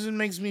some reason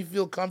makes me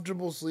feel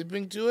comfortable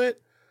sleeping to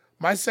it.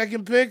 My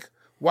second pick,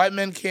 White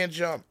Men Can't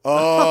Jump.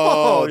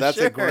 Oh, that's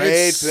a sure. great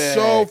It's pick.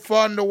 so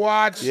fun to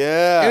watch.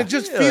 Yeah. And it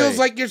just feels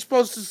like you're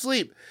supposed to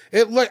sleep. I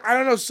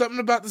don't know, something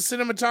about the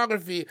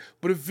cinematography,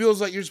 but it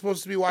feels like you're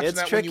supposed to be watching It's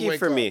that when you tricky wake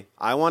for up. me.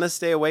 I want to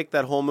stay awake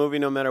that whole movie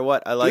no matter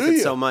what. I like Do it you?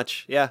 so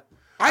much. Yeah.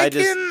 I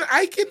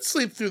can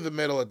sleep through the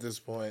middle at this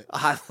point.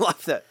 I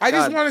love that. I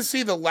just God. want to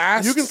see the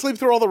last. You can sleep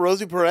through all the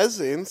Rosie Perez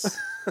scenes.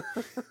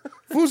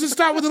 Who's to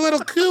start with a little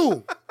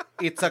coup?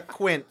 It's a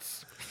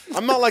quince.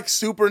 I'm not like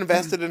super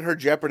invested in her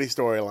Jeopardy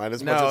storyline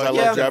as much as I love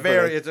it's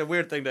Jeopardy. it's a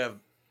weird thing to have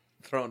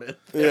thrown in.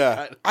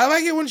 Yeah. I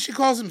like it when she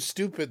calls him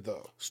stupid,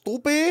 though.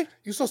 Stupid.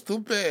 You're so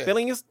stupid.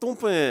 Feeling is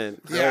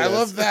stupid. Yeah, I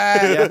love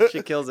that. Yeah,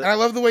 she kills it. And I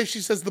love the way she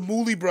says the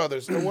Mooley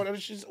brothers. Or what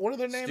are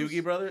their names?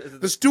 Stoogie Brothers? Is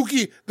it The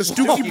Stookie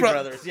Stookie brothers.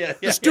 Brothers. Yeah,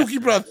 The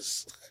Stookie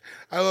brothers.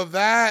 I love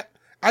that.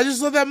 I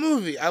just love that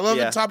movie. I love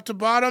Yeah. it top to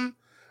bottom.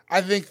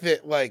 I think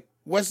that like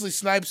Wesley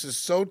Snipes is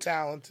so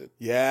talented.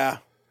 Yeah.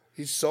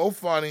 He's so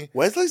funny.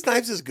 Wesley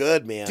Snipes is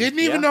good, man. Didn't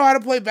even know how to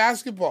play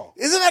basketball.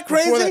 Isn't that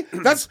Before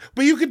crazy?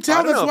 but you can tell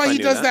I don't that's know if why I he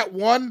knew does that. that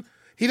one.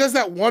 He does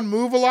that one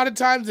move a lot of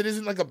times. It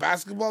isn't like a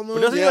basketball move.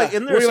 doesn't he, Yeah. like,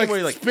 in there where he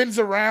somewhere like he, like, spins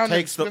around and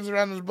takes the- spins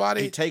around his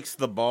body. he takes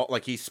the ball,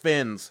 like he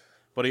spins,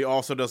 but he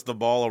also does the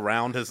ball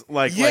around his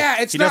like. Yeah,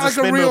 like, it's he not does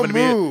like a spin real move, and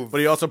move.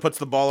 but he also puts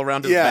the ball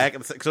around his Yeah. back,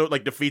 and so it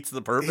like defeats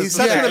the purpose. He's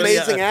of such it. an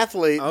amazing Yeah.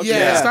 athlete. Okay.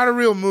 Yeah, it's not a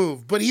real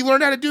move, but he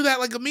learned how to do that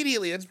like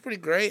immediately. That's pretty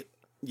great.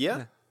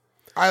 Yeah.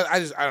 I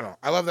don't know.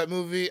 I love that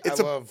movie.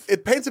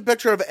 It paints a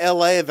picture of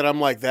L.A. that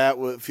I'm like,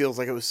 feels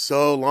like it was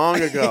so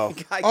long ago.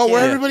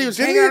 Where everybody was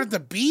Didn't hanging he- out at the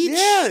beach.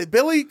 Yeah,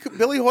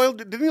 Billy Hoyle,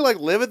 didn't he like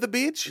live at the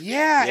beach?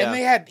 Yeah, Yeah.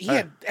 and he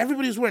had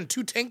everybody was wearing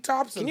 2 tank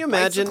tops. Can and you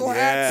imagine bicycle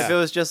hats. if it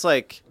was just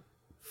like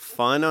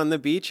fun on the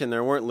beach and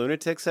there weren't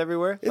lunatics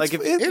everywhere? Like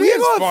if we It have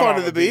is fun fun at on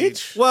the the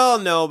beach. well,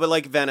 no, but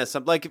like Venice,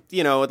 like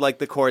like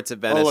the courts at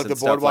Venice like and the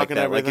stuff boardwalk like and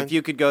that. Like everything? if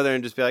you could go there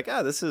and just be like,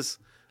 this is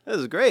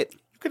great.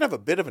 You could have a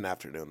bit of an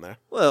afternoon there.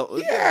 Well,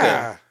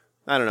 Yeah.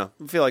 I don't know.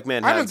 I feel like I'm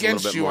Manhattan's a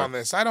against little bit you more. on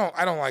this. I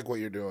don't like what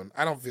you're doing.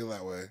 I don't feel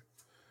that way.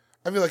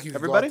 I feel like you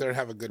can go Everybody? out there and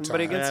have a good time.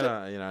 Everybody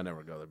against I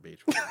never go to the beach.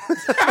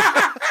 That's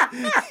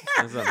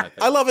not my thing.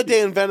 I love a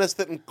day in Venice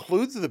that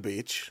includes the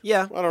beach.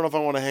 Yeah. I don't know if I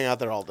want to hang out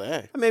there all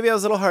day. Maybe I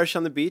was a little harsh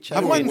on the beach. I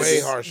I've don't went mean way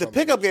to- harsh. The on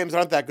pickup games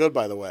aren't that good,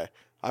 by the way.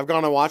 I've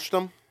gone and watched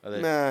them. Are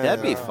they-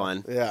 That'd be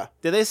fun. Yeah.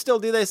 Do they still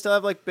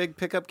have like big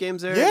pickup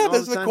games there? Yeah, all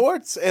there's the time?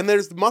 courts, and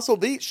there's Muscle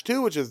Beach,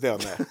 too, which is down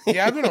there.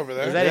 Yeah, I've been over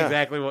there. Is that Yeah.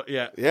 exactly what?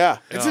 Yeah. Yeah.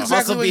 It's Oh. exactly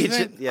Muscle what you Beach.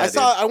 think. Yeah,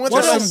 I went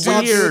What to a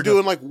some dude who was weird-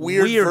 doing like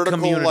weird vertical,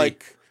 community.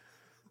 like,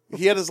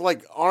 he had his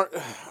like, I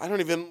don't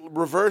even,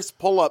 reverse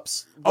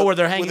pull-ups. Oh, where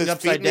they're with hanging his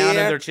upside feet in the down and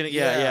air. they're chinning.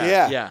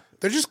 Yeah. Yeah.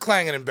 They're just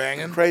clanging and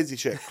banging. Crazy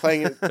shit.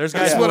 Playing There's That's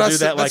guys who what will us. do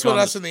that That's like what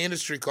on, us in the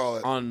industry call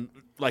it. on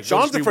like Sean's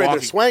they'll just be afraid they're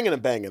walking. swanging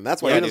and banging.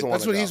 That's why Yeah, he doesn't dude. want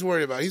That's to what go. he's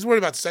worried about. He's worried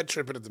about set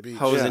tripping at the beach.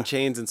 Hose Yeah. and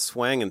chains and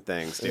swanging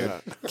things, dude.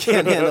 Yeah.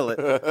 Can't handle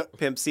it.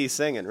 Pimp C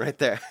singing right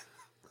there.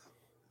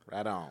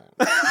 Right on.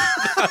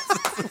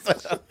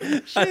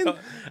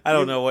 I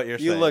don't know what you're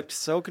You saying. looked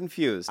so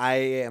confused. I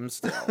am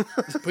still.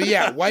 But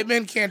yeah, White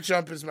Man Can't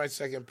Jump is my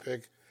second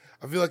pick.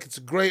 I feel like it's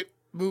a great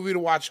movie to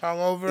watch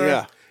hungover.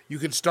 Yeah. You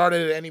can start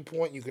it at any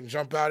point. You can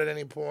jump out at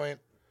any point.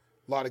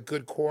 A lot of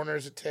good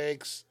corners it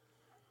takes.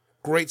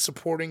 Great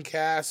supporting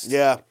cast.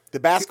 Yeah. The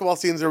basketball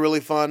scenes are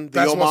really fun. The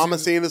Yo Basketball Mama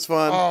scenes- scene is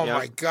fun. Oh Yeah.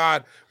 my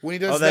God. When he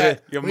does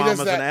that that. your when he does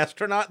mama's an that,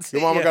 astronaut.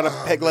 Your mama got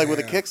a peg leg with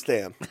a man.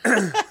 kickstand.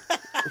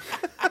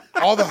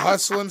 all the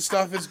hustling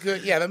stuff is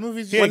good. Yeah, that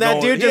movie's When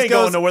that dude he just ain't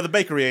going goes- nowhere. The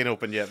bakery ain't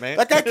open yet, man.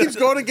 That guy keeps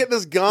going and getting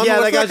his gun. Yeah,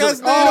 What's that guy's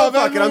just, name? oh,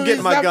 that fuck it, I'm movie's-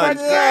 getting my that gun.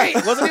 part's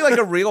great. Wasn't he like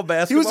a real He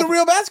basketball? was a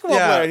real basketball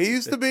Yeah. player. He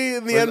used to be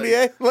in the Was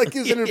NBA. Like he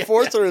was an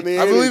enforcer in the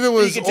 80s. I believe it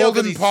was You can tell 'cause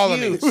Olden he's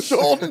Polynice huge.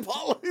 Olden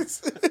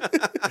Polly's.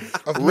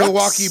 of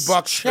Milwaukee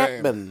Bucks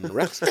fame. Chapman.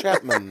 Rex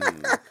Chapman.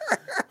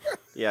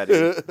 Yeah,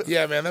 dude.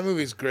 Yeah, man, that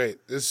movie's great.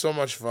 It's so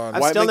much fun.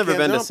 I've White still Man never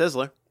Can't been to Jump.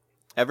 Sizzler.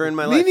 Ever in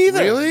my Me life. neither.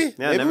 Really? Yeah,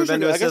 Maybe never we been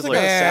should- to a I guess I Sizzler. got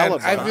a Man,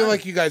 salad I bar. feel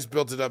like you guys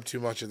built it up too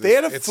much of this. They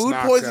had a It's food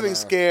not poisoning gonna-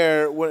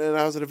 scare when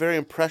I was at a very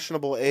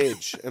impressionable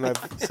age, and I've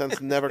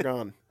since never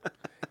gone.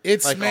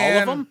 It's Like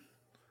man, all of them?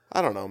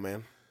 I don't know,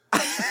 man.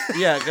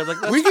 Yeah, because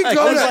like We could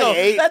go that's to- a-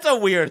 8. That's a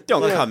weird.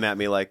 Don't thing. come at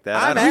me like that.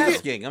 I'm I don't,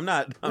 asking. I'm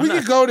not. I'm We not.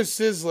 could go to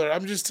Sizzler.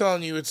 I'm just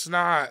telling you, it's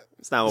not.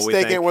 it's not what we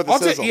Steak think. ain't worth a I'll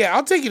take sizzle.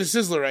 I'll take you to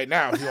Sizzler right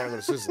now if you want to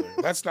go to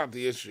Sizzler. That's not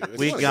the issue. It's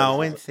We not-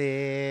 going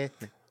to.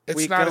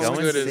 It's not as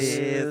going good as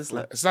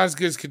Sizzler. it's not as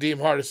good as Kadeem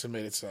Hardison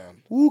made it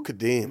sound. Ooh,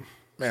 Kadeem.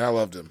 Man, I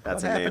loved him.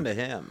 That's What a happened name.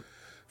 to him?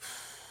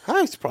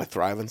 He's probably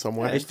thriving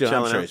somewhere. He's still, I'm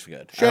chilling sure out. he's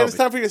good. Shane, it's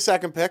time for your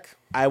second pick.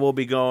 I will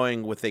be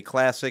going with a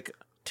classic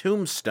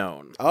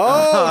Tombstone.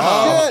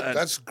 Oh, shit.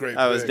 That's a great.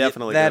 I was pick.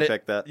 definitely That going to it-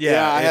 pick that.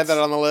 Yeah, I had it's- that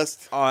on the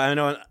list. Oh, I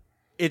know.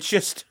 It's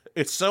just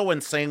it's so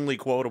insanely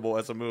quotable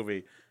as a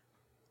movie.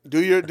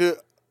 Do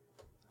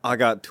I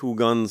got 2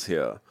 guns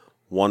here.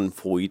 1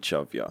 for each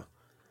of you.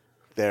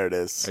 There it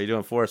is. Are you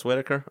doing Forrest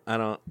Whitaker? I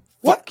don't.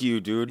 Fuck you,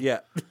 dude. Yeah.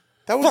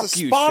 That was Fuck a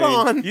you, spot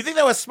Shane. on. You think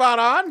that was spot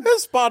on? It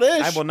was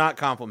spot-ish. I will not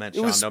compliment It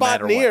Sean was no spot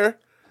matter near.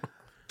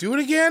 Do it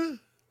again.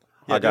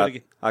 what. I Yeah, do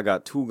it again.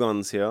 got 2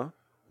 guns here.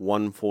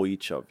 1 for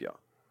each of you.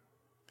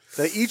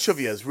 Each of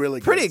you is really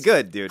good. Pretty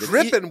good, dude. It's-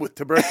 Dripping with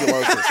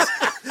tuberculosis.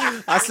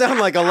 I sound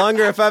like a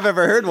lunger if I've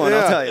ever heard one,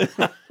 I'll tell you.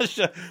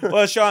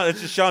 Well, Sean,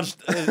 it's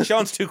just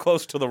Sean's too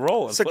close to the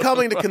role.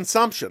 Succumbing to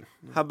consumption.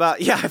 How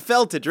about, I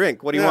fell to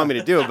drink. What do you want me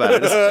to do about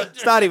it?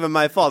 It's not even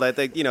my fault. I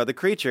think, the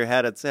creature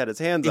had its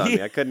hands on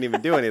me. I couldn't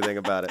even do anything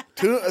about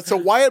it. So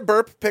Wyatt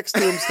Burp picks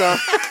Tombstone.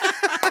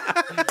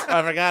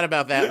 I forgot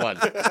about that one.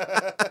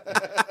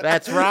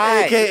 That's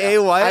right. AKA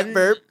Wyatt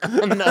Burp.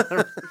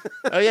 Another.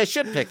 Oh yeah, I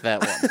should pick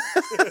that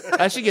one.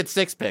 I should get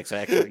 6 picks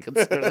actually.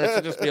 That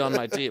should just be on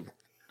my team.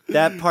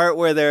 That part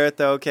where they're at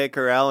the OK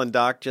Corral and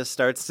Doc just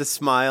starts to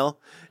smile.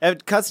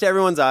 It cuts to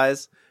everyone's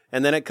eyes,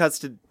 and then it cuts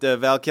to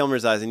Val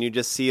Kilmer's eyes, and you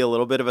just see a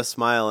little bit of a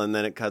smile, and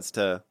then it cuts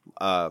to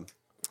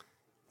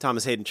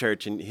Thomas Hayden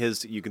Church, and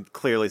you can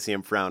clearly see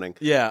him frowning.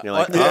 Yeah. And you're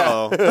like,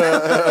 uh-oh.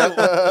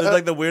 It's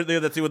like the weird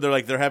thing that see when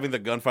they're having the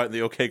gunfight in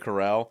the OK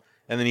Corral,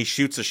 and then he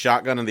shoots a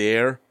shotgun in the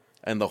air,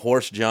 and the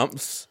horse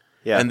jumps.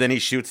 Yeah. And then he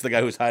shoots the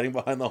guy who's hiding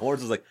behind the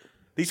horse. It's like,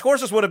 these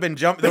horses would have been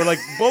jumping. There were like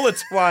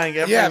bullets flying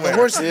everywhere. Yeah, the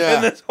horse. Yeah.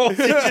 And this whole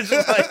thing is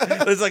just like,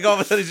 it's like all of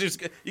a sudden,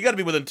 you got to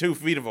be within 2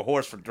 feet of a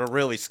horse to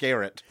really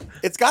scare it.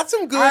 It's got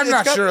some good. I'm it's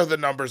not got- sure of the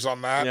numbers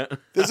on that. Yeah.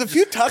 There's a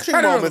few touching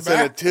I don't know moments the in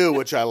back. it too,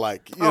 which I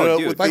like. You Oh, know,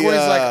 dude. with Like the, when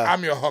he's like,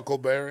 "I'm your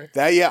Huckleberry."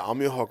 that. Yeah,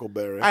 I'm your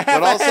Huckleberry. I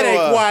have But a also,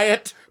 headache,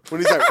 Wyatt.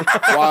 when he's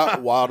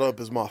like, Wild Up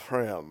is my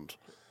friend.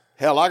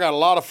 Hell, I got a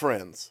lot of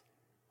friends.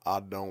 I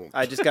don't.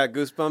 I just got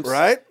goosebumps.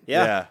 Right?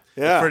 Yeah.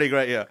 Yeah. It's pretty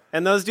great, yeah.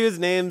 And those dudes'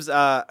 names,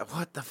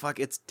 what the fuck?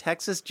 It's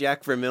Texas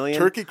Jack Vermillion.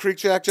 Turkey Creek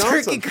Jack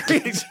Johnson.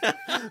 Turkey Creek.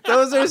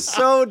 Those are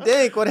so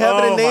dank. What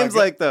happened Oh to my names God.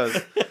 like those?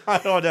 I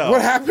don't know.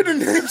 What happened to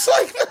names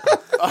like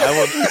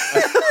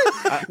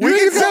that? We You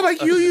can sound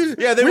like you use.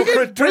 Yeah, they we were can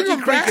bring Turkey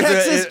them Creek back. is a-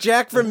 Texas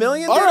Jack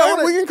Vermillion? All Dude, I right,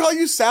 wanna- we can call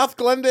you South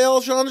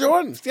Glendale Sean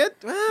Jordan. Well,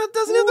 it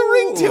doesn't have the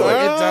ring to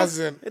it. It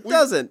doesn't. It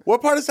doesn't.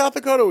 What part of South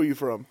Dakota were you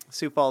from?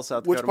 Sioux Falls,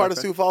 South Which Dakota. part my of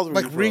friend. Sioux Falls were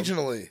Like you from?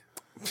 regionally.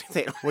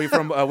 Were you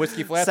from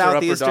Whiskey Flats or Upper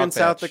Southeastern Dog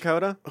South Patch?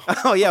 Dakota.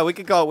 Oh yeah, we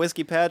could call it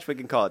Whiskey Patch. We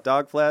can call it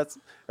Dog Flats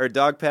or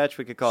Dog Patch.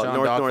 We could call Sean it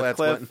North Dog North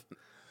Flats Cliff.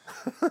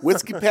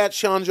 Whiskey Patch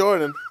Sean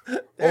Jordan.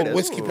 Old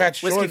Whiskey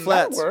Patch Whiskey Jordan,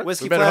 Flats. that works.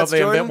 Whiskey We better hope Flats they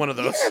Jordan. invent one of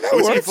those.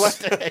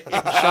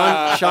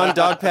 Sean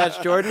Dog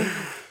Patch Jordan.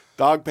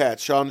 Dog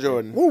Patch Sean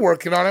Jordan. We're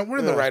working on it. We're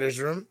in the writers'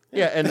 room.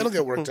 Yeah, and It'll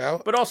get worked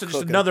out. but also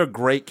just another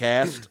great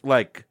cast.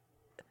 Like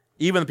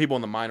even the people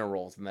in the minor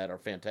roles in that are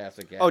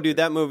fantastic. Oh, dude,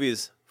 that movie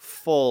is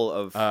full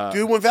of.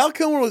 Dude, when Val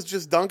Kilmer was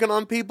just dunking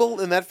on people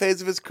in that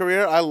phase of his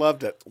career, I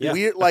loved it. Yeah.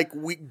 Weird,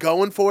 we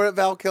going for it,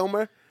 Val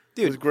Kilmer.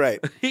 Dude, it was great.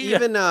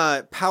 Even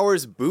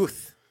Powers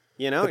Booth.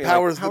 You know, The You're like,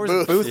 Powers the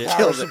Booth. killed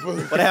Powers it. the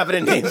Booth. What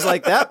happened to names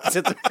like that?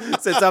 Since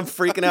I'm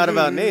freaking out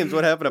about names,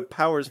 what happened to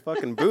Powers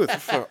fucking Booth?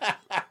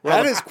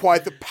 That is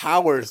quite the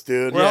Powers,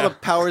 dude. Where all the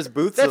Powers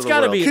Booths That's of the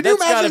gotta world. be- Can you That's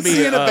gotta imagine be,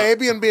 seeing a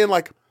baby and being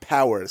like,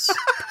 Powers?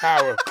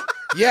 Power.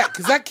 Yeah,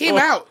 because that came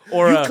out.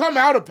 or, you uh, come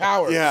out of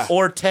Power. Yeah.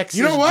 Or Texas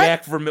You know what?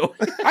 Jack Vermillion.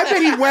 I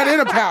bet he went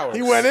into Power.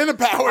 He went into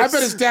Powers. I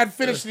bet his dad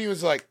finished and he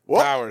was like,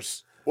 Whoop.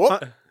 Powers.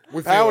 Whoop.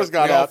 We feel Powers it.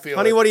 got We all out. feel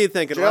Honey, it. what are you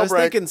thinking? Well, I was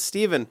Jailbreak. thinking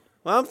Steven.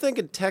 Well, I'm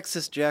thinking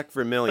Texas Jack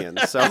Vermillion.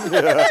 So you're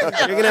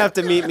going to have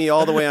to meet me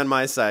all the way on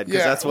my side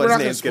because Yeah, that's we're what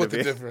not his gonna name's going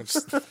split to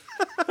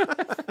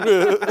the be.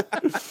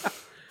 difference.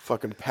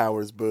 Fucking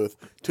Powers Booth.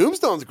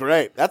 Tombstone's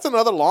great. That's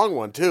another long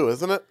one, too,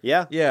 isn't it?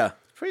 Yeah. Yeah,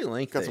 it's pretty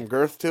lengthy. Got some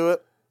girth to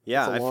it.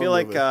 Yeah, It's a I long feel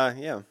like, movie.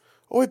 yeah.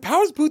 Oh, wait,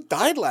 Powers Booth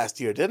died last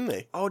year, didn't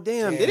he? Oh,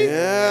 damn. Did he?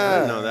 Yeah. I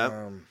didn't know that.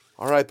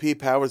 R.I.P.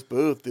 Powers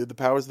Booth, dude. The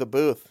Powers of the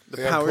Booth.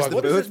 They Powers unplugged the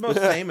What it. is Booth? his most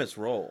famous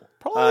role?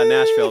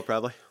 Nashville,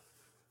 probably.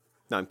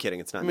 No, I'm kidding.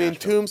 It's not I mean,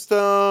 Nashville.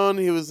 Tombstone.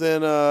 He was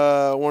in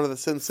one of the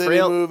Sin City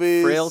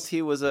movies.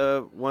 Frailty was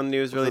one he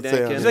was really What's that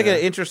say on dank He's in. like an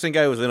interesting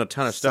guy who was in a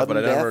ton of stuff,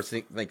 Sudden but I never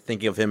Death?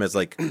 thinking of him as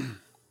like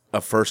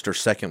a first or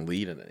second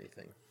lead in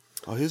anything.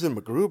 Oh, he was in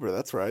MacGruber.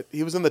 That's right.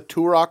 He was in the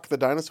Turok, the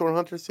Dinosaur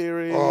Hunter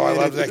series. Oh, I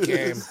love that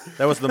game.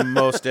 That was the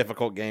most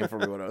difficult game for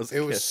me when I was a It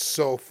kid. was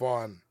so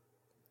fun.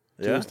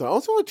 Yeah. Tombstone. Oh,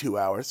 it's only 2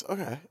 hours.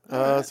 Okay.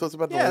 So it's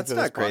about the Yeah, length it's of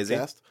not this crazy.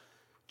 podcast.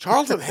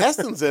 Charlton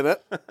Heston's in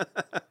it.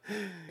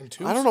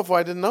 I don't know if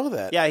I didn't know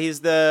that. Yeah,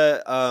 he's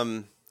the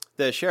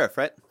sheriff,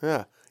 right?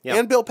 Yeah. Yeah.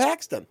 And Bill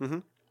Paxton. Mm-hmm.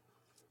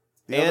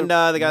 And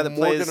the guy that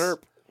Morgan plays.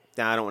 Earp.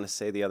 Nah, I don't want to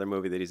say the other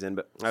movie that he's in,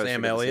 but I always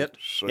Sam forget to say Elliott.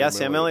 it. Yeah,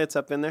 Sam Elliott's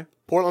up in there.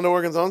 Portland,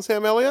 Oregon's own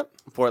Sam Elliott.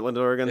 Portland,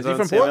 Oregon's Is he own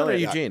from Sam Portland or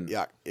Elliott. Eugene?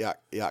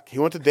 Yuck. He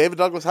went to David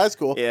Douglas High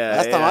School. Yeah,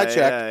 Last time I yeah, checked,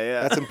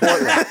 yeah. that's in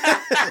Portland.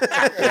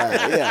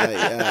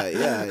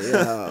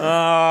 yeah.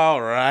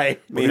 All right.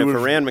 I mean, if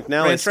was- Rand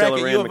McNally ran is still track a at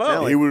U Rand of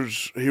O.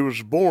 McNally, He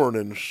was born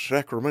in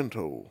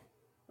Sacramento.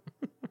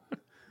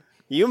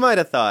 you might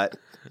have thought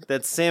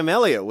that Sam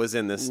Elliott was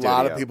in this A studio.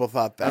 lot of people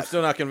thought I'm that.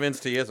 still not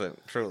convinced he isn't,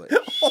 truly.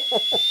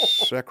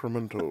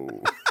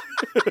 Sacramento.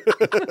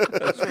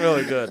 That's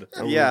really good.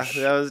 Yeah,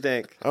 that was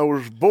dank. I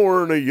was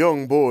born a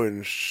young boy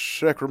in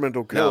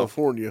Sacramento,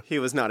 California. He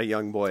was not a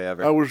young boy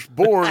ever. I was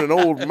born an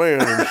old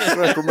man in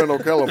Sacramento,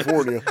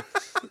 California.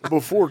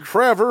 Before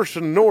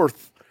traversing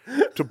north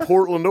to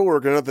Portland,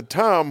 Oregon, at the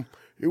time,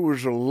 it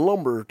was a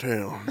lumber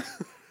town.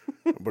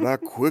 But I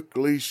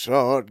quickly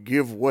saw it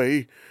give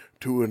way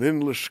to an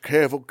endless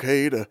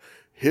cavalcade of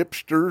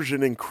hipsters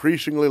in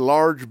increasingly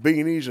large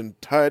beanies and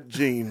tight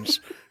jeans.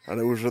 And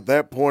it was at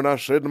that point I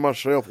said to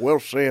myself, well,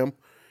 Sam,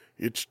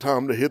 it's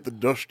time to hit the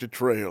dusty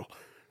trail.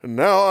 And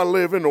now I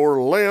live in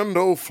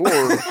Orlando,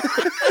 Florida.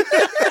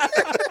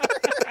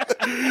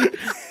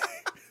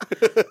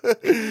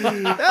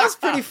 That was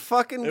pretty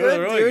fucking was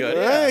good, really dude. good.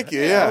 Thank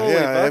you. Yeah, Holy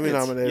Emmy buckets.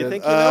 nominated. You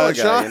think you know a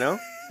guy, Sean, you know?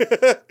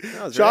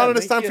 Sean,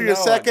 it's time for your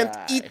second.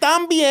 Y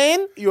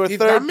también, your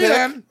third pick.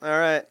 También. All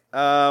right.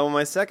 Well,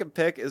 my second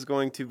pick is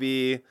going to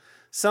be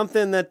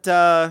something that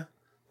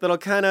that'll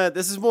kind of.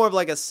 This is more of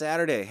like a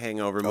Saturday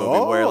hangover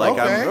movie where like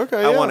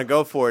I want to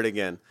go for it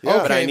again,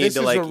 but I need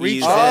to like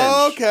ease in.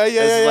 Okay,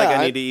 This is like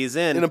I need to ease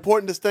in. An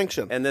important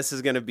distinction. And this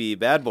is going to be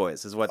Bad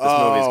Boys. Is what this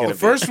movie is going to be.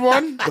 First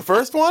one? The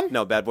first one?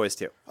 No, Bad Boys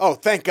 2. Oh,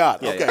 thank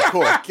God. Okay,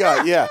 cool.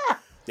 God, yeah.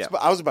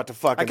 I was about to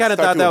fucking. I kind of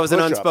start thought that doing was an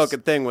push-ups.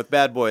 unspoken thing with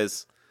Bad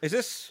Boys. Is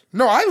this?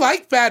 No, I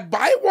like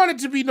I want it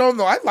to be known,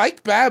 though. I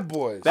like Bad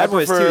Boys. Bad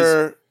Boys 2 is,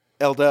 For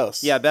El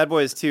Dos. yeah, Bad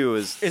Boys 2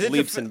 is it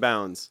leaps the and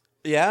bounds.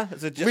 Yeah,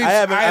 is it just, Leaps, I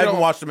haven't I don't-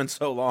 watched them in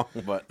so long,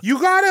 but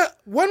You gotta.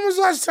 When was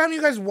the last time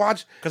you guys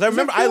watched? because I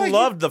remember I feel like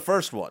loved the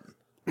first one.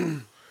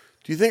 Do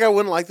you think I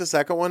wouldn't like the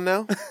second one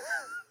now?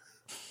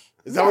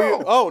 Is that No. what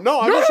you? Oh no,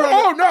 I'm No, just no,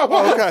 trying no, to. no.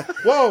 Oh, okay.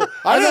 Whoa.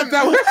 I thought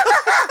that was.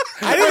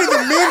 I didn't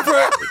even mean for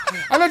it.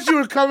 I thought you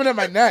were coming at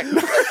my neck.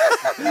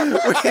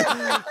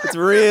 It's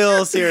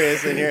real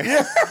serious in here.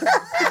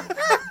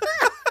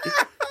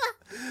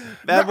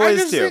 Bad I Boys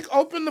just 2. think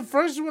open the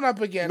first one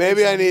up again.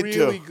 Maybe It's I need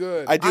really to.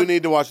 Good. I do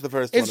need to watch the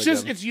first one. It's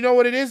just. again. It's you know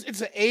what it is.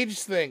 It's an age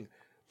thing.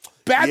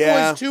 Bad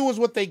Yeah. Boys 2 was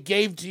what they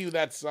gave to you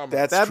that summer.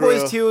 That's Bad true.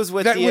 Boys 2 is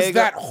with that Diego. was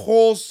that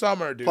whole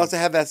summer, dude. Plus, I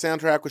had that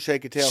soundtrack with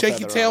Shaky Tail.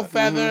 Shaky Feather Tail on it.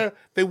 Feather.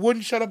 They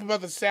wouldn't shut up about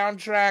the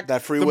soundtrack.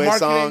 That Freeway the marketing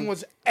song.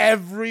 was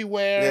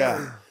everywhere.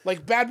 Yeah.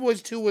 Like Bad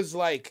Boys 2 was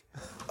like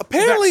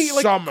Apparently, that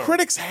like summer.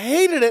 critics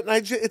hated it,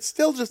 and it's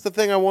still just the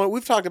thing I want.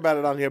 We've talked about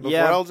it on here before.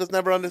 Yeah. I'll just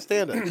never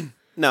understand it.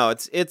 No,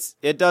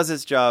 it does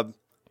its job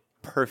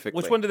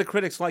perfectly. Which one did the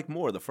critics like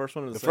more? The first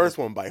one or the, The second? first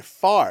one by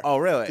far. Oh,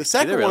 really? The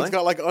second Did they one's really?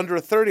 got like under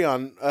a 30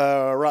 on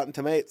Rotten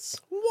Tomatoes.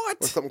 What?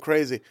 Or something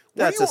crazy.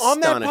 That's Were you on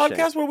that astonishing.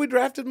 podcast where we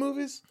drafted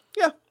movies?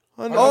 Yeah.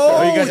 Oh, you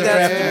guys are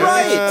that's drafting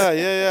right.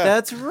 Yeah.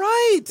 That's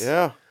right.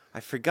 Yeah.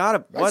 I forgot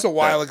about That's a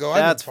while ago. I've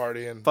been That's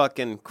partying.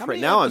 fucking How crazy.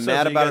 many Now I'm episodes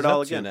mad are you about guys it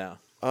all up to again. now.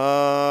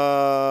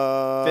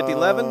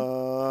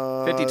 50-11?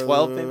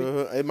 50-12 maybe?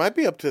 It might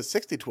be up to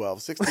 60-12.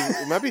 60,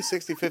 it might be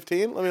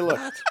 60-15. Let me look.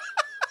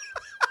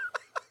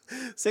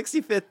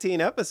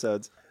 60-15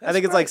 episodes. I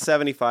think it's like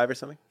 75 or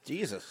something.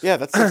 Jesus. Yeah,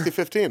 that's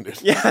 60-15,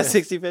 dude. Yeah,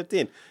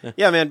 60-15.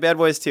 Yeah, man, Bad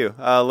Boys 2.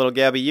 Little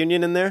Gabby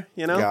Union in there,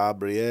 you know?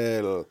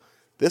 Gabriel.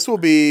 This will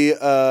be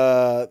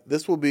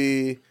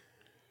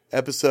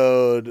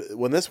episode,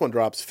 when this one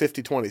drops,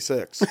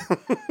 5026.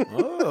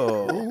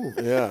 Oh.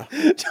 Yeah.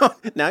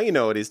 Now you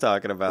know what he's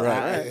talking about.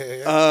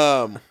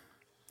 Right.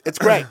 It's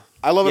great.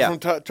 I love it Yeah. from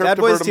Turk Bad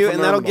to Boys Birdem 2, from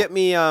and that'll Terminal. get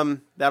me,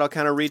 that'll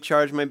kind of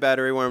recharge my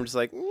battery where I'm just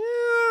like, yeah,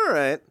 all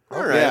right.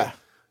 Yeah.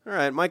 All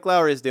right, Mike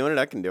Lowry's doing it.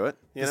 I can do it.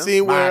 You The know?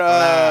 scene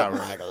where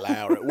Michael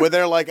where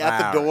they're like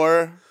at the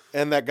door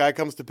and that guy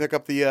comes to pick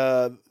up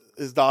the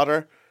his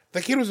daughter.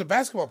 The kid was a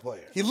basketball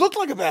player. He looked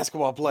like a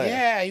basketball player.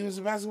 Yeah, he was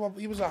a basketball.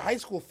 He was a high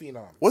school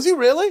phenom. Was he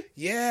really?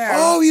 Yeah.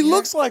 Oh, he yeah.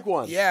 looks like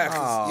one.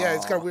 Yeah,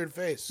 he's got a weird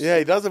face. Yeah,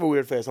 he does have a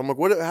weird face. I'm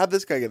like, how'd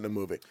this guy get in the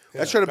movie? Yeah,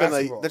 That should have been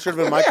basketball. that should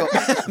have been Michael.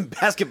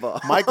 Basketball.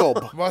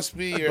 Michael. Must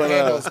be your But,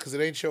 handles because it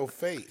ain't your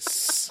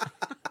face.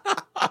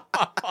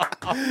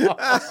 Come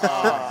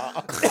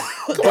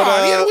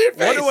on, he had a weird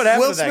face. Wonder what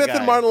happened Will to that Smith guy.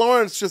 and Martin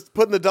Lawrence just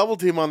putting the double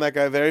team on that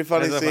guy. Very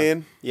funny That's a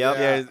scene.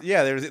 Yep.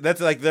 Yeah. That's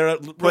like they're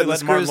really Putting letting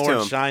screws Martin to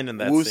Lawrence him. shine in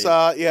that scene.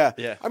 Woosah, yeah.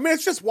 Yeah. I mean,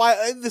 it's just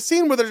why the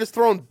scene where they're just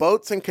throwing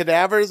boats and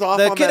cadavers off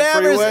The on that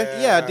cadavers,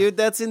 freeway. yeah, dude,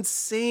 that's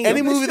insane.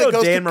 Any They movie still that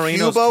goes Dan to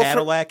Marino's Cuba,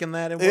 Cadillac in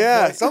that. At one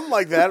yeah, point? something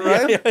like that,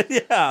 right?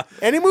 yeah.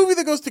 Any movie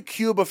that goes to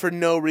Cuba for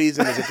no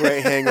reason is a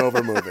great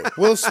hangover movie.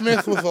 Will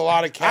Smith with a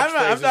lot of catchphrases.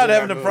 I'm not in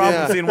having that a movie. problem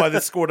Yeah. seeing why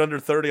this scored under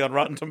 30 on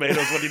Rotten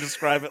Tomatoes when you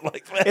describe it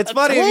like that. It's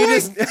funny if you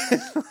just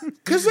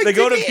Because like, They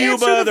go to didn't he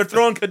answer Cuba, the- they're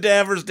throwing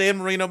cadavers, Dan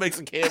Marino makes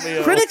a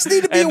cameo. Critics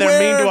need to be and they're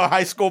aware- mean to a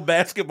high school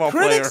basketball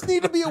Critics player.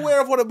 need to be aware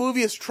of what a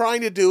movie is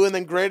trying to do and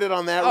then grade it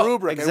on that Oh,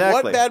 rubric. And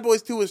exactly. what Bad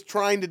Boys 2 was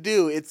trying to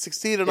do, it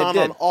succeeded it on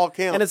did. all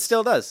counts. and it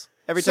still does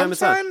every time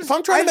it's on. Sometimes if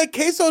I'm trying to make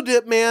queso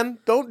dip, man,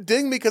 don't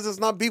ding me because it's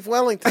not beef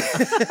Wellington.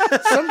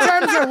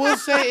 Sometimes I will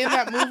say in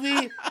that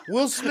movie,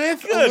 Will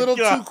Smith a little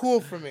God. too cool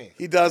for me.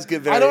 He does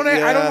get very. I don't like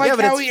Yeah,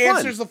 but how it's he fun.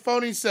 answers the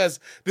phone. He says,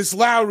 "This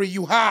Lowry,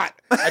 you hot."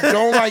 I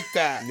don't like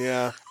that.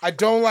 Yeah. I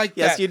don't like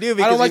Yes, that. you do, I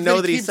because don't like you know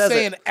that that he he keeps says it.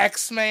 saying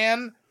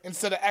X-Man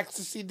instead of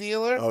ecstasy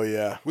dealer. Oh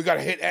yeah. We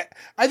gotta hit.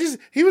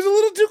 He was a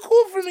little too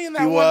cool for me in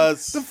that He one.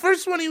 was. The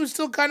first one, he was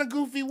still kind of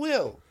goofy.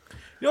 Will.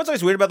 You know what's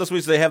always weird about those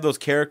movies? They have those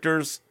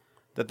characters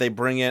that they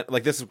bring in.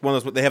 Like this is one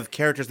of those. They have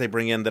characters they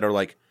bring in that are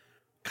like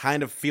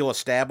kind of feel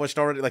established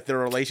already. Like their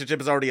relationship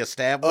is already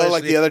established. Oh,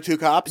 like the other two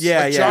cops.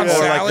 Yeah, Like yeah. John Or like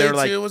Sally they're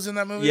like too was in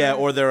that movie. yeah,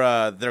 or their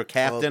Oh,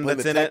 captain playing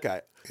that's the in tech it.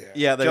 guy.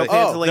 Yeah, they're Joe like,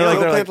 Pantoliano. they're like, Joe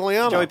they're like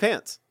Pantoliano. Joey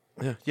Pants.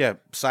 yeah,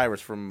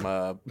 Cyrus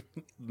from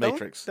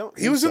Matrix.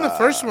 he was in the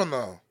first one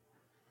though.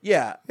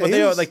 Yeah, but he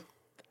they was- like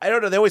I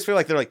don't know. They always feel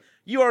like they're like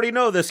you already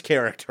know this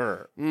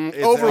character.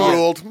 It's-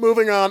 Overruled.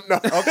 Moving on. No.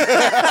 All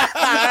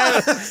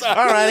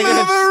right,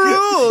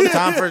 I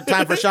guess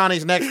time for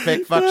Shawnee's next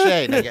pick. Fuck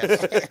Shane, I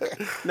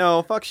guess.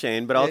 No, fuck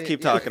Shane, but I'll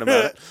keep talking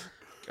about it.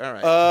 All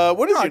right.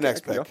 What is your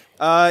next pick?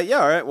 Yeah,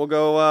 all right. We'll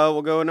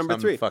go number I'm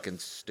 3. fucking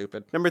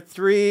stupid. Number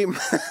 3,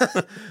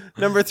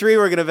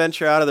 we're going to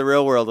venture out of the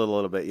real world a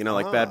little bit. You know,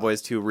 like Bad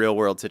Boys 2 real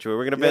world situation.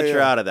 We're going to venture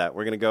out of that.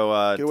 We're going to go to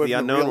away the from the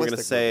unknown. We're going to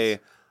realistic say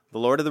movies. The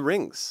Lord of the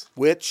Rings.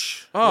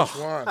 Which? Which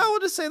one? I will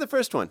just say the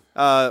first one.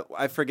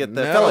 I forget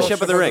the No.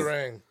 Fellowship of the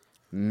Ring.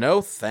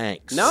 No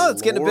thanks. No,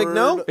 it's getting a big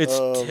no. Lord It's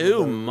of too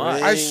the much.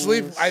 I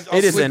sleep. I'll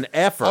It is sleep- an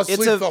effort. I'll It's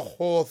sleep a- the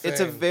whole thing.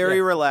 It's a very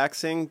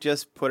relaxing.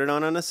 Just put it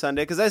on a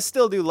Sunday because I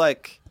still do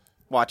like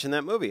watching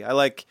that movie. I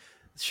like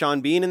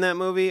Sean Bean in that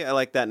movie. I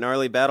like that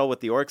gnarly battle with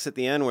the orcs at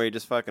the end where he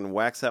just fucking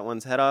whacks that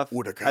one's head off.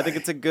 Uruk-hai. I think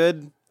it's a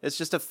good. It's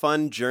just a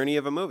fun journey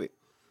of a movie.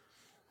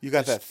 You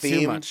got that too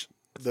theme. much.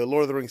 The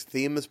Lord of the Rings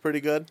theme is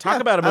pretty good.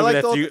 Talk about a I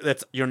movie like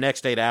that's your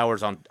next 8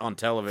 hours on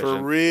television.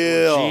 For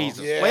real.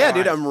 Jesus. Yeah. Well, yeah,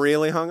 dude, I'm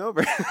really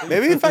hungover.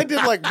 Maybe if I did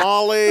like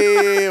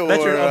Molly or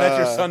That's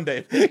your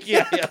Sunday.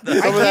 yeah. some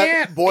of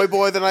that Boy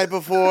the night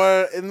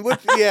before, and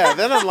which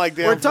then I'm like,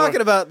 damn. We're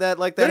talking about that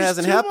like that There's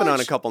hasn't too happened on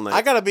much. a couple nights.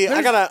 I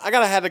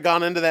gotta have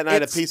gone into that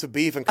night a piece of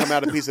beef and come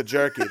out a piece of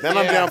jerky. Then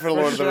I'm down for the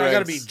Lord of the Rings. I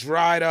gotta be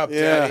dried up,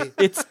 Yeah. Daddy.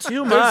 It's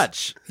too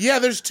much. Yeah,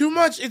 there's too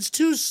much. It's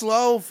too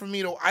slow for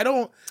me to.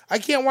 I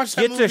can't watch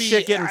that Get movie. to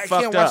shit getting I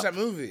fucked can't watch up. that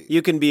movie.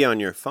 You can be on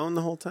your phone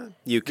the whole time.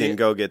 You can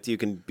You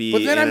can be. But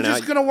then in I'm and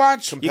just out. gonna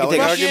watch. You can Compelling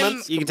take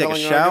arguments? You can take a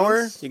Compelling shower.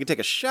 arguments? You can take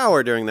a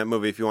shower during that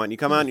movie if you want. You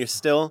come out and you're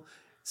still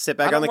sit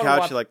back I on the don't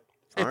wanna couch. watch-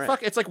 You're like, all right.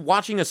 It's like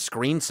watching a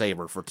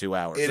screensaver for 2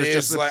 hours. It There's is,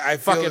 just like, I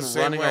feel fucking the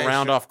same running way,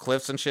 around Shane. off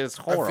cliffs and shit. It's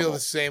horrible. I feel the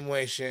same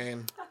way,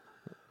 Shane.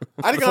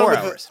 I would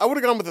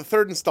have gone with the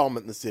third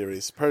installment in the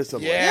series,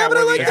 personally. Yeah, but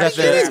I like where that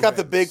the shit. It's got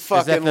the big Is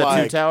fucking that the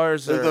like Two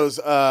Towers? Or? those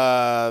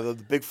the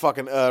big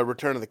fucking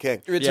Return of the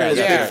King. Return of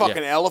The the big King,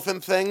 fucking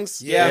elephant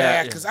things.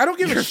 Yeah, because I don't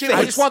give a shit.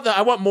 I just want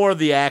I want more of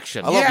the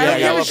action. I love I don't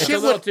Yeah, give a it's shit a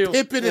little what too-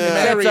 Pippin and Yeah.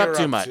 Merry That's are up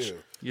too up much. to.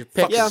 Your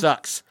pick Yeah.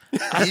 sucks.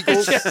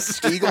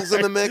 Eagles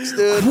in the mix,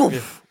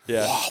 dude.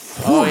 Yeah.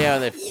 Oh yeah.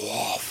 They,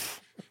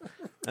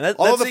 and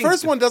Although that the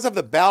first one does have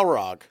the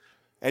Balrog,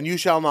 and you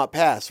shall not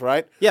pass,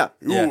 right? Yeah.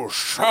 You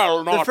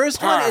shall not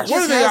first one, it pass. just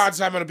What are the has-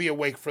 odds I'm going to be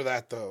awake for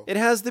that, though? It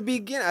has the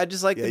begin. I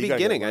just like Yeah, the you gotta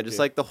get beginning. I lucky. just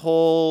like the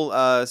whole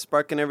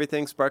sparking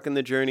everything, sparking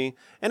the journey,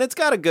 and it's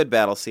got a good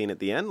battle scene at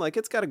the end. Like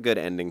it's got a good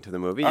ending to the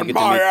movie. You And get to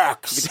my meet-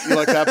 axe. You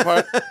like that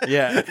part?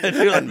 yeah. I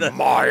do like that.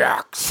 My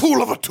axe.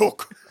 Fool of a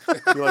took.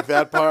 You like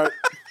that part?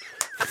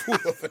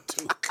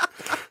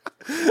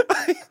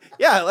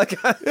 Yeah, like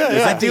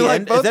I Is do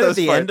like both Is that those at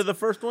the parts. end of the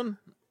first one?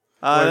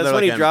 That's they're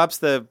when he like drops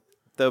the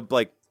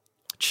like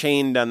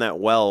chained on that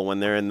well when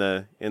they're in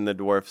the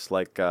dwarf's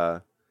like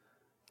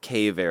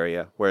cave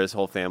area where his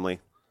whole family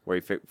where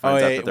he finds out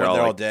that they're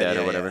all, like, dead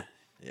or whatever.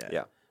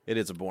 Yeah. It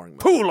is a boring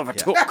movie. Pool of a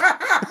took.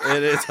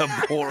 It is a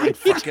boring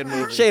fucking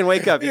movie. Shane,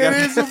 wake up! You got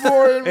It is a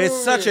boring movie.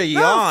 It's such a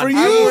yawn. For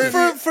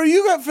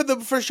you,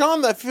 for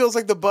Sean, that feels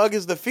like the bug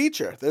is the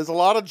feature. There's a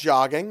lot of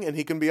jogging, and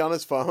he can be on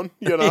his phone.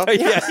 You know,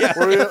 yeah.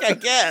 I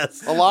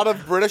guess. a lot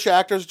of British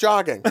actors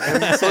jogging.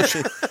 And so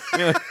a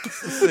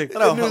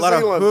New lot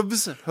of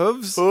Zealand.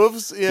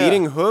 hooves, yeah.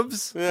 eating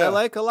hooves. Yeah. I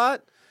like a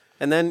lot,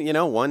 and then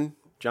one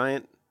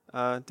giant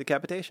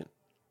decapitation.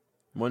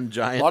 One A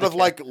giant. lot of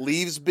like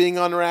leaves being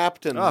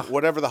unwrapped and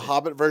whatever the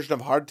Hobbit version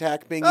of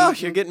hardtack being Oh,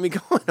 eaten. you're getting me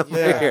going over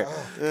Yeah. here.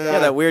 Yeah,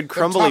 that weird Them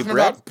crumbly talking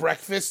bread. about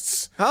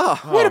breakfasts. Oh,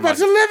 What about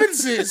the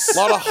Levinses? A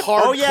lot of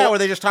hard. Oh yeah, where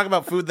they just talk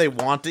about food they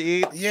want to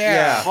eat.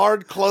 Yeah.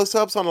 hard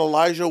close-ups on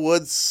Elijah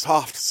Wood's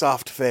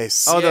soft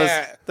face. Oh,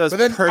 Yeah. those But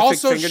then perfect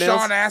also fingernails.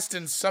 Sean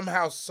Astin's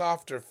somehow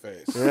softer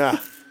face.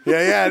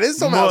 Yeah, it is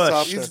somehow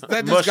Mush. softer.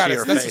 That just got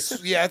Mushier it. face.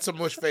 That's a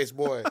mush face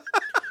boy.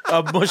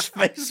 A mush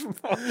face.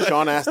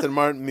 Sean Astin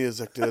Martin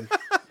music, dude.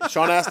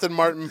 Sean Astin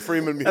Martin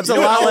Freeman music. That's a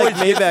lot like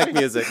Maybach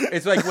music.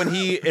 It's like when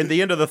he, in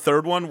the end of the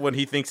third one, when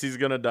he thinks he's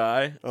gonna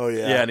die. Oh,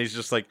 yeah. Yeah, and he's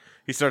just like,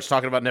 he starts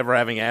talking about never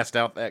having asked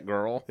out that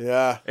girl.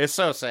 Yeah. It's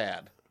so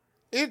sad.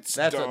 It's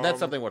That's dumb. that's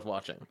something worth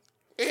watching.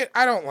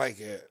 I don't like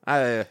it.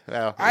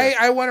 Well,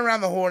 I went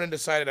around the horn and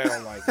decided I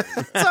don't like it.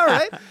 It's all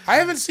right. I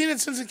haven't seen it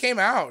since it came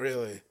out.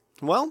 Really,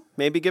 Well,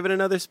 maybe give it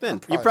another spin.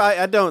 Probably.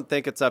 I don't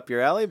think it's up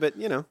your alley, but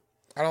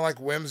I don't like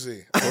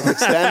whimsy.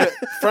 Extend it.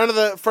 Friend of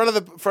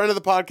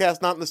the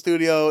podcast, not in the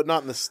studio,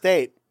 not in the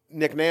state.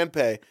 Nick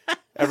Nanpay.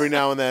 Every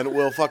now and then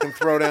will fucking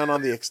throw down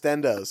on the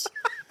extendos.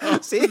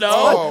 See, no,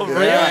 Oh, really?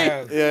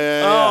 man.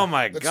 Yeah. Oh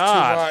my That's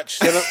god! too much.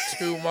 That's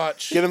too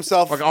much. Get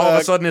himself Like all of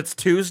a sudden it's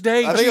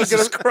Tuesday. I think he'll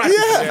Jesus get him, Christ!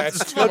 Yeah,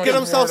 it's too he'll much get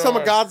himself some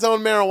of $4. God's own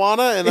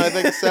marijuana and I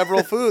think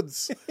several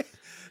foods.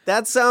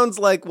 that sounds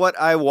like what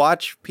I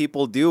watch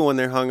people do when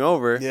they're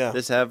hungover. Yeah.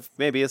 Just have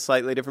maybe a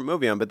slightly different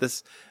movie on, but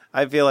this.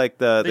 I feel like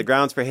the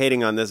grounds for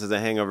hating on this as a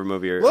hangover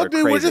movie are Look,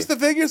 dude, crazy. we're just the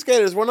figure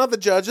skaters. We're not the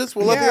judges.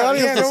 We'll let the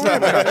audience don't worry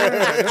decide. about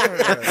it. Don't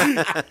worry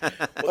about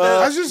it.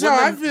 That's just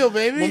how I feel,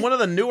 baby. When one of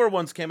the newer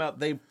ones came out,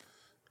 they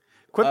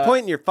Quit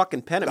pointing your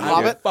fucking pen at me.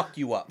 Hobbit? dude. fuck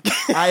you up.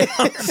 I'm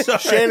sorry.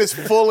 Shane is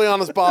fully on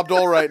his Bob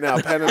Dole right now,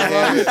 pen in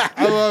hand.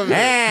 I love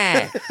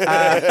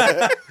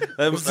it.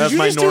 That's Did you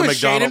my just do Norm a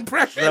Shane Macdonald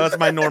impression? That's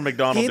my Norm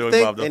Macdonald doing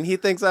Bob Dylan. And he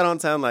thinks I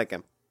don't sound like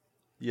him.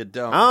 You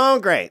don't. Oh,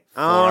 great.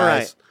 All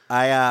right.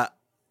 I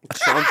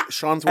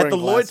Sean's At wearing the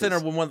Lloyd glasses. Center,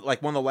 when one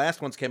of the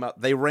last ones came out,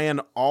 they ran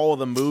all of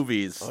the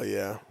movies. Oh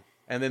yeah,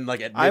 And then,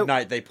 like, at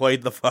midnight, they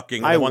played the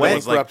fucking I one went- that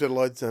was like, corrupted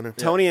Lloyd Center.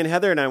 Tony and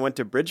Heather and I went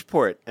to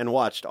Bridgeport and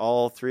watched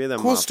all 3 of them.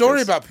 Cool monsters.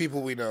 story about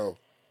people we know.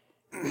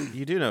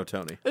 you do know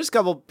Tony. There's a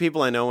couple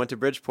people I know went to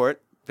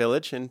Bridgeport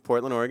Village in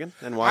Portland, Oregon,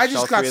 and watched I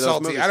all just 3 got of those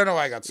salty. movies. I don't know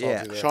why I got salty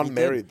Yeah. there. Sean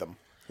married them.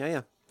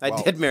 Yeah. I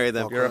did marry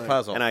them. You're a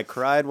puzzle. And I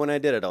cried when I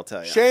did it, I'll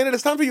tell you. Shane, it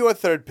is time for your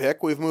third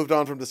pick. We've moved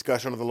on from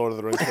discussion of the Lord of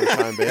the Rings for the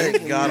time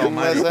being. God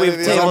almighty. Unless We've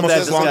any of the tabled other that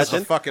Almost as long as the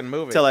discussion. fucking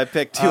movie. Until I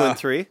picked 2 and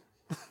 3.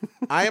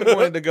 I am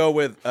going to go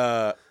with,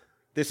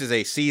 this is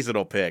a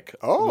seasonal pick.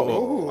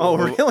 Oh,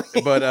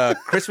 really? But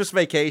Christmas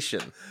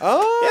Vacation.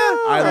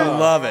 Oh, I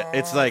love it.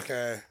 It's like,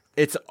 Okay.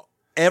 it's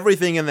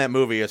everything in that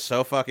movie is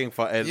so fucking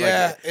fun. And,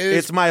 Yeah, like, it is.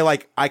 it's my,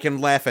 like, I can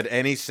laugh at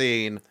any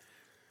scene.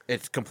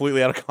 It's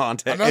completely out of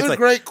context. Another it's like,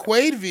 great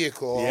Quaid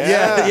vehicle.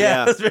 Yeah.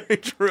 yeah, that's very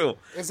true.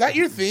 Is that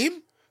your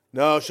theme?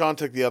 no, Sean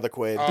took the other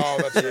Quaid. Oh,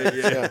 that's right.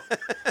 Yeah,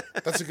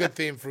 That's a good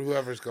theme for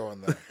whoever's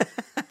going there.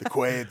 the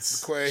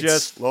Quaids. Quaid.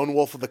 Just Lone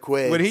Wolf of the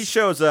Quaids. when he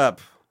shows up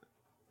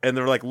and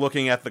they're like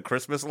looking at the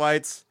Christmas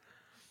lights,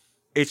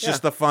 it's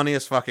just the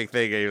funniest fucking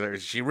thing. He's like,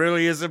 she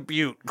really is a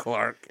beaut,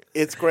 Clark.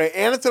 It's great.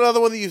 And it's another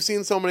one that you've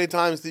seen so many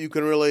times that you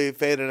can really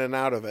fade in and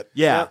out of it.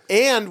 Yeah.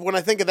 And when I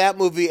think of that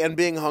movie and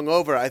being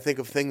hungover, I think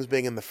of things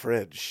being in the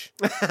fridge.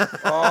 Which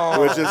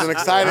is an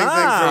exciting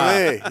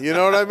thing for me. You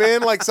know what I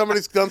mean? Like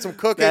somebody's done some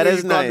cooking That or is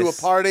you've gone to a nice.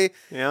 party.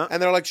 Yeah.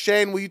 And they're like,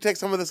 Shane, will you take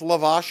some of this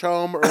lavash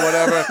home or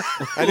whatever?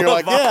 And you're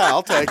like, yeah,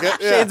 I'll take it.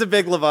 Yeah. Shane's a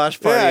big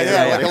lavash party.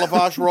 Yeah, like a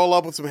lavash roll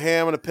up with some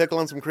ham and a pickle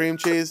and some cream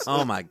cheese.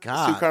 Oh my Stu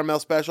God. Carmel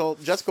special,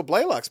 Jessica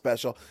Blaylock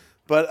special.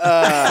 But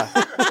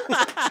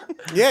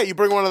yeah, you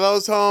bring one of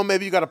those home.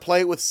 Maybe you got a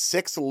plate with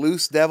 6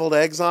 loose deviled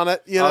eggs on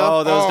it. You know,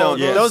 Oh, those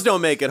yes. those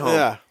don't make it home.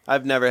 Yeah.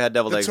 I've never had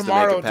deviled The eggs to make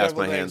tomorrow it past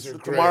my deviled hands. eggs are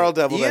great. tomorrow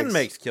deviled Ian eggs.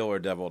 makes killer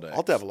deviled eggs.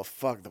 I'll devil the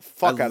fuck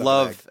I out of an egg.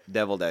 love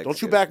deviled eggs.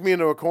 Don't you dude. back me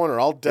into a corner.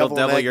 I'll devil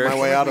an devil egg your- my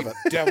way out of it.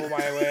 Devil my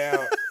way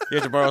out. You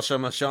have to borrow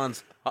some of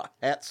Sean's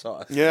hat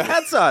sauce. Yeah,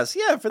 Hot sauce,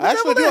 yeah, for the I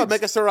actually deviled do. I'll eggs.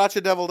 make a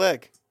siracha deviled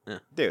egg.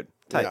 Dude,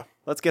 tight. Yeah.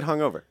 Let's get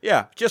hungover.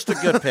 Yeah, just a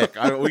good pick.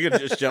 We could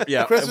just jump.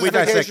 Yeah, Christmas we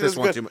dissect Vacation this is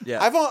one good. too much. Yeah,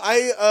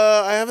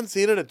 I haven't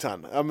seen it a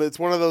ton. It's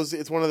one of those.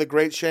 It's one of the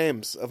great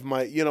shames of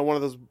my. One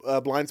of those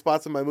blind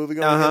spots in my movie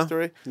going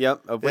history.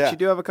 Yep, of which Yeah. you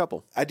do have a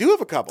couple. I do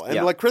have a couple, and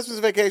Yeah. like Christmas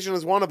Vacation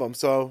is one of them.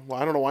 So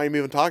I don't know why I'm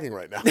even talking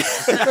right now.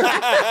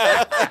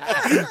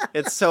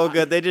 It's so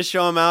good. They just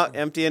show them out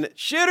empty and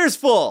shitter's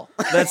full.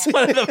 that's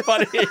one of the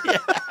funny. Yeah.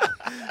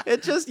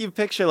 It just, you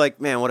picture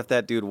like, man, what if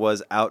that dude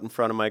was out in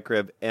front of my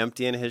crib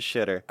emptying his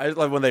shitter? I just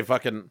love when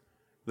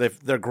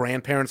their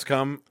grandparents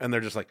come and they're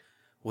just like,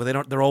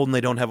 well, they're old and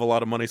they don't have a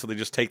lot of money, so they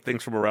just take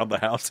things from around the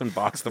house and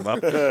box them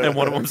up. And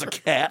one of them's a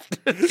cat.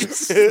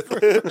 It's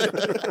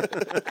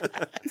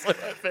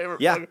like my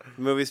favorite. Yeah, the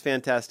movie's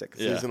fantastic.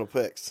 Yeah. Seasonal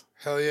picks.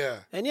 Hell yeah.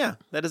 And yeah,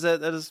 that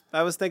is.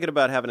 I was thinking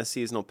about having a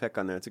seasonal pick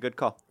on there. It's a good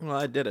call. Well,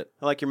 I did it.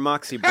 I like your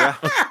moxie, bro.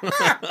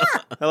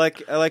 I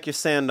like your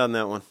sand on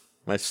that one.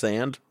 My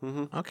sand?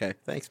 Mm-hmm. Okay,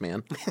 thanks,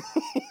 man.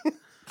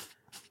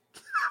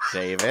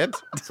 David.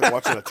 So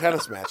watching a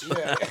tennis match.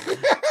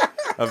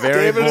 A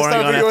very David, it's boring,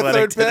 time for your unathletic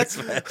third pick. tennis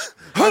match.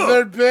 My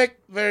third pick,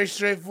 very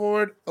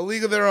straightforward. A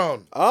League of Their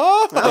Own.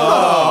 Oh,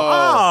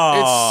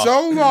 It's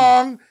so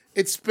long.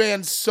 It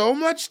spans so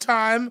much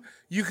time.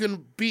 You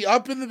can be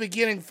up in the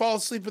beginning, fall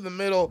asleep in the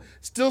middle,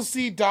 still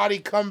see Dottie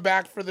come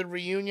back for the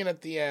reunion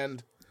at the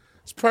end.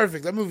 It's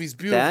perfect. That movie's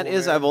beautiful. That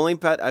is,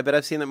 man. I bet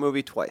I've seen that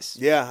movie twice.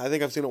 yeah. I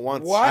think I've seen it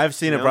once. What? I've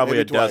seen it No, probably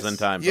maybe a dozen twice.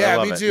 times. Yeah, I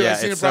love me it. too. Yeah, I've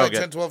seen it it's probably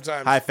so 10, good. 12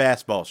 times. High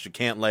fastballs. You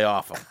can't lay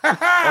off them.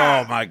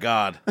 Oh, my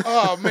God.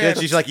 Oh, man. Then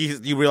she's like,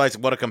 you realize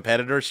what a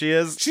competitor she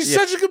is? She's Yeah.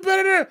 such a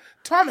competitor.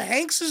 Tom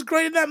Hanks is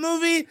great in that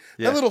movie.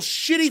 Yeah. That little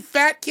shitty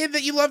fat kid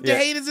that you love to Yeah.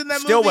 hate is in that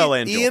movie. Stillwell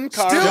Angel. Ian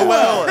Carr.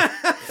 Stillwell.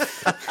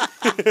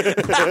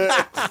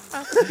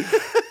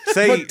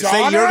 Say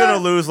Madonna? you're going to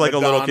lose like a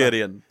little Madonna. kid,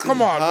 Ian.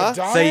 Come on,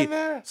 Madonna in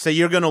there? Say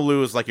you're going to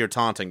lose like you're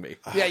taunting me.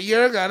 Yeah,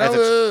 you're gonna That's a-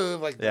 lose.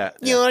 Like Yeah.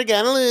 You're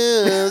gonna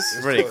lose.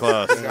 Pretty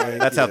close.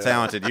 That's how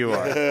talented you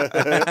are.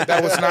 that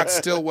was not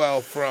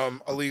Stillwell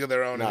from A League of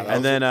Their Own.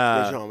 And then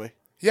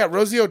Yeah,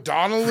 Rosie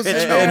O'Donnell was in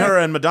and there. her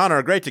and Madonna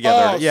are great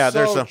together. Oh, Yeah,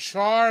 so there's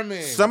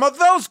charming. some of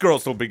those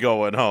girls will be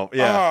going home.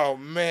 Yeah. Oh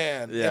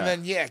man. Yeah.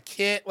 And then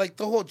Kit, like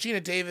the whole Gina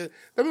Davis.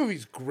 That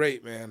movie's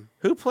great, man.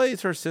 Who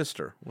plays her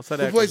sister? What's that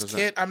Who actress? plays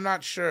Kit? I'm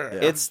not sure.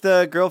 It's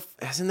the girl.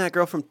 Isn't that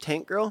girl from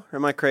Tank Girl? Or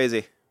am I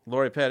crazy?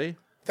 Lori Petty.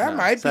 That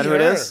might be that her. who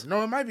it is?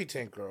 No, it might be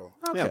Tank Girl.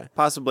 Yeah,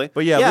 possibly.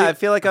 But yeah, I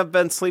feel like I've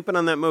been sleeping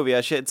on that movie.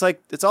 It's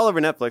all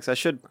over Netflix. I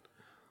should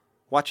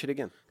watch it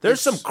again.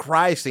 There's some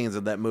cry scenes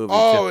in that movie.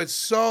 Oh, too. it's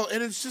so,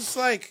 and it's just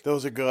like,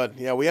 Those are good.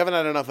 Yeah, we haven't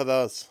had enough of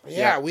those.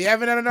 yeah, we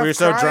haven't had enough. Where you're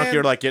so crying. drunk,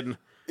 you're like getting.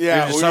 Yeah,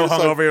 you're just we so were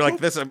just hungover. like- You're like,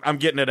 this. I'm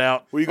getting it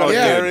out. Well, you got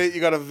yeah. you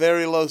got a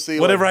very low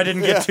ceiling. Whatever I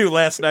didn't get to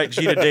last night,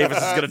 Gina Davis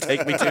is going to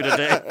take me to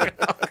today.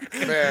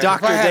 Man,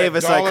 Dr. if I had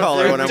Davis, I $1 call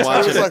her for when I'm every I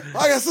watching was it. like,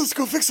 I guess let's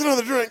go fix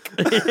another drink.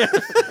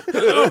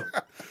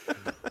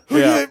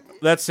 Yeah,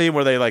 that scene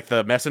where they like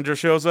the messenger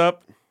shows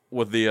up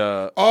with the.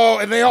 Oh,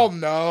 and they all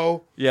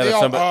know. Yeah, They there's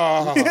all,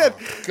 somebody.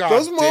 God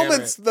Those damn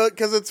moments, it.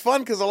 because it's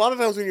fun, because a lot of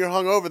times when you're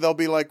hungover, there'll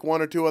be like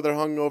one or two other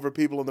hungover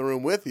people in the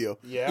room with you.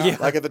 Yeah.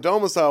 Like at the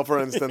domicile, for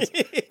instance.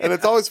 And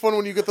it's always fun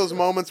when you get those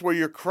moments where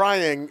you're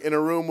crying in a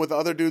room with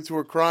other dudes who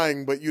are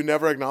crying, but you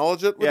never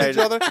acknowledge it with each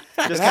other. It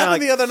happened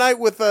like- the other night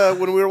with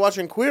when we were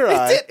watching Queer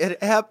Eye.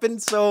 It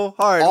happened so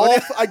hard.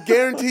 I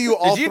guarantee you,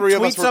 all Did you three of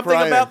tweet us were something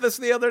crying. about this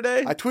the other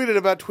day? I tweeted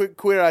about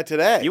Queer Eye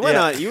today. You went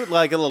on. You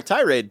like a little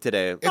tirade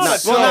today.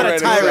 not Well, not a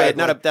tirade, tirade. exactly.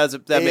 Not a.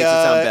 That makes it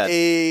sound bad.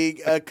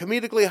 A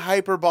comedically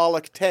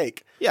hyperbolic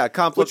take. Yeah,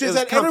 Which is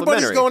that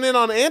everybody's going in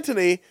on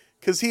Anthony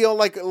because he'll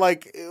like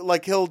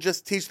he'll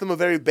just teach them a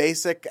very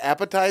basic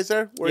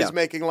appetizer where he's Yeah.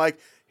 making like,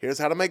 here's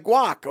how to make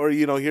guac, or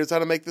here's how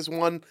to make this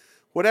one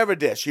whatever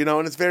dish,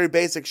 and it's very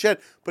basic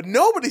shit. But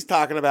nobody's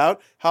talking about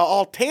how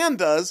all Tan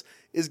does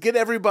is get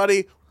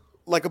everybody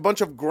like a bunch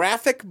of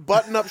graphic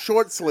button-up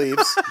short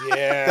sleeves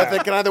that they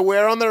can either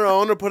wear on their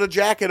own or put a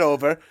jacket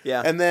over.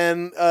 Yeah. And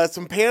then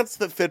some pants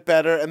that fit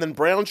better, and then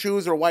brown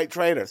shoes or white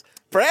trainers.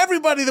 For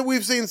everybody that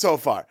we've seen so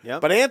far.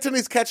 Yep. But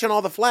Anthony's catching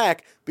all the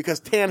flack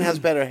because Tan has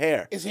better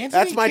hair. Is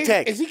Anthony That's my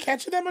take. Is he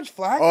catching that much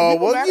flack? Oh, Are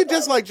people well, mad you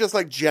about just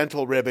like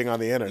gentle ribbing on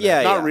the internet.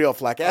 Yeah, Not yeah. real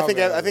flack. I think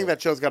Okay. that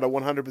show's got a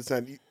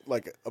 100%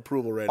 like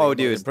approval rating. Oh,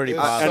 dude. Pretty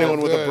It's positive.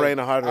 Anyone with a good. brain,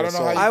 a heart, or I a don't know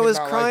soul. how you I could was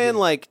not crying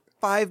like like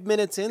 5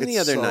 minutes in the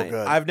It's other so night.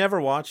 good. I've never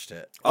watched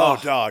it. Oh,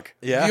 dog.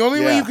 Yeah. The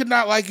only way Yeah. you could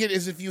not like it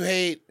is if you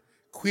hate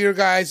queer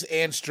guys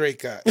and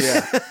straight guys.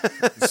 Yeah.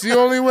 It's the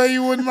only way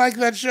you wouldn't like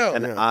that show.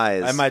 And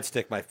eyes. I might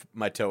stick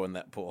my toe in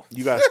that pool.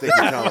 You got to stick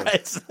your tongue.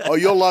 Oh,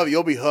 you'll love it.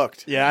 You'll be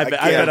hooked. Yeah, I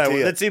bet I guarantee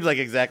would. it. That seems like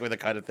exactly the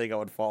kind of thing I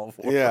would fall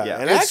for. Yeah. Yeah.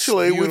 And It's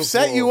actually, we've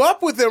set beautiful. you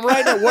up with him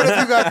right now. What if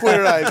you got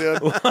Queer Eye,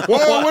 dude?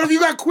 Whoa, what if you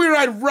got queer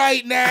eyed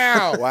right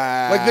now?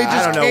 Wow. Like they just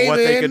I don't know came what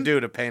they in, could do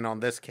to paint on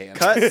this can.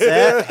 Cut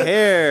that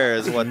hair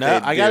is what No,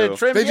 they I got do. it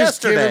trimmed They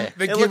just give yesterday. him,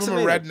 they It give looks him a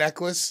amazing. red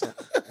necklace.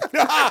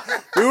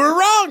 We were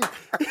wrong.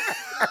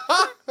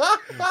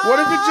 What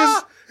if it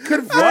just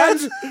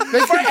confirms? They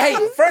could,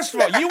 Hey, first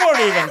of all, you weren't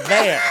even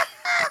there.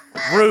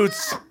 Rude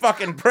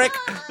fucking prick.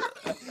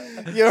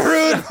 You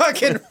rude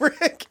fucking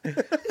Rick.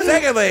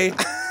 Secondly,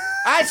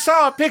 I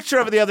saw a picture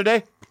of it the other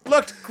day.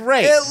 Looked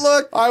great. It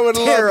looked I would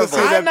terrible. love to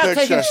see that I'm not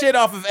picture. taking shit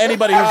off of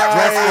anybody who's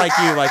dressed like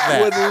you like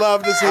that. Would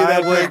love to see I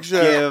that would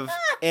picture. give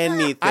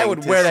anything. I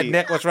would to wear that see-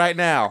 necklace right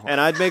now. and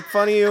I'd make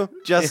fun of you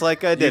just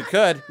like I did. You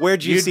could.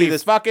 Where'd you You'd see be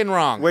this? fucking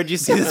wrong. Where'd you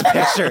see this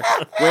picture?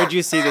 Where'd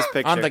you see this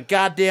picture? On the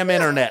goddamn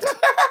internet.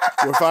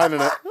 We're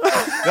finding it.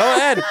 Go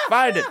ahead,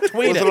 find it,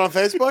 tweet Was it. it on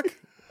Facebook?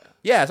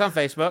 Yeah, it's on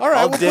Facebook. All right,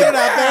 I'll we'll dig- put it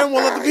out there and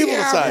we'll let the people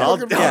Yeah, decide. I'll,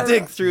 Fucking I'll hard.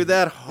 dig through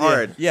that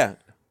hard. Yeah,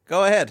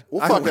 go ahead.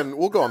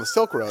 We'll go on the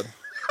Silk Road.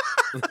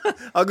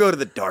 I'll go to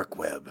the dark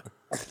web.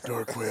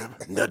 Dark web.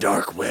 The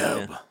dark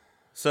web.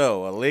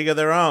 So, a league of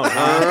their own. All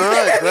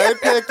right, great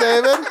pick,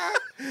 David.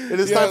 It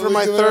is time for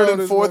my League of third Their Own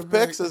and is fourth my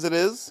pick. picks, as it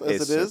is.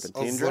 It's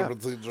Serpentine Drop.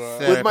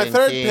 With my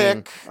third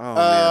pick, Oh,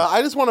 man.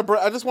 I just want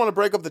to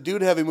break up the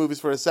dude heavy movies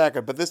for a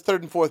second, but this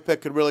third and fourth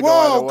pick could really go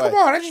Whoa, either way. come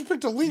on! I just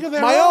picked a league of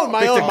their My own,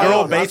 my Picked own, a my girl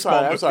own.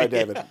 baseball I'm sorry, movie.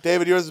 David.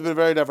 David, yours has been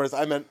very diverse.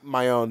 I meant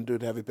my own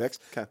dude heavy picks.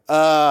 Okay.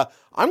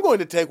 I'm going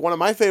to take one of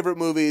my favorite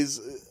movies,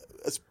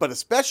 but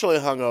especially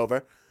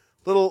Hungover.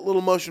 Little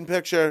motion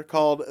picture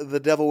called The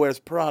Devil Wears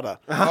Prada.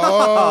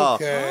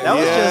 Okay. That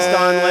was just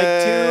on like 2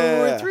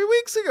 Yeah. or 3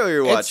 weeks ago.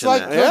 You were It's watching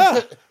like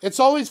that. Yeah. it's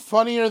always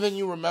funnier than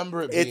you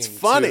remember it being. It's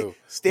funny. too,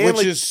 Stanley,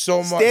 which is so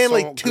much.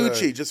 Stanley so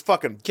Tucci good. just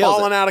fucking Kills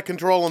falling it. out of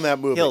control in that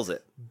movie. Kills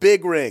it.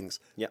 Big rings.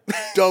 Yep.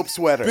 Dope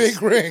sweaters.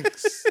 Big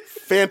rings.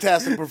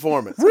 Fantastic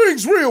performance.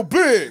 Rings real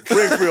big.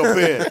 Rings real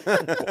big.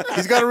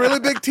 He's got a really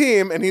big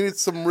team, and he needs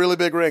some really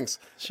big rings.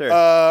 Sure.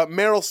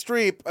 Meryl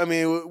Streep. I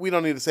mean, we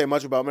don't need to say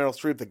much about Meryl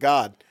Streep, the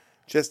god.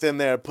 Just in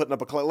there putting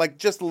up like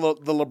just the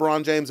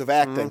LeBron James of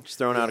acting. Just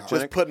throwing out a Just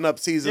clinic. putting up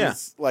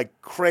seasons like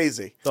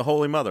crazy. The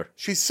Holy Mother.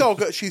 She's so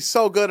good. She's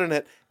so good in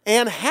it.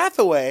 Anne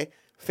Hathaway,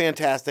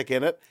 fantastic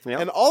in it.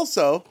 Yep. And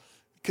also,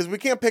 because we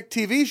can't pick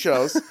TV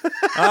shows,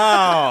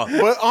 Oh,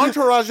 but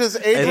Entourage's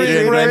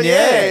Adrienne Adrienne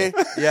Grenier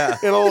yeah.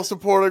 in a little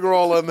supporting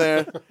role in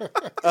there.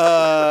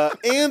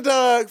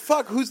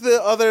 Fuck, who's the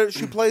other?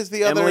 She plays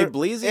the other. Emily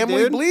Bleasy,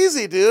 Emily dude.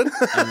 Bleasy, dude.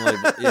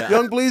 Yeah.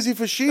 Young Bleasy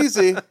for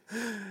Sheezy.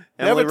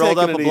 Emily Never rolled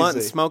up a taking it blunt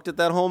and easy. smoked it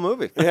that whole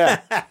movie. Yeah.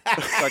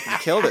 Fucking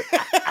killed it.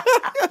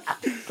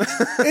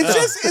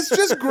 It's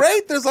just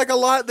great. There's like a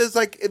lot. There's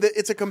like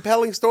it's a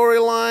compelling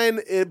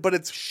storyline, but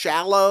it's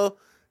shallow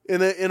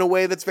in a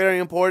way that's very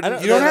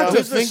important. You don't have to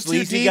Who's the think too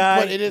sleazy deep, guy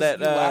but it is. that,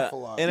 You laugh a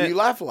lot. in You it?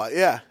 laugh a lot.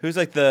 Yeah. Who's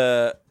like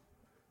the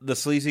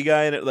sleazy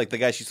guy in it? Like the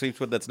guy she sleeps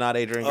with that's not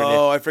Adrian Grenier?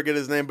 Oh, I forget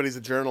his name, but he's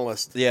a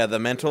journalist. Yeah, the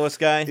mentalist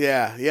guy?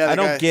 Yeah. Yeah. I the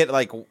don't guy- get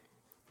like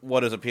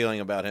what is appealing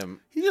about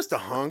him. He's just a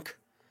hunk.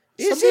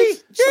 Is he?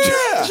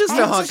 Yeah. Just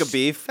a hunk of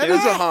beef. That dude.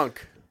 is a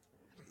hunk.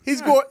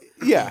 He's going.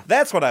 Yeah.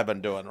 That's what I've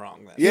been doing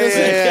wrong then.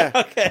 Yeah.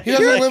 Okay. He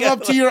doesn't live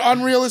up to your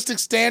unrealistic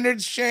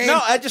standards, Shane. No,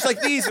 I just like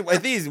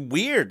these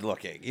weird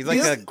looking. He's like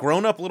He's- a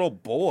grown up little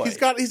boy. He's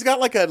got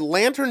like a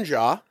lantern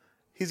jaw.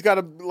 He's got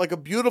a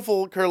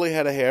beautiful curly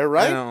head of hair, I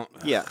right? don't.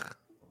 Yeah.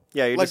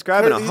 Yeah, you're Like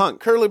describing a he's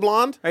hunk. curly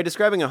blonde. Are you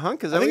describing a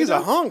hunk? Is that I think what he's you're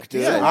a hunk, dude.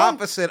 He's a hunk.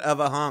 Opposite of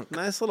a hunk.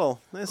 Nice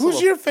little.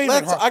 Who's your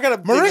favorite hunk? I gotta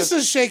dig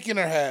Marissa's shaking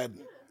her head.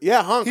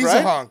 Yeah, hunk. He's right?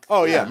 a hunk.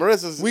 Oh yeah,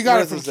 Marissa's. We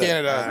got it from Marissa's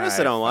there. Canada.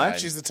 Marissa don't lie.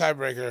 She's the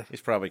tiebreaker.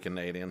 He's probably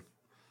Canadian.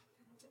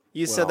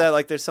 You said that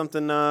like there's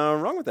something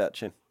wrong with that,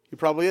 Shane. He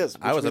probably is.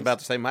 I was which means about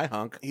to say my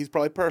hunk He's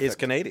probably perfect. is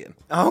Canadian.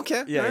 Oh,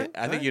 okay. Yeah, All right.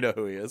 I think you know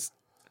who he is.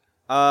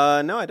 No,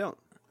 I don't.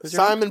 Who's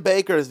your hunk? Simon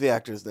Baker is the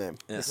actor's name.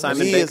 Yeah.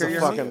 Simon he Baker is a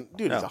your fucking hunk?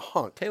 dude. He's a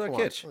hunk. Taylor Come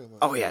on. Kitsch.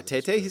 Oh yeah,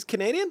 Tay. He's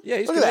Canadian. Yeah,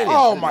 he's Look at that.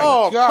 Canadian. Oh my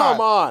Oh, god!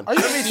 come on. Are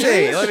you Let me see.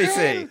 serious? Let me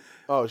see.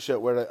 Oh shit!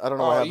 Where did I don't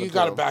know. what Oh, happened you to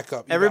got to him. back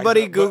up. You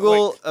Everybody back up.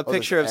 Google a there's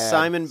picture of ad.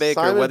 Simon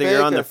Baker, Simon whether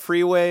you're on Baker. the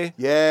freeway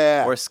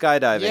Yeah. or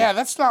skydiving. Yeah,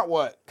 that's not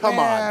what. Come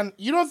Man, on.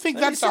 You don't think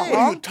that's a What are you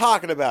hunk?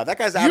 talking about? That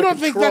guy's out You of don't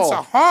think control.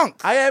 that's a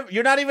hunk?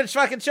 You're not even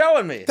fucking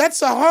showing me.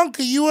 That's a hunk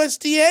of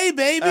USDA,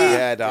 baby.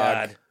 Yeah, dog.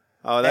 God.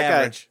 Oh, that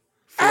Average.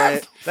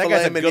 Filet- That guy's a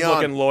filet mignon.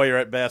 good-looking lawyer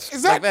at best.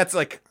 Is that- like, that's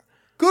like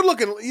Good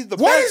looking. He's the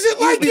What best. is it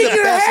he'd like be in the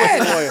your best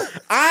looking head? lawyer.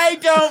 I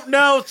don't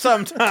know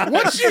sometimes.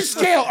 What's your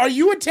scale? Are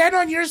you a 10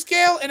 on your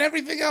scale and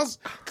everything else?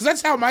 Because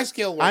that's how my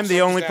scale works. I'm the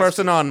So only just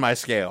person on my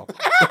scale.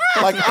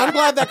 Like, I'm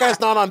glad that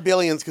guy's not on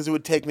Billions because it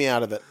would take me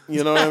out of it.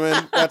 You know what I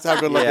mean? That's how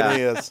good looking Yeah.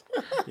 he is.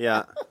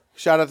 Yeah.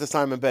 Shout out to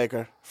Simon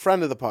Baker,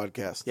 friend of the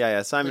podcast.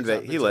 Yeah. Simon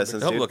Baker. He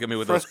listens, Don't dude. look at me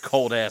with those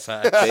cold-ass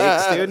eyes.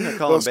 Bakes, dude. I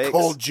call Those him Bakes.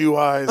 cold Jew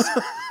eyes.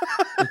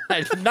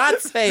 I did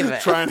not say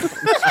that. Trying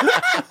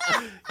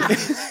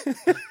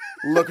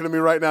looking at me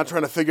right now,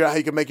 trying to figure out how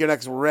you can make your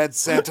next red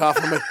scent off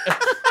of me.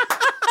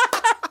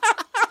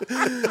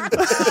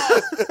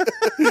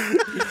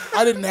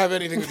 I didn't have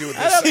anything to do with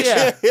this.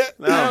 Yeah.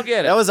 No. I don't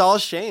get it. That was all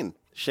Shane.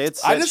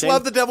 I just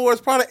love The Devil Wears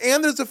Prada,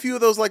 and there's a few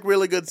of those like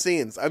really good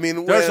scenes. I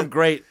mean, There's when some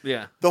great,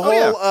 yeah. the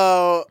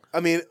whole. I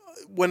mean,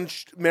 when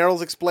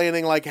Meryl's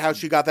explaining like how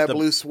she got that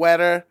blue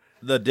sweater.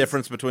 The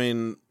difference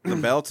between the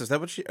belts, is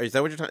that what you're talking? Is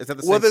that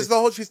the same? Well, there's the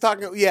whole she's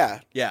talking. Yeah,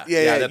 Yeah.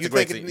 yeah. Yeah, that's You a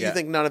great think scene, you yeah.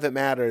 think none of it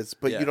matters,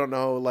 but Yeah. you don't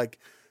know like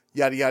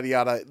yada yada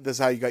yada. This is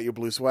how you got your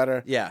blue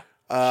sweater. Yeah.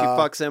 She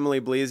fucks Emily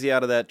Bleasy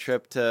out of that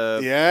trip to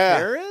Yeah,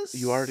 Paris.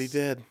 You already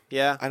did.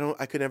 Yeah.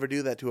 I could never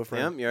do that to a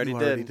friend. Yep, you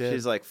already did.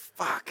 She's like,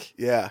 fuck.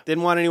 yeah,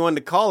 Didn't want anyone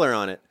to call her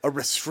on it. a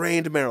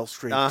restrained Meryl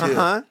Streep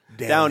Uh-huh.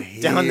 too.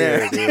 Down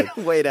there. dude.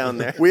 Way down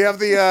there. We have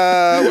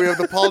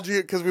the Paul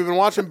because we've been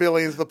watching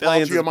Billions, the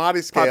Billions Paul is a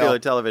Giamatti scale. Popular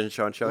television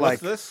show on show. Like-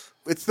 This?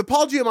 It's the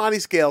Paul Giamatti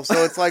scale,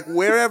 so it's like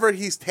wherever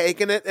he's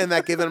taking it in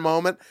that given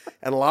moment,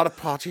 and a lot of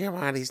Paul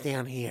Giamatti's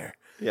down here.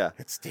 Yeah.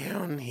 It's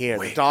down here.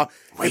 The dog.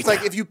 It's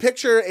like if you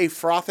picture a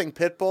frothing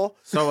pit bull.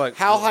 So, like-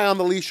 how high on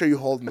the leash are you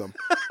holding them?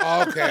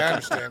 Okay, I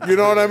understand. You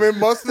know what I mean?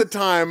 Most of the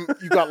time,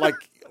 you got like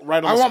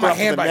right on I the want my scruff of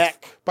hand the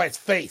neck. by its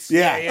face.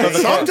 Yeah. But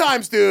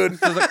sometimes, dude,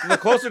 The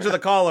closer to the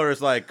collar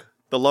is like,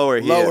 The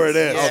lower he lower is. it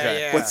is. Yeah, Okay.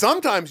 yeah. But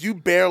sometimes you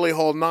barely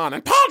holding on,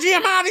 and Paul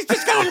Giamatti's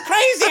just going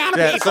crazy on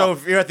yeah, people. so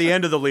if you're at the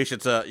end of the leash,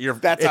 it's That's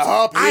it's,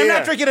 up I'm here.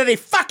 not drinking any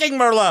fucking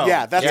Merlot.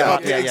 Yeah, that's Yeah,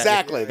 up yeah, yeah,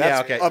 exactly. yeah,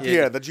 That's okay, up yeah,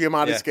 here, the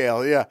Giamatti yeah.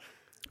 scale. Yeah.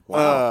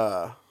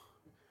 Wow.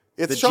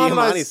 It's The Sean and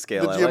Giamatti I's-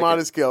 scale, The I like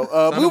Giamatti it. scale.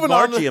 Son of Moving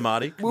Mark on.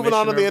 Giamatti, Moving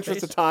on in the Commissioner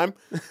interest of of time.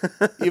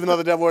 Even though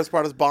the Devil Wears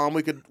Prada's bomb,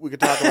 we could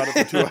talk about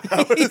it for 2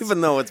 hours. Even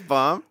though it's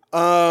bomb.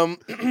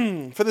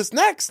 For this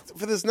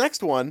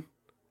next one,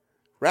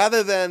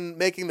 rather than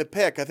making the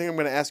pick, I think I'm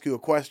going to ask you a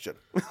question.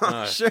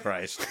 Oh,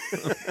 Christ.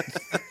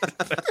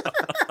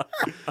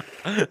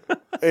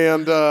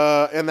 And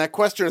that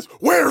question is,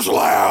 where's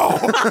Lau?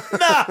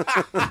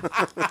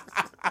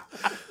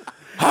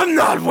 I'm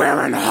not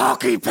wearing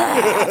hockey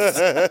pads.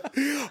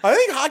 I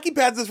think hockey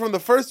pads is from the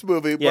first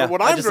movie, but Yeah,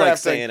 what I I'm just like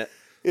drafting saying it.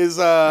 is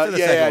the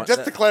second one.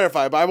 just to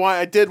clarify, but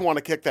I did want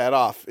to kick that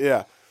off.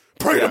 Yeah.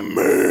 Pray to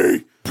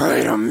me.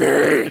 Pray to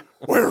me.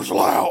 Where's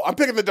Lau? I'm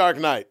picking the Dark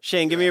Knight.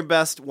 Shane, give me your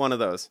best one of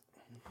those.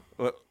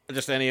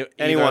 Just any one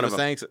one of of them.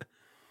 things.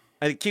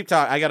 I keep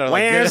talking. I gotta.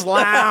 Where's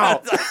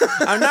Lau?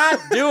 I'm not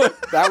doing.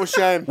 That was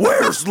Shane.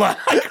 Where's Lau?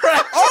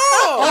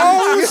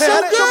 Oh, you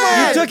had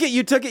it?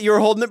 You took it. You were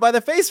holding it by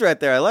the face right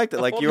there. I liked it.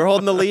 Like you were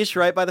holding the leash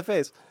right by the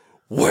face.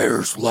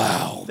 Where's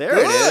Lau? There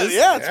it Good. is.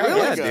 Yeah, it's really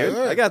Yeah, good.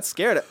 dude. I got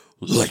scared.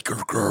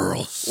 Laker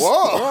girls.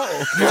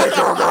 Whoa.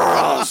 Laker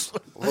girls.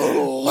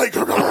 Little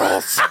Laker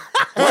girls.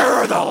 Where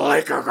are the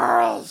Laker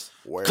girls?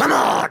 Come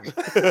on.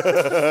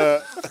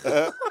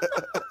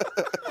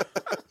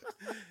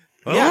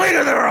 Lead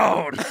of their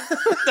own.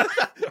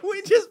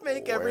 We just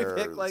make every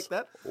pick like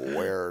that.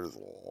 Where's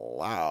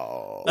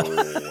Lau?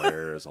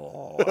 Where's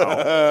Lau?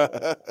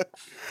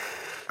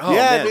 Oh,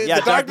 Yeah, man. dude, Yeah,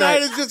 the Dark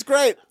Knight is just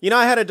great. You know,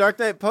 I had a Dark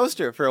Knight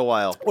poster for a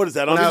while. What is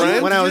that, When I was,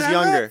 unframed? when I Did was you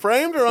have younger. that?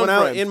 Framed or When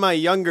unframed? in my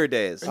younger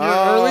days. In your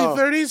early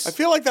 30s? I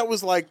feel like that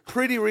was like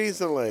pretty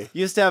recently.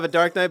 Used to have a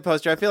Dark Knight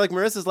poster. I feel like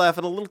Marissa's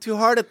laughing a little too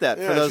hard at that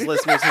for Yeah, those she-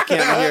 listeners who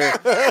can't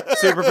hear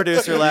super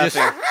producer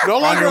laughing. No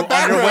longer a On your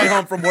Batman. way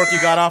home from work,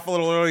 you got off a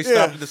little early. Yeah.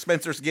 Stopped at the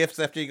Spencer's Gifts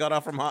after you got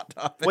off from Hot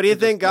Topic. What do you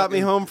and think just got me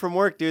fucking- home from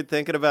work, dude?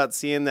 Thinking about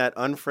seeing that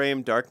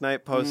unframed Dark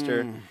Knight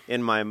poster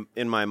in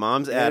my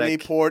mom's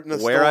attic, port in a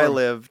where I storm.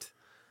 lived,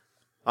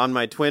 on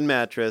my twin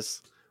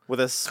mattress with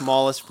the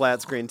smallest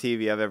flat screen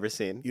TV I've ever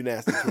seen. You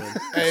nasty twin.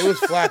 Hey, it was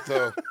flat,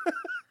 though.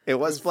 It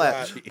was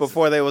flat flat.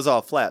 before they was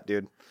all flat,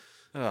 dude.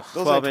 Those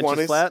 12 are inches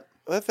 20s. flat.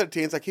 They're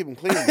 13s. I keep them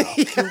clean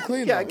though.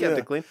 Clean Yeah, I though. kept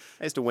it clean.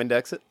 I used to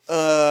Windex it.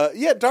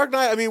 Yeah, Dark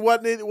Knight. I mean,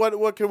 what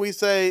can we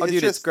say? Oh,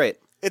 dude, it's great.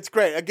 It's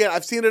great. Again,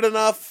 I've seen it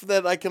enough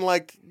that I can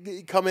like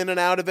come in and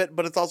out of it,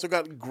 but it's also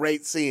got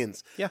great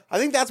scenes. Yeah. I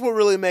think that's what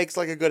really makes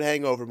like a good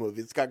hangover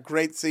movie. It's got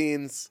great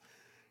scenes,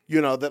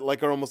 that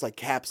like are almost like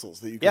capsules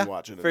that you can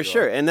watch. And for enjoy.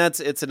 sure. And it's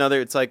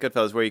like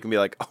Goodfellas, where you can be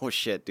like, oh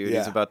shit, dude, Yeah.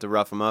 he's about to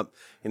rough him up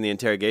in the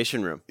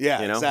interrogation room. Yeah,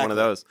 one exactly. of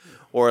those.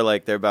 Or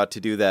like they're about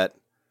to do that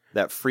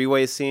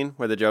freeway scene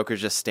where the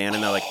Joker's just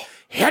standing there like,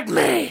 hit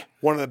me.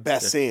 One of the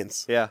best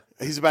scenes. Yeah.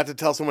 He's about to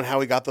tell someone how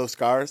he got those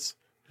scars.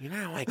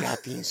 I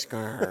got these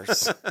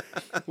scars.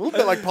 A little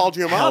bit like Paul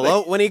Giamatti.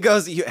 Hello, when he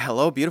goes,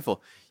 hello,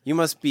 beautiful. You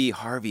must be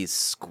Harvey's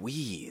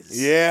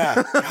squeeze. Yeah.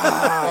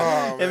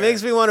 It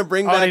makes me want to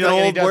bring back and an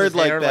he old does word his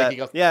like hair, that. like he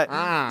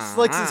goes,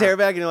 Slicks his hair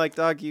back, and you're like,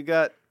 dog, you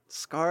got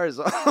scars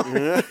on.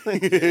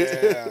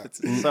 Yeah.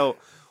 So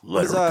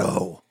Let her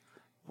go.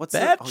 what's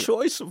Bad the,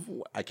 choice of.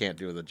 I can't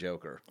do the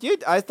Joker.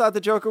 Dude, I thought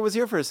the Joker was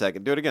here for a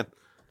second. Do it again.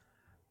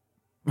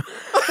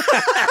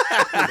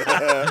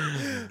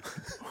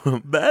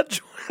 Bad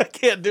choice. I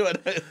can't do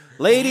it.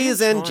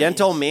 Ladies and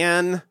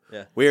gentlemen,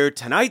 Yeah. we're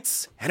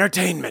tonight's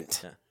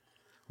entertainment.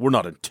 We're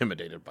not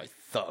intimidated by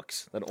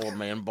thugs. That old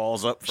man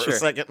balls up for Sure. a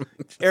second.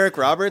 Eric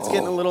Roberts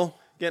getting a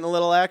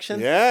little action.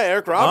 Yeah,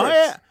 Eric Oh Roberts.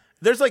 yeah.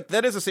 There's like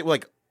that is a scene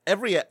like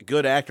every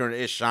good actor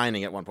is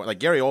shining at one point. Like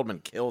Gary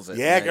Oldman kills it.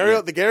 Yeah,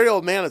 And the Gary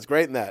Old Man is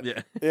great in that.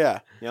 Yeah.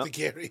 Yeah. The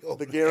Gary Old.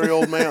 The Gary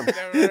Old Man.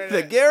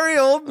 The Gary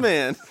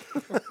Oldman.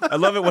 I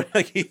love it when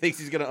like he thinks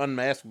he's gonna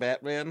unmask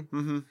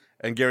Batman,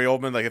 and Gary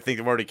Oldman like I think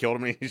they've already killed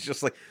him, and he's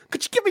just like,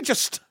 "Could you give me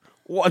just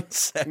 1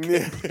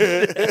 second?"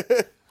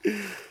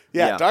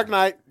 Yeah, Dark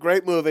Knight,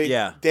 great movie.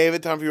 Yeah.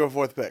 David, time for your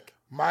fourth pick.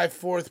 My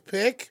fourth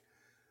pick.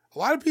 A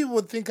lot of people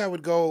would think I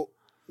would go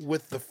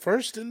with the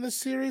first in this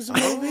series of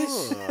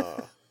movies,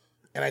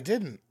 and I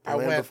didn't. I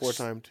Land went Before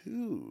Time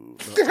 2.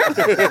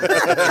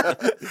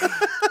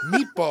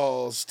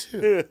 Meatballs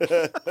too.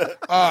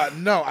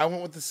 No, I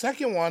went with the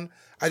second one.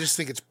 I just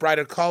think it's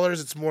brighter colors.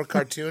 It's more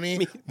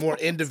cartoony, more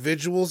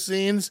individual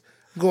scenes.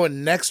 I'm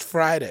going Next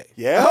Friday.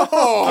 Yeah.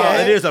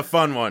 It is a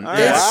fun one. It's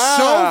Yeah.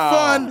 so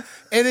fun,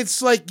 and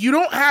it's like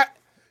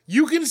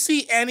you can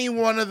see any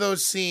one of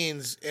those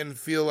scenes and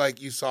feel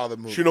like you saw the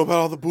movie. You know about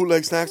all the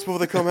bootleg snacks before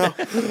they come out?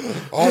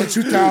 All the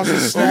 2000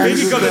 Maybe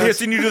snacks. come in here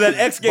seeing you do that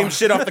X Games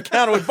shit off the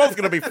counter. We're both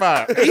gonna be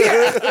fine.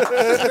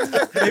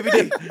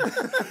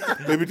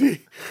 Baby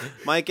D.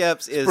 Mike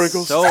Epps is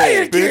Sprinkles. so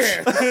Say it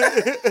bitch.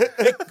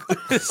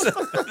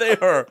 again. They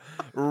are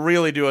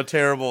really do a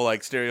terrible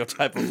like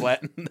stereotype of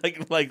Latin, like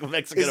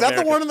Mexican. Is that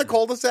the American. one in the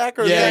cul-de-sac?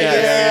 Or Yeah,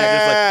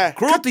 yeah. Just like,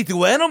 cruelty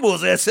to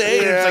animals,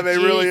 essay. Yeah, It's like, they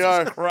really Jesus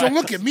are. Christ. Don't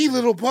look at me,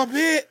 little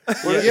puppet.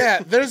 Yeah,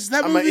 there's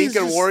that I'm an movie.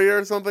 Incan warrior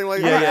or something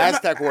like that.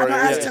 Aztec warrior.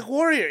 I'm an Aztec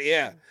warrior.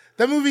 Yeah,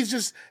 that movie's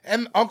just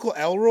and Uncle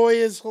Elroy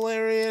is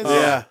hilarious.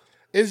 Yeah.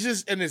 It's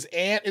just and his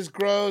aunt is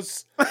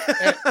gross.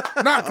 And,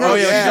 not gross. Oh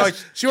yeah, yeah. she's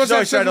always she wants to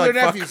have sex trying to with like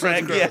her fuck nephew. So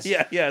it's Craig. gross.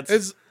 Yeah.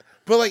 It's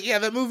but like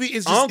that movie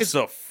is just Unc's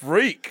a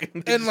freak.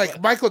 and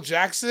like Michael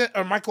Jackson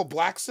or Michael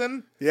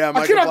Blackson. Yeah, I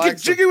Michael cannot get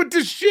Blackson. jiggy with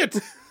this shit.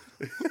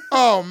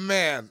 Oh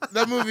man,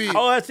 that movie.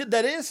 Oh, that's it.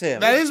 That is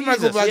him. That is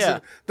Michael Jesus, Blackson. yeah.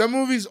 That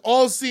movie's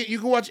all seen. You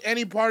can watch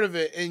any part of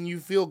it and you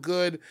feel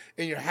good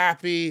and you're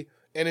happy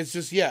and it's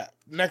just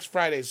Next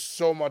Friday is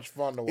so much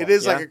fun to watch. It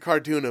is like a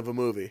cartoon of a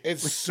movie.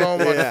 It's so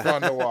much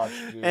fun to watch.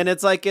 Dude. And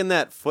it's like in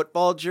that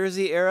football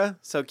jersey era.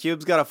 So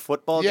Cube's got a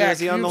football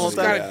jersey on the whole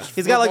Cube's got time. a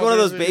He's got like one of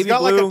those football baby He's got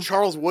blue. like a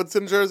Charles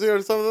Woodson jersey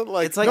or something.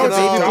 Like It's like No, a it's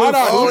baby a blue.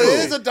 Dada Oh, it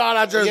Fubu. is a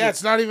Dada jersey. Yeah,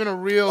 it's not even a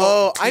real.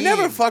 Oh, I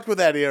never team. fucked with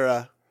that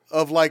era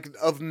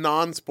of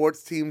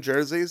non-sports team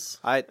jerseys.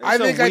 I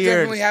think I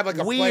definitely had like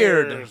a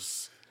weird.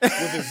 Players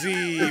with a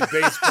Z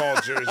baseball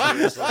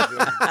jersey or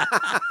something.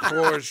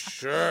 For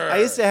sure. I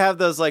used to have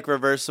those like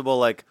reversible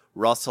like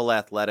Russell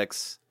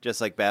Athletics, just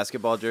like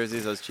basketball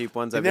jerseys, those cheap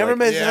ones. It I'd be never like,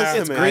 made Yeah. sense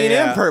it's to me. green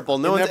Yeah. and purple.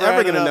 No It one's never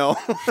ever added gonna know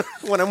up.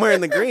 when I'm wearing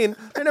the green.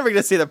 They're never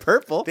gonna see the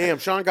purple. Damn,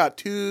 Sean got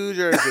 2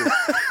 jerseys.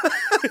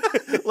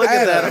 Look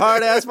at that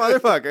hard ass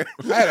motherfucker.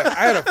 I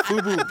had a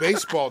FUBU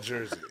baseball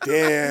jersey.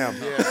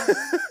 Damn. Yeah.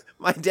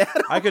 My dad.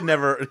 I could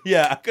never.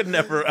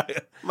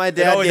 My It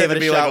dad always gave had it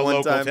to a be like shot a one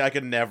local time. team. I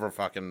could never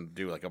fucking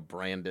do like a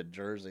branded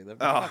jersey. That'd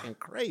be fucking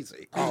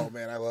crazy. Oh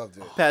man, I loved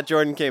it. Pat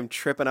Jordan came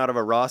tripping out of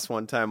a Ross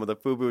one time with a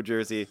FUBU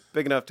jersey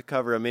big enough to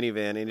cover a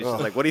minivan, and he's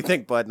just like, "What do you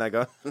think, bud?" And I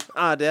go,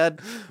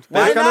 Dad,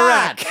 back on the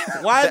rack.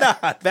 Why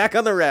not? Back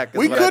on the rack." is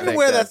We what I couldn't think,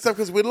 wear Dad. that stuff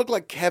because we look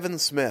like Kevin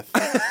Smith.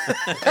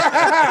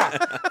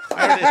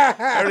 I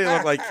already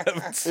look like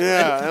Kevin Smith.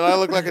 Yeah, and I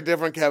look like a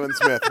different Kevin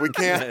Smith. We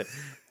can't.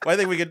 Well, I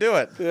think we could do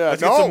it. Yeah,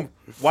 Let's no. get some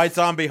white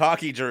zombie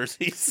hockey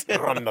jerseys.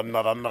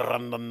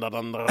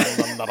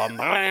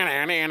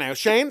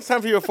 Shane, it's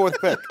time for your fourth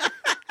pick.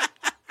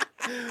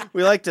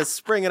 We like to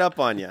spring it up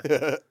on you.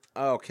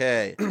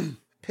 Okay.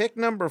 Pick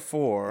number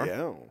 4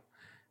 Yeah.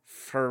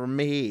 for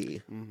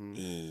me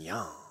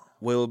Yeah.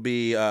 will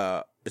be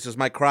this is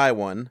my cry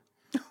one.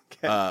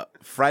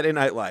 Friday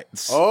Night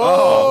Lights.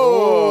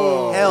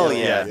 Oh, Hell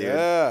yeah, dude.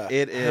 yeah.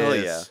 It is. Hell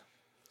yeah.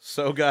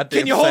 So goddamn.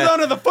 Can you hold sad. on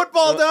to the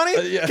football,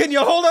 Donnie? yeah. Can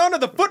you hold on to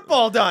the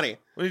football, Donnie?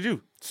 What did you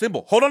do?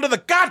 Symbol. Hold on to the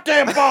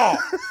goddamn ball.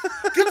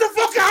 Get the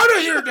fuck out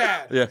of here,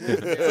 Dad.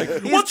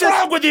 Yeah. What's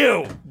wrong with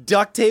you?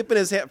 Duct tape in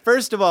his hand.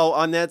 First of all,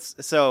 on that,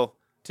 so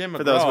Tim McGraw.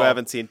 for those who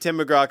haven't seen, Tim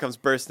McGraw comes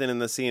bursting in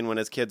the scene when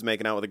his kid's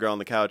making out with a girl on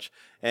the couch,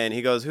 and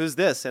he goes, "Who's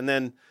this?" And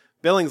then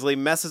Billingsley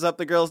messes up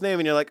the girl's name,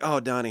 and you're like, "Oh,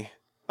 Donnie.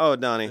 Oh,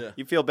 Donnie." Yeah.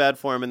 You feel bad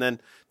for him, and then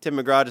Tim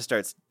McGraw just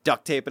starts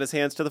duct taping his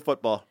hands to the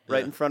football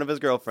right in front of his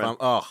girlfriend.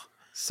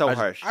 So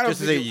harsh. Just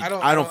to say,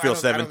 I don't feel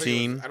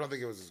 17. I don't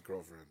think it was his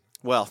girlfriend.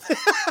 Well,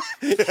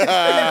 you're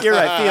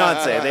right.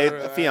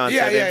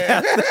 Fiance.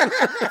 Yeah.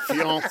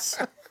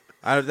 Fiance.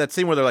 That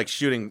scene where they're like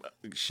shooting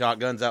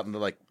shotguns out into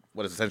like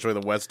what is essentially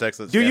the West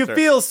Texas. Do you desert.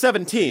 feel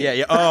 17?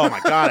 Yeah. Oh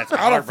my God, it's I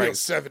don't feel heartbreaking.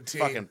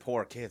 17. Fucking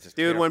poor kids. It's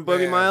Dude, terrible. when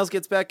Boogie Man. Miles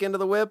gets back into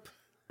the whip,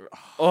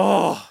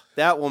 oh,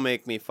 that will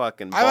make me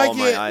fucking I bawl like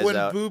my it eyes when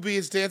out. Booby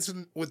is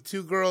dancing with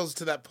two girls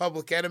to that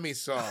Public Enemy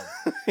song.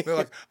 They're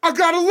like, I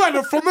got a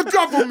letter from the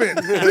government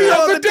the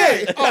other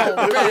day. Oh,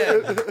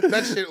 man.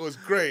 That shit was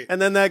great.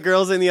 And then that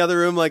girl's in the other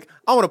room like,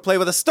 I want to play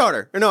with a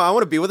starter. Or no, I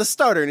want to be with a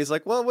starter. And he's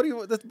like, well,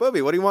 that's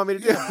Booby. What do you want me to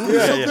do?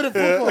 Booby's so good at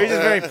football. He's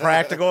just very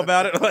practical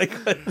about it, like,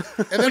 then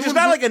which is when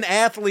not Bo- like an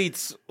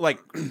athlete's like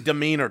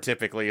demeanor.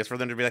 Typically, is for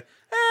them to be like,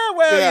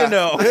 well, Yeah. you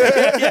know,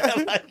 yeah,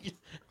 like,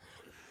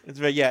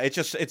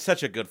 it's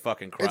such a good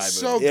fucking cry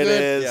It's movie. so It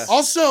good. is. Yeah.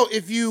 Also,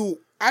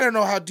 I don't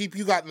know how deep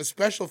you got in the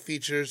special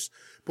features,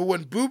 but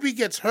when Booby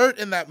gets hurt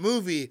in that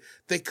movie,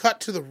 they cut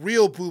to the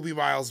real Booby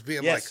Miles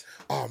being Yes.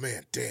 like, oh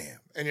man, damn.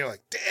 And you're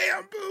like,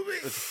 damn,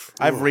 Booby.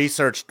 I've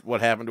researched what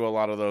happened to a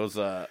lot of those.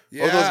 Yeah.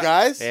 Oh, those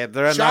guys? And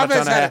there are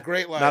Chavez had a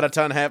great life. not a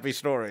ton of happy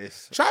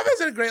stories. Chavez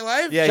had a great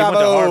life. Yeah, he went to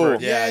Chavo.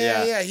 Harvard.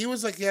 Yeah. He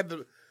was like,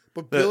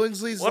 but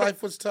Billingsley's what-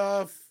 life was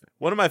tough.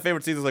 One of my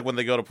favorite scenes is like when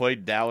they go to play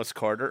Dallas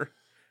Carter.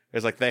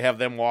 It's like they have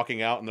them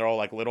walking out and they're all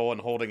like little and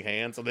holding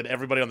hands, and then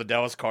everybody on the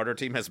Dallas Carter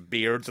team has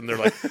beards and they're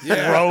like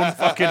grown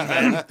fucking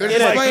men. They're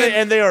just Like, playing-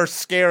 and they are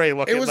scary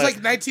looking. It was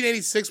like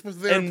 1986 when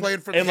they were playing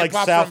for in like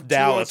hip-hop South from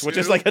Dallas, which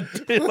is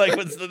 202. like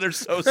they're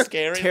so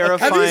scary.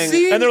 Terrifying. Have you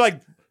seen? And they're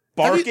like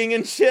barking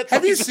and shit.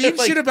 Have you Like, seen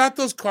like, shit about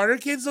those Carter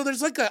kids? Though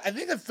there's like I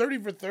think a 30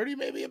 for 30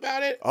 maybe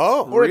about it.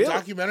 Oh, or really? a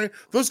documentary.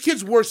 Those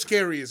kids were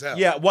scary as hell.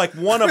 Yeah, like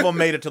one of them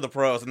made it to the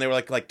pros, and they were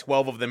like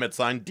 12 of them had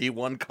signed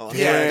D1 contracts.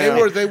 Yeah,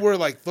 Yeah. they were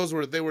like those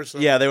were they were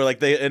some, Yeah, they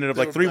ended up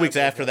They like were 3 bad weeks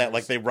after that, footballers.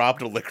 like they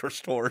robbed a liquor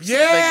store. Yeah,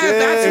 Like, that's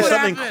there's what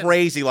something happened.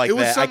 crazy like It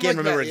was that. I something can't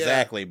like remember that, yeah.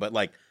 exactly, but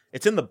like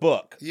it's in the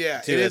book.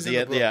 Yeah, too, it at is in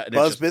the book. Yeah, and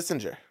Buzz it's just,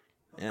 Bissinger,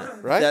 yeah.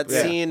 right? That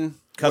Yeah. scene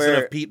Cousin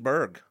where, of Pete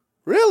Berg.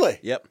 Really?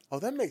 Yep. Oh,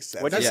 that makes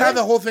sense. What'd you That's say? how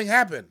the whole thing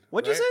happened.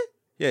 What'd you right?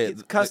 say?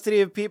 Yeah, Custody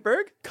of Pete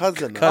Berg?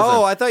 Cousin. Cousin.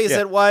 Oh, I thought you Yeah.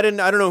 said, well, I don't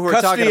know who we're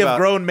talking custody about. of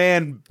grown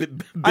man, I thought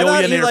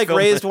billionaire. he like film-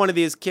 raised one of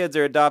these kids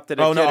or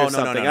adopted a Oh, kid no, or no,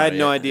 something. no, I had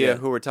no yeah, idea yeah.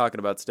 who we're talking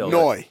about still.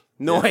 Noi.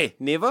 Noi.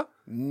 Neva?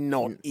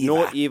 No.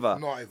 No, Eva.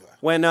 No, Eva.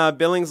 When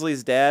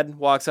Billingsley's dad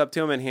walks up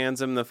to him and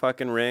hands him the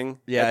fucking ring.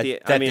 Yeah, at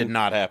the, that did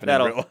not happen in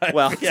that'll- real life.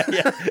 Well,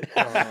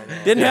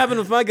 didn't happen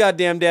with my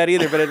goddamn dad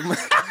either, but it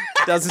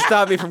doesn't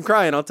stop me from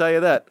crying, I'll tell you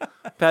that.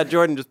 Pat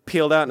Jordan just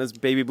peeled out in his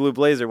baby blue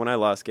blazer when I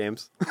lost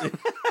games.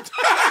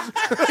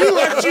 He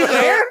left you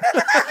there.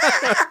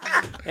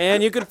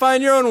 And you can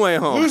find your own way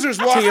home. Losers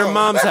walk to your home.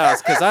 mom's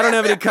house, because I don't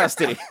have any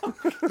custody.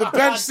 The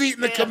bench seat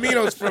in the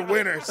Caminos for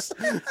winners.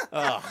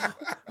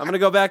 I'm going to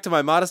go back to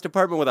my modest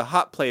apartment with a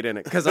hot plate in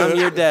it, because I'm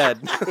your dad.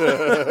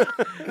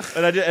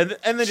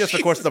 and then just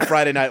of course the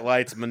Friday Night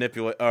Lights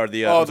manipulate or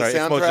the Oh, I'm the sorry,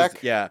 soundtrack?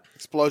 explosions. Yeah,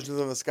 Explosions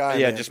in the sky.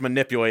 yeah, man. just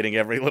manipulating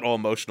every little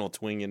emotional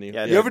twing in you.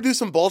 Yeah, You ever do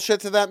some bullshit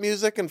to that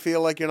music and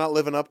feel like you're not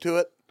living up to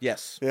it?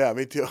 Yes. Yeah,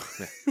 me too.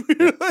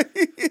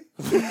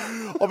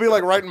 I'll be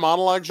like writing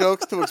monologue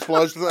jokes to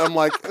explosions. I'm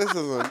like, this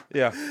isn't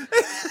Yeah.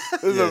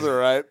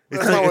 right.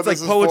 That's not what It's like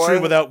this is poetry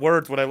for. without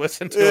words when I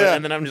listen to it, Yeah.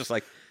 and then I'm just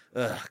like,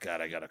 ugh,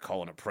 God, I gotta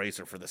call an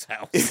appraiser for this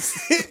house.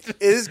 It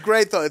is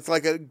great though. It's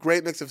like a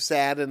great mix of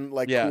sad and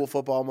like Yeah. cool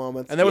football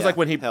moments. And that was Yeah. like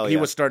when Hell he yeah.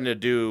 was starting to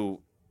do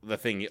the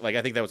thing. Like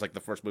I think that was like the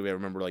first movie I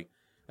remember. Like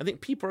I think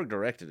Pete Berg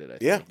directed it. I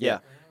think. Yeah. Yeah.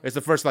 It's the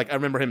first like I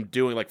remember him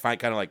doing like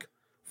kind of like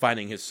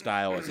finding his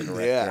style as a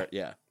director.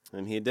 Yeah.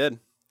 And he did.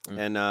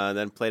 And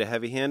then played a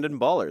heavy hand in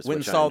Ballers. Went and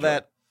which I saw enjoyed.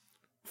 that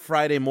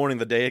Friday morning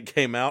the day it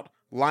came out.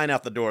 Line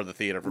out the door of the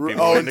theater for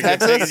people. Oh, waiting in to get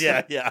Texas?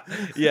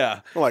 tickets.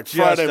 Yeah. Like Just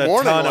Friday a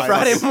morning ton of lights.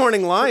 Friday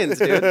morning lions,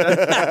 dude.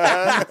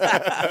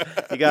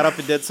 You got up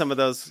and did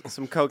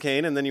some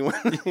cocaine, and then you went.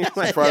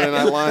 Friday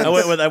Night Lions.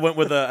 I went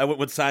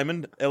with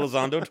Simon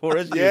Elizondo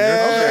Torres Jr.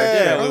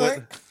 Yeah. we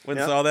Okay. went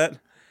and saw that.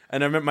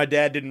 And I remember my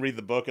dad didn't read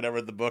the book, and I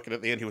read the book, and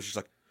at the end he was just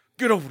like,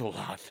 "Get over the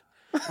lot."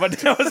 My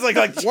dad was like,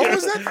 What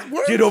was that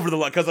word? Get over the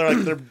lot, because they're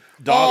like they're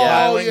Oh,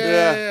 dogpiling.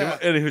 yeah.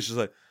 And he was just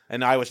like,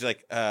 and I was just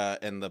like,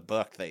 in the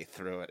book they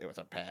threw it. It was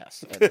a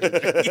pass. And,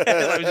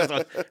 I was just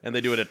like, and they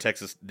do it at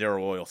Texas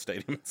Darrell Oil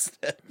Stadium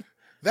instead.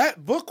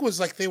 That book was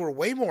like they were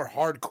way more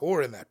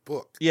hardcore in that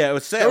book. Yeah, it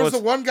was sad. There was the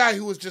one guy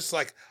who was just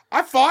like,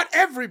 I fought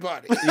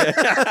everybody.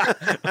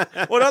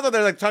 Well, other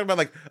they're like talking about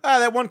like,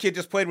 that one kid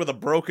just played with a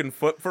broken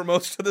foot for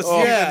most of the season.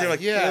 yeah, You're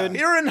like, yeah.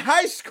 you're in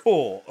high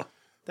school.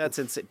 That's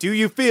insane. Do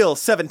you feel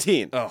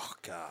 17? Oh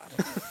God,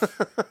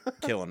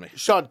 killing me.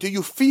 Sean, do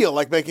you feel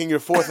like making your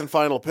fourth and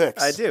final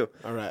picks? I do.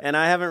 All right. And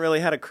I haven't really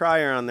had a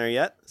crier on there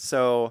yet,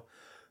 so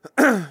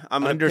I'm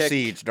gonna Under pick...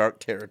 siege, dark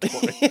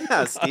territory.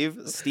 Yeah,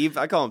 Steve.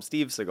 I call him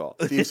Steve Seagal.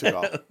 Steve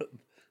Seagal.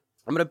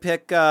 I'm gonna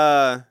pick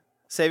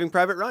Saving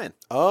Private Ryan.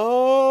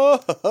 Oh,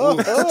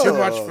 It's too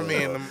much for me.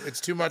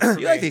 It's too much for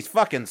me. You like these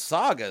fucking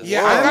sagas?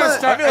 Yeah, I gotta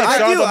start. I feel like I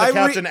Sean's do. on the I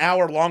couch an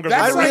hour longer.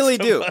 That's than the like- rest really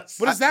of do. us.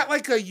 But is that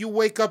like a you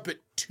wake up at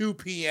 2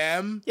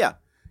 p.m.? Yeah,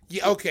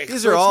 Yeah, okay.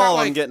 these so are it's not all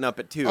like, I'm getting up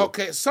at 2.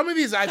 Okay, some of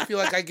these I feel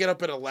like I get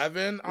up at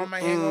 11 on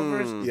my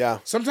hangovers. yeah.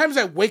 Sometimes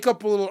I wake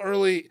up a little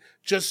early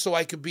just so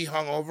I could be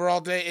hungover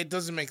all day. It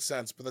doesn't make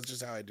sense, but that's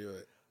just how I do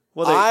it.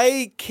 Well,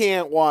 I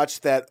can't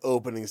watch that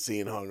opening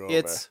scene hungover.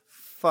 it's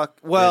fuck.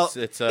 Well,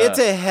 It's, it's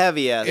a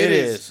heavy ass. It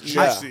is.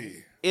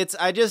 juicy.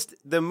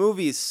 The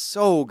movie's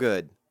so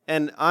good,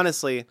 and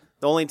honestly,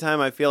 the only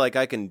time I feel like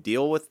I can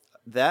deal with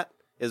that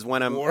is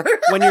when I'm War?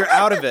 when you're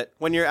out of it,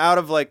 when you're out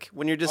of like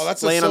when you're just Oh,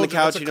 that's a laying on the soldier-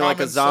 couch that's and you're like a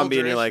common zombie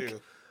and soldier you're like,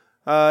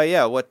 issue.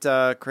 yeah,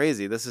 what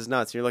crazy? This is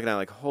nuts. And you're looking at it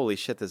like, holy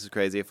shit, this is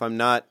crazy. If I'm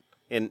not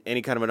in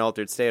any kind of an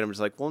altered state, I'm just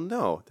like, well,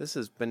 no, this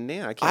is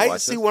banana. I can't I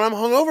watch see this. when I'm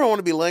hungover, I want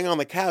to be laying on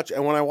the couch,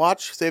 and when I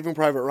watch Saving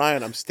Private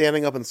Ryan, I'm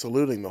standing up and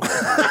saluting the whole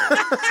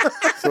time.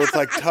 So it's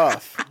like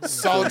tough.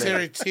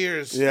 Solitary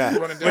tears Yeah.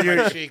 running down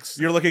my cheeks.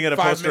 You're looking at a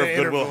 5 poster of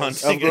minute Goodwill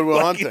intervals. Hunting. Of Goodwill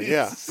Like, Hunting,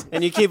 yeah.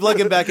 And you keep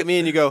looking back at me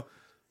and you go,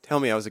 tell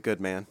me I was a good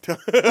man.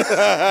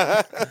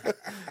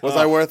 Was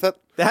I worth it?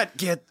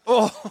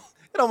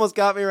 It almost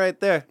got me right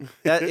there.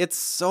 It's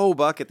so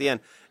buck at the end.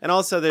 And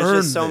also there's Earn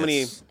just so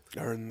many, this.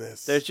 Earn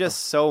this. there's just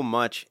so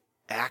much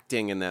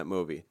acting in that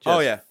movie. Just Oh,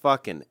 yeah.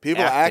 fucking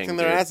People acting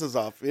their dude. asses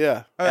off.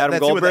 Yeah. Adam That's it with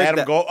Goldberg, Adam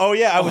that- Gold. Oh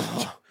yeah, I was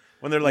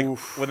when they're like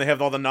when they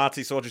have all the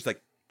Nazi soldiers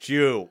like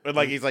Jew and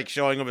like he's like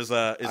showing them his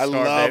I star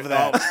love date.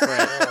 that. Oh,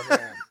 great. Oh,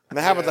 man. And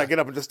that happens, I get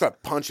up and just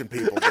start punching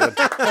people, dude.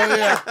 Oh,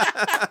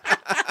 yeah.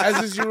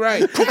 As is you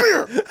right. Come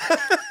here!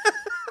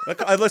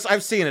 Listen,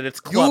 I've seen it. It's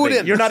clubbing.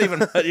 didn't. You're not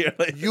even. You're,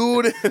 like-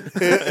 You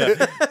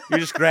you're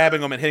just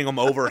grabbing them and hitting them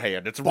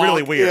overhand. It's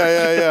really weird.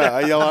 Yeah.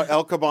 I yell out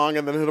El Kabong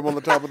and then hit him on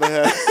the top of the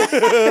head.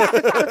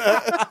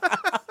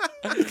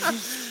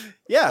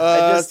 Yeah,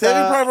 I just,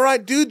 Saving Private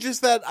Ryan, dude,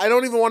 just that, I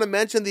don't even want to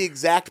mention the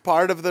exact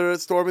part of the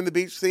storming the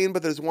beach scene,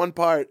 but there's one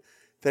part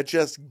that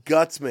just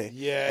guts me.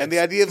 Yeah, And the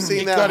idea of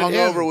seeing he that gutted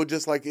hungover him. would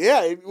just like,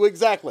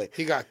 exactly.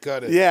 He got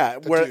gutted. Yeah,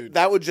 The where dude.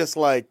 that would just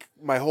like,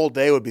 my whole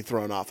day would be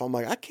thrown off. I'm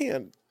like, I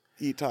can't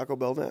eat Taco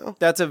Bell now.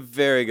 that's a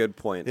very good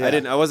point. Yeah.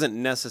 I wasn't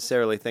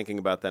necessarily thinking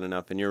about that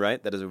enough, and you're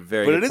right. That is a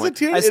very But good it is a point.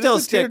 tear- I it still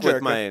is a stick with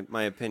tearjerker.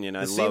 my opinion.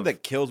 I The scene love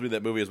that kills me in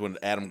that movie is when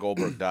Adam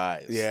Goldberg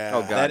dies. Yeah.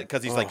 Oh, God.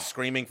 because he's like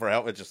screaming for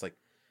help. It's just like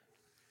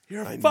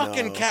you're a I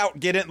fucking know. cow.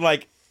 Get it?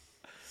 Like,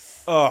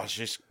 oh,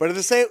 she's But at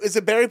the same, is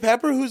it Barry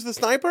Pepper who's the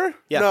sniper?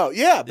 Yeah. No,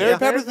 yeah, Barry Yeah.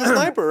 Pepper's the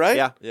sniper, right?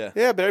 Yeah.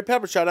 yeah. Barry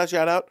Pepper. Shout out.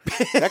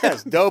 That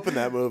guy's dope in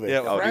that movie.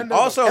 Yeah, Friend of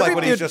also a- like when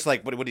Every he's dude- just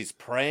like when he's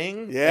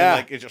praying, Yeah.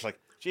 and, like it's just like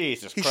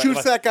Jesus. He Christ. shoots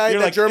Like, that guy, you're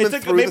that like, German it's a,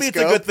 through maybe the it's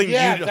scope. a good thing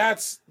Yeah, you.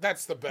 that's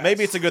the best.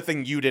 Maybe it's a good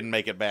thing you didn't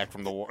make it back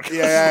from the war.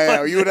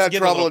 Yeah. You would have It's getting a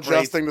trouble little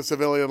crazy. adjusting to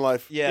civilian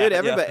life. Yeah, Dude, yeah.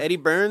 everybody. Eddie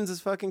Burns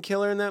is fucking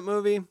killer in that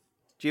movie.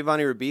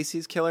 Giovanni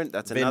Ribisi's killer.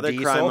 That's Vin another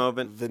Diesel? crime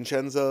moment.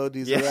 Vincenzo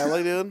Di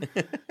Zarelli, dude.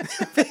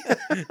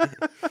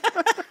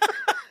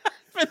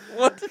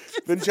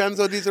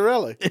 Vincenzo Di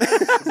Zarelli.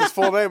 That's his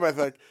full name, I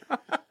think.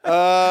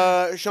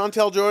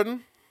 Chantel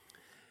Jordan.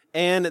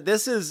 And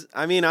this is,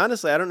 I mean,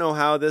 honestly, I don't know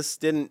how this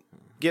didn't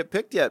get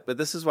picked yet, but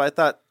this is why I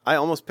thought I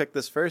almost picked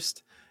this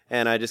first.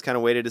 And I just kind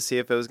of waited to see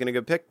if it was going to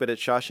get picked, but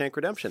it's Shawshank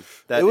Redemption.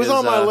 That It was is,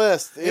 on my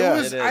list. Yeah. It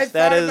was. It is. I That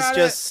thought is about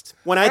just,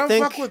 when I I don't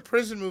think, fuck with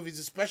prison movies,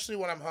 especially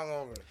when I'm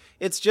hungover.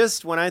 it's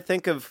just, when I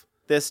think of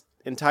this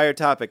entire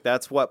topic,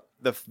 that's what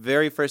the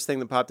very first thing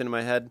that popped into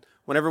my head.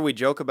 Whenever we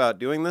joke about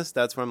doing this,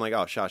 that's when I'm like,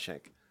 oh,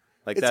 Shawshank.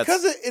 Like It's that's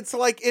because it's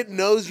like it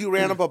knows you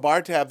ran up a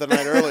bar tab the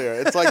night earlier.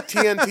 It's like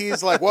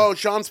TNT's like, whoa,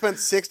 Sean spent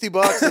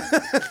 $60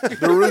 at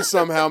the Roost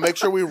somehow. Make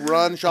sure we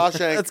run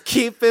Shawshank let's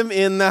keep him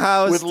in the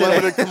house with today.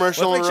 limited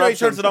commercial Let's make sure he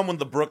turns interruption. it on when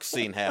the Brooks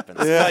scene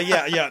happens. Yeah.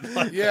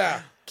 Yeah.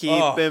 Yeah. Keep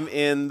Oh. him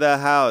in the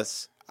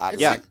house.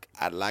 Yeah.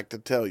 I'd like to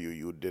tell you,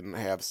 you didn't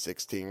have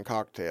 16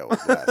 cocktails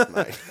last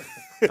night.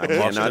 I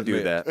cannot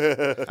do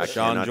that. I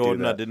Sean cannot do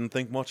Jordan, I that. didn't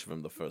think much of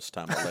him the first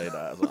time I laid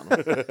eyes on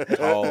him.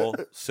 Tall,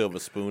 silver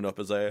spoon up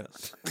his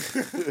ass.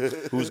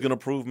 Who's gonna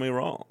prove me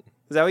wrong?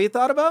 Is that what you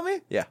thought about me?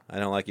 Yeah, I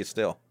don't like you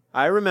still.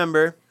 I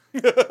remember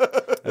the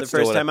still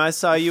first what time I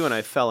saw you, and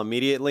I fell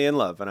immediately in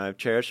love, and I've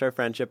cherished our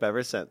friendship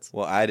ever since.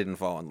 Well, I didn't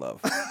fall in love,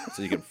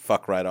 so you can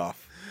fuck right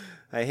off.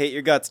 I hate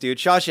your guts, dude.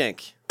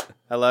 Shawshank.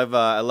 I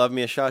love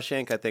me a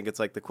Shawshank. I think it's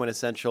like the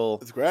quintessential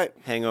It's great.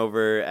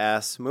 hangover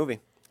ass movie.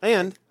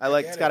 And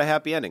it's got a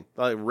happy ending.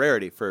 Like,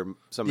 rarity for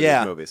some of Yeah.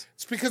 these movies.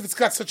 It's because it's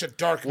got such a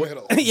dark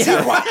middle.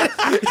 Yeah.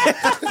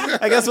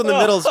 I guess when the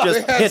middle's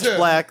just They had pitch to-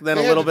 black, then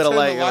a they little had bit to of turn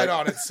light. the you're light like,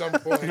 on at some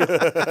point.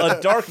 A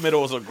dark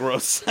middle is a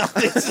gross.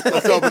 Let's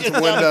open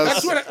some windows.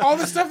 That's what all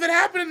the stuff that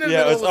happened in the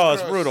Yeah, middle. it's- was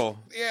it's gross. brutal.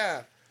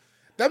 Yeah,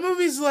 that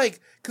movie's like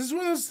because it's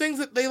one of those things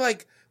that they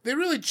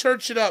really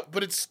church it up,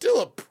 but it's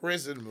still a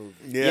prison movie.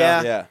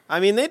 yeah. Yeah. I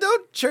mean, they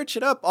don't church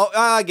it up. Oh,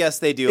 I guess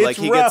they do. Like, It's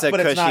he rough, gets a but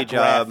it's cushy not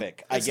job.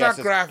 graphic. It's not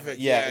graphic.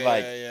 Yeah,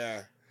 like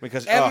yeah.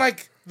 because And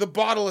like the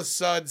bottle of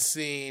suds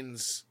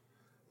scenes,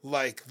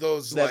 like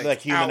those That,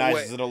 like,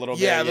 humanizes outweigh, it a little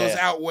bit, Yeah, those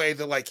yeah. outweigh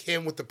the like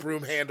him with the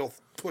broom handle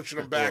pushing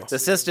him back. The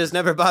sisters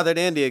never bothered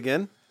Andy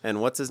again,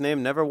 and what's his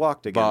name never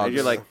walked again. Boggs. And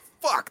you're like,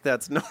 fuck,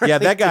 that's gnarly. yeah,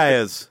 that guy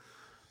is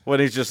when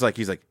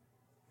he's like,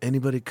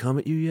 anybody come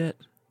at you yet?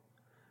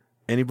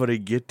 Anybody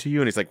get to you?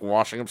 And he's like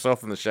washing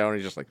himself in the shower, and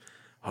he's just like,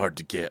 hard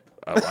to get.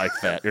 I like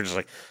that. You're just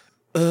like,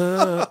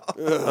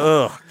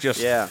 just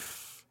Yeah.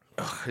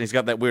 And he's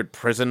got that weird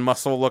prison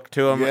muscle look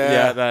to him.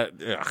 Yeah.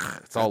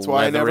 It's all That's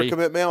why leathery. I never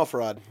commit mail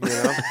fraud. You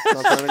know,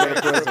 not trying to go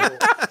to prison.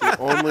 The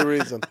only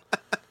reason.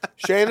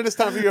 Shane, it is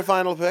time for your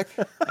final pick.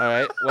 All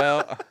right.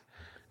 Well,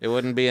 it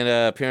wouldn't be an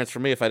appearance for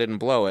me if I didn't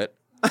blow it.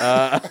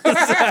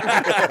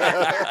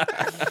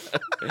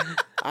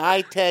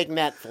 I take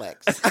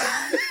Netflix.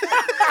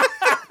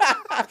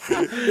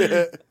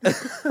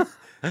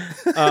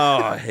 Oh,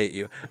 I hate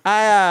you.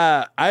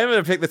 I'm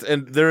gonna pick this,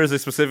 and there is a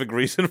specific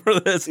reason for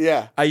this.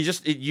 Yeah.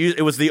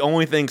 It was the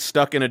only thing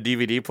stuck in a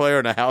DVD player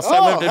in a house I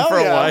lived in hell for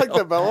a yeah. I while. like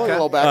that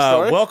little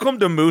backstory. Welcome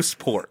to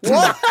Mooseport.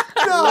 What?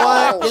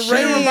 No. The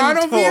Ray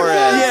Romano Torres. vehicle?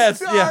 Yes,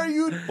 What yeah. are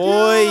you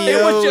Boy, doing?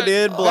 It was you just-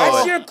 did blow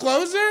That's it. your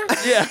closer?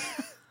 Yeah.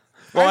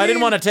 Well, I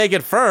didn't want to take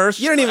it first.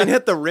 You didn't even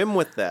hit the rim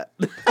with that.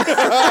 You're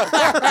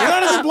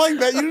not even playing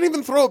that. You didn't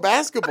even throw a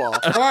basketball.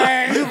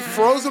 You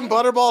frozen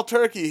butterball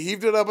turkey,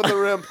 heaved it up at the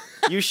rim.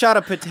 You shot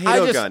a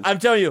potato gun. I'm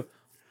telling you,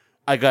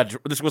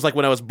 this was like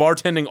when I was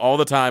bartending all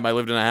the time. I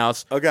lived in a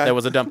house Okay. that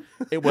was a dump.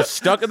 It was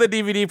stuck in the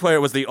DVD player. It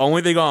was the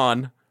only thing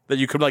on that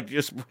you could like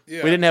just.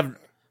 Yeah. We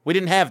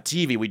didn't have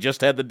TV. We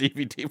just had the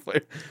DVD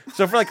player.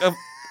 So for like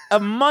a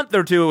month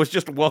or two, it was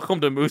just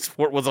Welcome to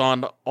Mooseport was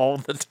on all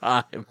the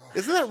time.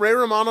 Isn't that Ray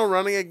Romano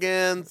running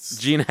against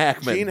Gene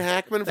Hackman. Gene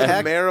Hackman for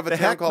the mayor of a the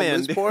town called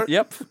Hackman. Mooseport?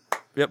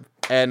 Yep.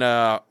 And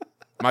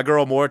my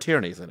girl Maura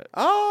Tierney's in it.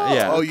 Oh,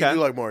 Yeah. you Okay. do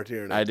like Maura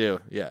Tierney. I do.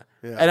 Yeah.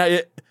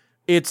 Yeah.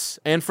 And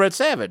and Fred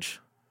Savage.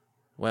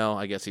 Well,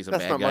 I guess he's a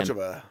That's bad not guy. much of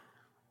a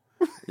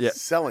Yeah.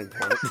 selling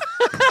point.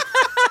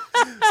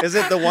 Is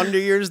it The Wonder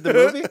Years, the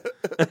movie?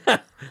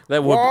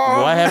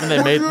 Why haven't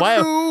they made would you why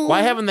do?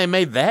 why haven't they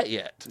made that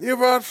yet? If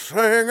I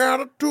sang out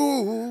of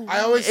tune, I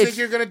always think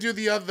you're going to do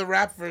the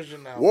rap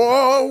version now.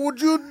 what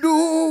would you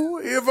do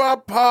if I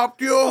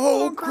popped your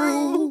whole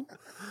crew?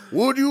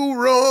 Would you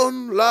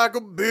run like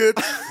a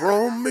bitch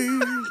from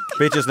me?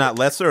 Bitch is not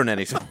lesser in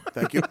any song.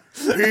 Thank you.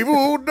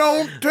 People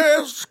don't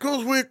test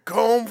because we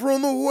come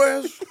from the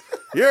West.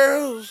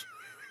 Yes,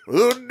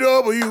 the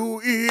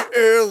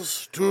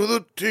W-E-S to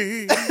the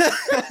T.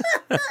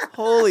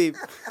 Holy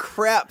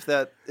crap,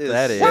 that is.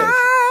 That is.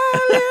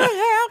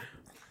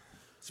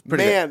 It's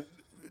pretty good. Man,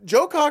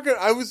 Joe Cocker,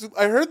 I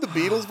heard the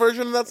Beatles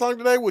version of that song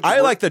today, which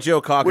I like the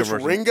Joe Cocker which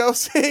version. Ringo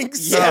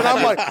sings. And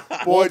I'm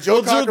like, boy,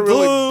 Joe Cocker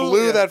really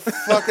blew that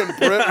fucking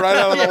Brit right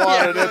out of the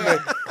water, didn't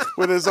he?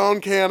 With his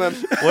own cannon.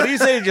 What do you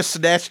say? He just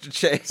snatched a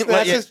chain.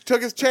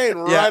 Took his chain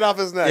right off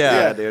his neck. Yeah,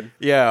 Yeah, dude.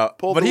 Yeah,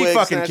 Pulled but the he wig,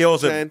 fucking snatched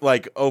kills the it. chain.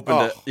 Like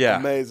opened it. Yeah,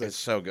 amazing. It's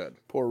so good.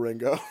 Poor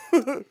Ringo.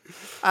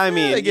 I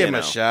mean, They gave you him know.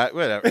 a shot.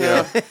 Whatever.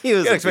 Yeah. He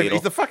was a He's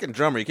Beatle. the fucking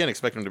drummer. You can't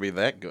expect him to be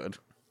that good.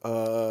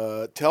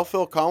 Tell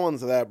Phil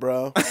Collins that,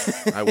 bro.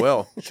 I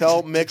will.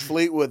 Tell Mick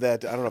Fleetwood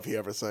that. I don't know if he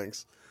ever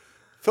sings.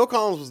 Phil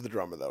Collins was the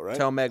drummer, though, right?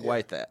 Tell Meg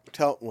White that.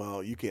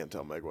 Well, you can't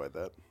tell Meg White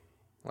that.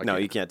 No,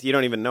 you can't. You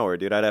don't even know her,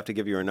 dude. I'd have to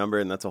give you her number,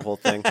 and that's a whole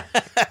thing.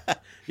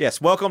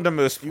 Yes, welcome to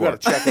Mooseport. You got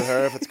to check with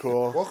her if it's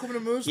cool. Welcome to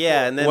Moose.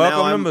 Yeah, and then Welcome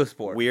now to I'm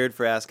Mooseport. weird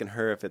for asking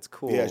her if it's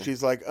cool. Yeah,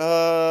 she's like,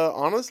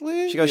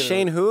 honestly? She goes, You know.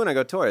 Shane who? And I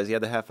go, Torres. You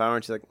had the half hour,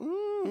 and she's like,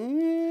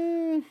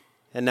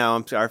 And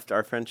now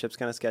our friendship's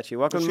kind of sketchy.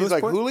 Welcome to She's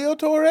like, Mooseport. Julio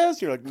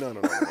Torres? You're like, no.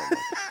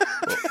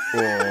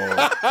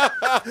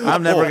 I'll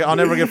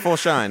never get full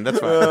shine. That's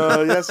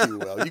fine. Yes, you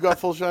will. You got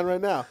full shine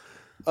right now.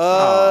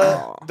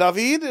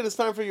 David, it is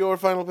time for your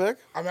final pick.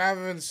 I'm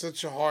having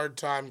such a hard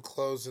time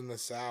closing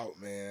this out,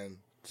 man.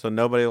 So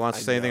nobody wants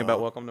to say anything about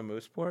Welcome to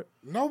Mooseport?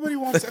 Nobody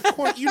wants that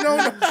point. You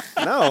know.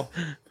 No.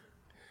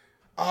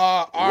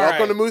 All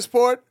Welcome to right.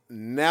 Mooseport.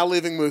 Now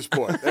leaving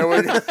Mooseport. There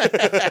we go.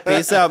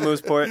 Peace out,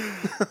 Mooseport.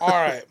 All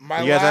right.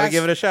 My You guys last, got to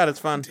give it a shot. It's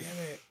fun.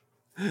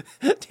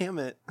 Damn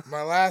it.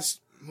 My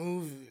last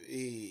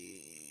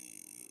movie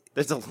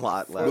There's a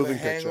lot for left. the Moving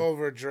picture.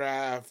 Hangover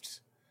draft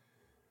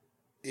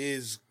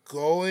is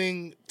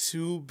going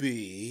to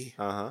be.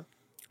 Uh-huh.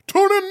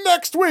 Tune in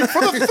next week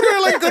for the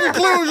thrilling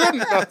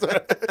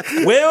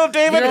conclusion. Will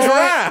David You know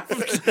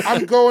Draft?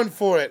 I'm going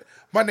for it.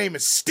 My name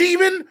is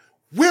Stephen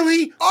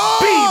Willie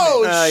Oh,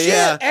 Beeman. shit.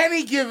 yeah.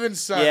 Any given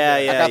Sunday. Yeah, I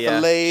yeah, got yeah.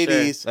 the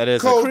ladies. That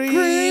is Cold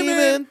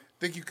Creaming.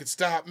 Think you could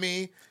stop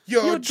me?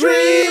 You're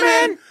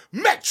dreaming.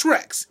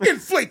 Metrex,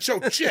 inflate your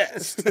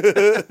chest.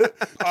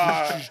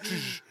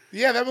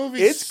 Yeah, that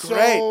movie is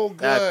so great.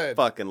 good. I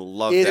fucking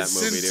love It's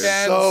that movie, dude.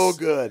 intense. so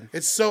good.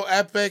 It's so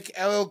epic.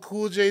 LL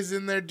Cool J's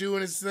in there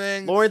doing his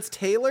thing. Lawrence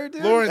Taylor,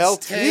 dude. Lawrence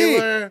LT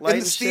Taylor. in Lighting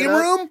the shit steam up.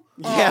 room.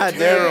 Yeah,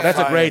 terrifying. That's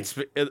a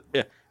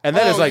great. And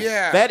that is like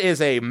yeah. that is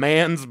a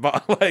man's body.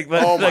 Like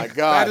that, Oh my like,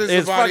 god, that is-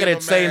 It's the body fucking of a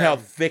insane man. how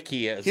thick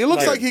he is. he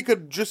looks like he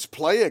could just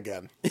play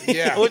again.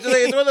 Yeah. Well, it's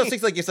one of those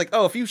things like it's like,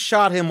 oh, if you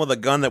shot him with a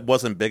gun that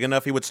wasn't big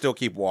enough, he would still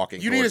keep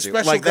walking. You need a towards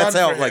special Like that's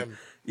gun how for like him.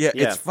 yeah,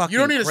 Yeah. it's fucking You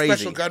don't need a crazy.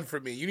 special gun for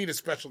me. You need a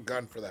special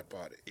gun for that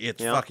body.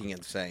 It's Yeah. fucking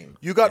insane.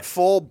 You got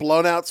full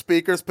blown out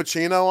speakers,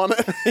 Pacino on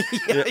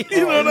it.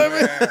 You know what I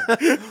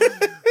mean?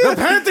 The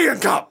Pantheon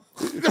Cup.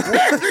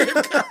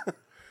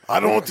 I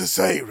don't know what to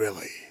say,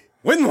 really.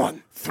 Win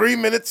one. 3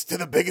 minutes to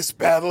the biggest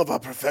battle of our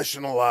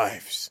professional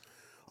lives.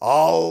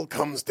 All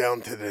comes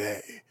down to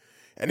today.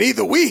 And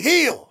either we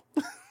heal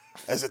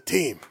as a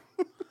team,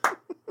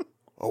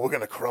 or we're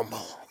going to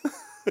crumble.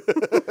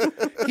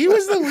 He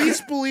was the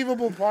least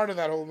believable part of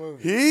that whole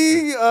movie.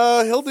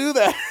 He'll do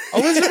that.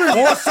 Elizabeth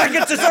 4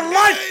 seconds is a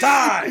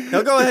lifetime.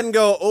 He'll go ahead and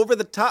go over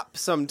the top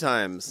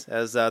sometimes,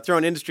 as throw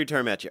an industry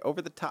term at you.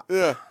 Over the top.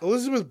 Yeah.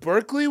 Elizabeth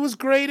Berkley was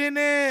great in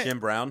it. Jim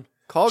Brown.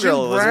 Call Jim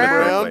girl Elizabeth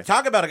Brown. Berkley.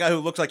 Talk about a guy who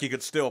looks like he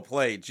could still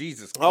play.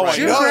 Jesus Christ. Oh my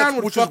Jim God, Brown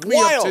would which is fuck me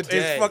up wild.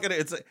 today. It's fucking.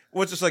 It's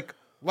well, it's just like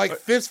Like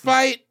fist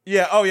fight,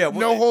 yeah. Oh yeah.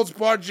 no holds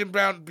barred. Jim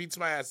Brown beats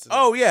my ass today.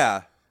 Oh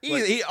yeah.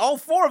 He all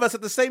 4 of us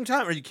at the same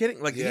time. Are you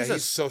kidding? Like yeah, he's,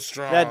 he's so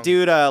strong. That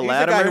dude, he's a guy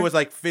Latimer. who was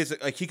like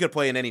like he could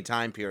play in any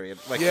time period.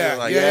 Like Yeah,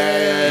 like,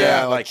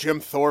 yeah, Like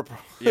Jim Thorpe.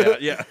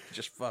 yeah.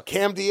 Just fuck.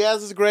 Cam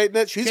Diaz is great in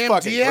it. She's Cam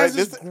fucking Diaz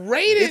great. is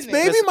great in It's it.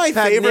 maybe my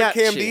favorite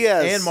Cam Pagliacci.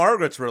 Diaz. And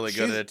Margaret's really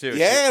good at it too.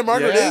 Yeah, and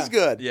Margaret Yeah. is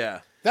good.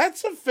 Yeah.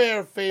 That's a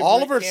fair favorite.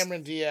 Oliver-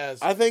 Cameron Diaz.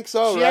 I think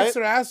so, she right? acts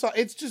her ass off.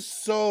 It's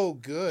just so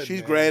good. She's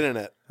man. great in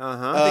it.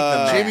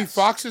 Uh-huh. Jamie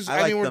Foxx is.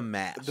 I like mean, the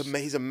mask.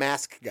 He's a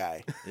mask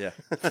guy. Yeah.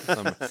 He's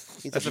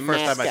That's a the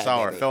first time mask I guy,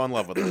 saw her. baby. Fell in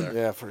love with her there.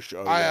 Yeah, for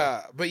sure.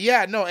 Yeah. But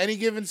yeah, no. Any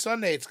given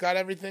Sunday, it's got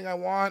everything I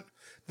want.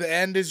 The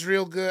end is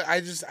real good.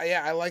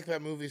 I like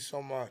that movie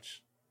so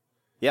much.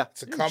 Yeah.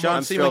 It's a come John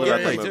on C. thrilled about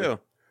McGinley that movie. too.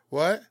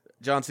 What?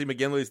 John C.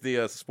 McGinley's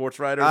the sports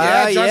writer.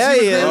 Yeah, John C.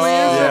 he is.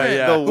 McGinley is in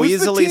it. The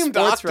Who's the Weasley team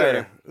sports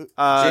doctor?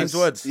 writer. James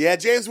Woods. Yeah,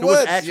 James Who was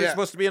Woods. actually Yeah.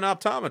 supposed to be an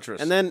optometrist.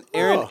 And then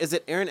Aaron, Oh. is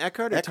it Aaron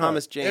Eckhart or Eckhart.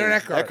 Thomas Jane? Aaron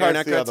Eckhart. Aaron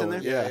Eckhart's the Eckhart's other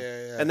in there. one.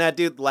 Yeah. And that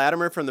dude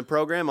Latimer from the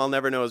program, I'll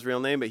never know his real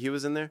name, but he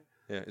was in there.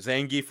 yeah.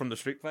 Zangief from the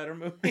Street Fighter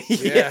movie.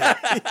 Yeah.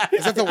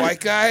 Is that the white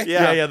guy?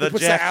 Yeah. The Who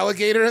puts Jack- the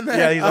alligator in there?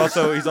 Yeah,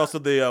 he's also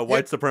the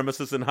white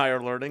supremacist in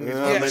higher learning. He's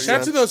one of Yeah, the- shout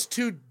out to those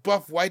 2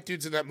 buff white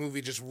dudes in that movie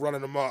just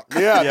running amok.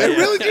 Yeah, they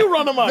really do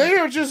run them up. They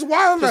are just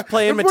wild. Just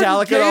playing They're putting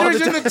Metallica all the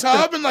gators in the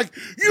tub and like,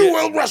 you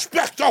will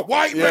respect a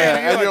white man.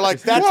 Yeah, and you're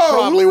like, that's whoa,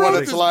 probably who what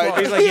wrote it's this like. book?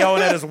 He's like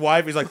yelling at his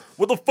wife. He's like,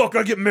 "What the fuck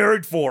I get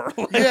married for?"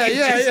 Like, Yeah,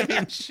 yeah, just yeah.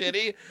 being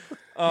shitty.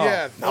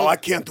 Yeah. No, I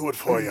can't do it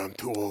for you. I'm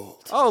too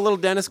old. Oh, little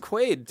Dennis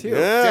Quaid, too.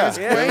 Yeah. Dennis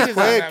Quaid is in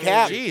that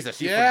Cap. movie. Jesus,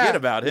 you Yeah. forget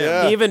about him.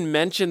 Yeah. He even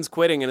mentions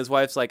quitting, and his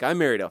wife's like, I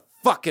married a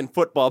fucking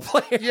football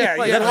player. Yeah,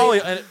 Like, yeah.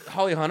 Is that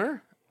Holly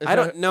Hunter? Is I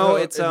don't that- know, oh,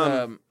 it's, is,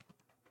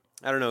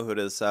 I don't know who it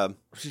is.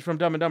 she's from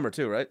Dumb and Dumber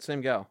too, right? Same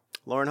gal.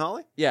 Lauren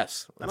Holly?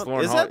 Yes, I that's don't-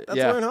 Lauren is Holly. that? That's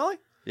yeah. Lauren Holly?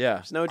 Yeah.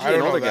 There's no G, I an don't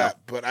know older that,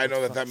 gal. but I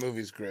know that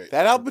movie's great.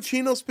 That Al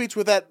Pacino speech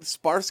with that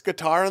sparse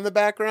guitar in the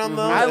background,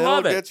 though. I it'll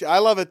love it. get you. I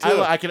love it,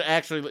 too. I could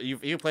actually.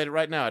 You played it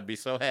right now. I'd be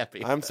so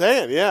happy. I'm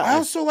saying, I yeah.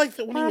 also like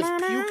that when he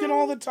was puking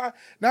all the time.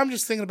 Now I'm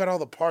just thinking about all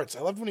the parts.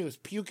 I love when he was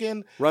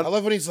puking. Run- I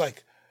love when he's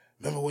like,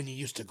 remember when you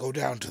used to go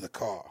down to the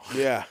car,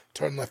 Yeah.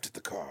 turn left at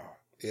the car.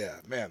 Yeah,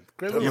 man.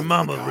 Great Your movie.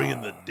 mama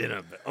ringing the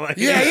dinner bell. Like,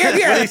 Yeah, yeah,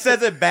 yeah. When he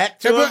says it back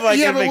to Yeah, him, but, like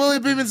yeah, it but makes- Willie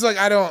Beeman's like,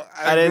 I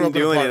I didn't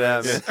do any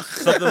of that.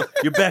 something.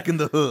 You're back in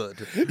the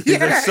hood. Yeah.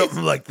 There's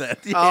something like that.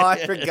 Oh,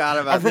 I forgot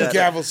about I'm from that.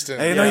 Galveston.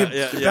 Hey, Yeah,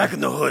 you're yeah. back in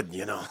the hood,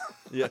 you know.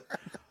 Yeah.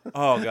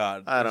 Oh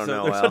God. I don't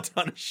know, There's Al. a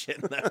ton of shit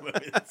in that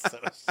movie. That's so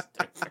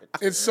stupid.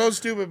 It's so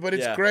stupid, but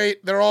it's Yeah.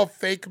 great. They're all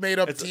fake made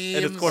up It's- teams.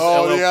 and of course-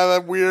 Oh, LL yeah,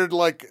 that weird,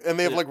 like, and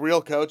they have, like,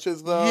 real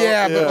coaches, though.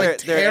 yeah, but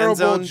like Their end terrible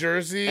zone-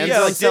 jerseys. end Yeah,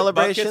 zone like Dick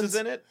celebrations. Butkus is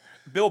in it.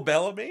 Bill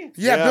Bellamy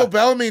Yeah, Yeah. Bill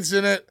Bellamy's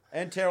in it.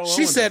 and Terrell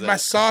She Owens said is my in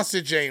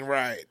sausage ain't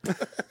right.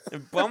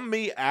 it. Bummed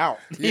me out.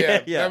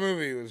 Yeah, yeah. that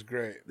movie was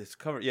great. It's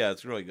covered. Yeah,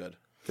 it's really good.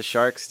 The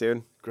Sharks,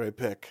 dude. Great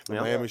pick. The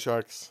Yeah. Miami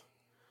Sharks.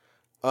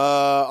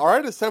 All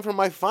right, it's time for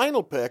my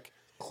final pick.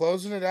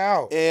 Closing it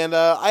out. And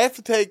I have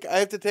to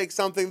take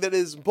something that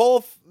is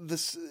both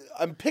this.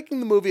 I'm picking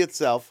the movie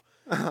itself,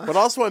 but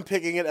also I'm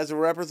picking it as a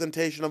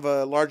representation of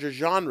a larger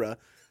genre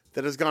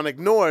that has gone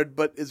ignored,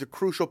 but is a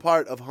crucial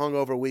part of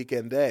hungover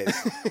weekend days.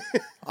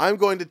 I'm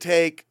going to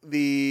take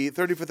the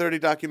 30 for 30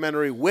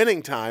 documentary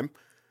Winning Time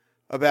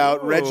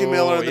about Reggie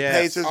Miller and the yes.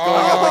 Pacers going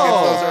up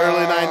against those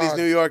early 90s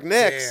New York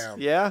Knicks.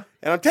 Damn. Yeah.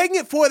 And I'm taking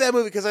it for that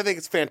movie because I think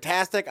it's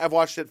fantastic. I've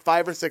watched it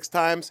 5 or 6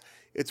 times.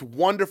 It's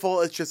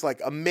wonderful. It's just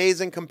like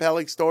amazing,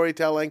 compelling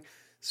storytelling.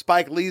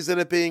 Spike Lee's in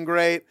it being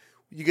great.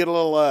 You get a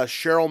little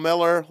Cheryl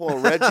Miller, a little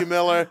Reggie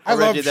Miller. I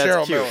love Reggie, that's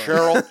Cheryl cute.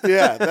 Miller. Cheryl,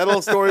 yeah, that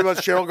little story about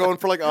Cheryl going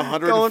for like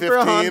 115 Going for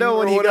a Hondo or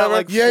when he got, whatever.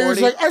 like, Yeah, he was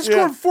 40. like, I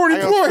scored 40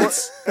 I got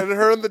points. and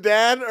her and the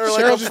dad are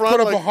like Cheryl up just front,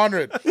 put up like,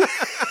 100.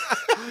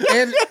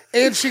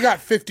 and she got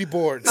 50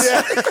 boards.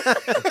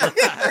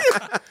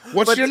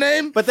 What's your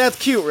name? But that's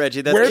cute,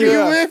 Reggie. That's Where do cute.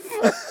 you live?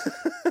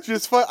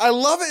 just fun. I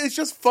love it. It's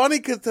just funny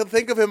to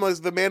think of him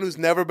as the man who's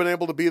never been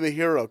able to be the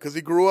hero because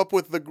he grew up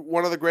with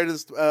one of the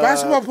greatest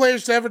Basketball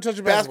players to ever touch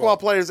a basketball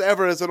players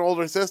ever as an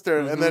older sister,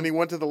 and then he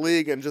went to the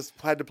league and just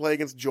had to play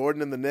against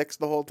Jordan and the Knicks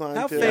the whole time.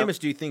 How too. famous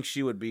do you think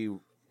she would be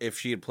if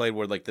she had played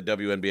where like the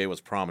WNBA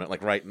was prominent?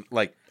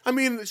 Like I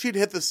mean, she'd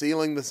hit the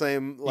ceiling the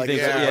same like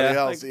think so? everybody Yeah.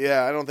 else.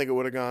 Yeah, I don't think it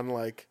would have gone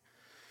like.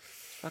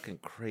 fucking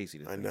crazy.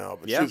 To I think. know,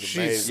 but Yeah. she was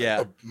amazing. She's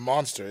Yeah. a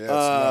monster. Yeah, it's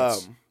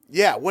nuts.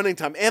 Yeah, winning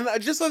time. And I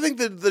think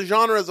that the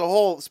genre as a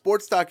whole,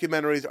 sports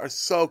documentaries are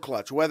so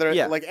clutch. Whether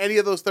Yeah. like any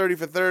of those 30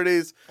 for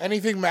 30s,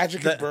 Anything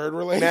Magic and Bird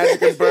related?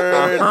 Magic and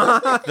Bird,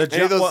 The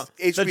any of those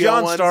the HBO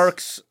John ones.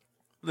 Starks,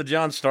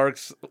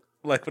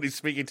 like when he's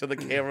speaking to the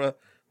camera.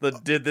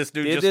 Did this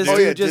dude Did just this do? Oh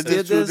dude yeah, just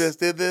did did this, this?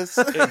 did this.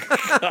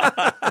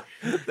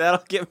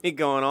 That'll get me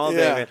going all day,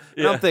 Yeah. man.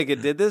 And I'm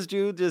thinking, did this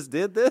dude just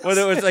did this? When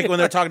it was like when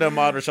they're talking to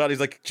Ahmad Rashad, he's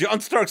like, John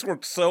Starks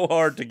worked so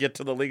hard to get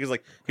to the league. He's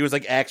like, he was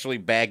like actually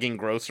bagging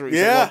groceries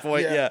Yeah. at one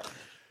point. Yeah. Yeah,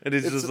 and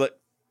he's just like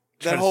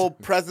That whole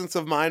presence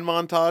of mind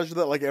montage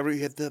that like every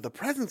hit the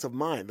presence of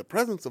mind, the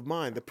presence of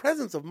mind, the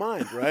presence of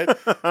mind, right?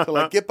 To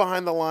like get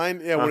behind the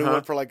line. Yeah, when he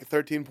went for like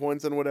 13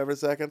 points in whatever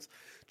seconds.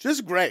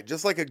 Just great.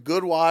 Just like a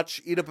good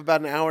watch. Eat up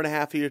about an hour and a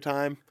half of your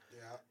time.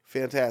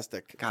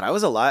 Fantastic. God, I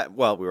was alive.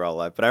 Well, we were all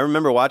alive, but I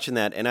remember watching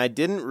that, and I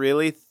didn't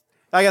really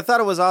like. I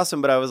thought it was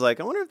awesome, but I was like,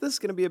 I wonder if this is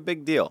going to be a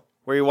big deal.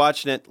 Where you're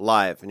watching it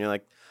live, and you're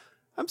like,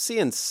 I'm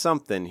seeing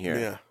something here.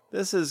 Yeah.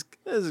 This is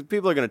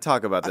people are going to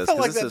talk about this. felt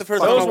 'cause like this that is the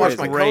first fucking time I those watched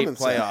were my crazy. great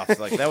Conan playoffs.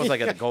 Like that was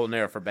like a golden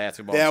era for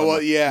basketball. Yeah,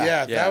 well, yeah.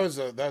 Yeah, Yeah. that was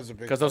a big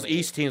because those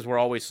East teams were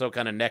always so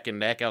kind of neck and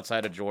neck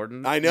outside of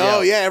Jordan. I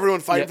know, yeah.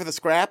 Everyone fighting Yeah. for the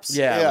scraps.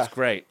 Yeah, it was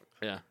great.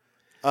 Yeah.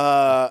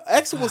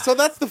 Excellent. So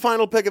that's the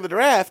final pick of the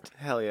draft.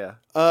 Hell yeah.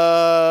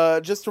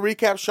 Just to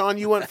recap, Sean,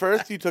 you went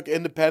first. You took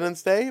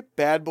Independence Day,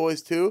 Bad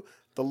Boys 2,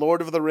 The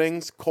Lord of the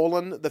Rings,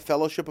 The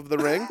Fellowship of the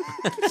Ring,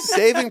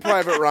 Saving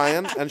Private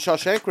Ryan, and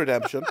Shawshank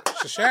Redemption.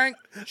 Shashank.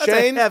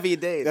 Shane, Heavy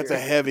day. that's a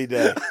dude. heavy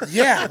day.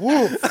 Yeah,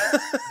 woo.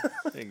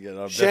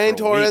 Shane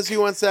Torres,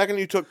 you went second.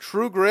 You took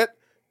True Grit,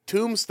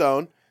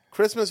 Tombstone,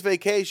 Christmas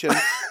Vacation,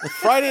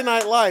 Friday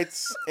Night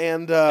Lights,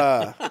 and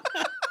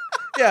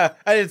Yeah,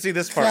 I didn't see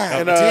this part. God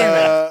coming.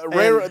 damn it.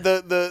 Ray,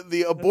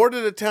 the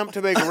aborted attempt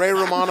to make Ray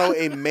Romano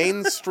a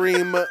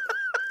mainstream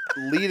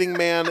leading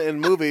man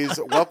in movies.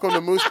 Welcome to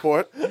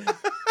Mooseport.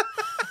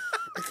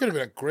 It could have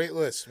been a great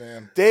list,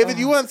 man. David,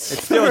 you went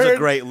It was a third.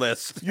 great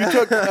list. You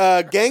took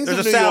Gangs There's of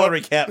a New salary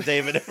York. cap,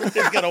 David.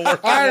 Everything's gonna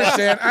work. I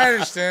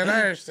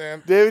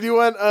understand. David, you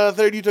went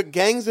third. You took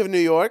Gangs of New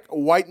York,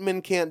 White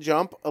Men Can't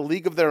Jump, A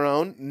League of Their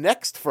Own,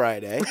 Next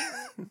Friday,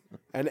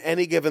 and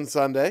Any Given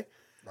Sunday.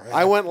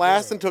 I went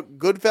last and took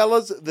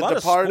Goodfellas, The Lot of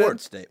Departed.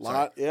 sports, Dave. A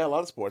lot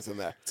of sports in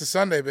there. It's a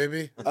Sunday,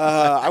 baby.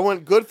 I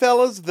went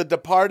Goodfellas, The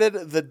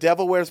Departed, The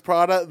Devil Wears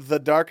Prada, The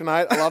Dark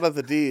Knight, a lot of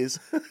the D's,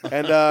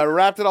 and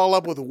wrapped it all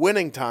up with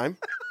Winning Time.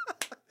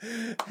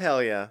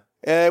 Hell yeah.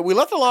 We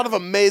left a lot of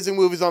amazing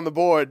movies on the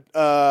board.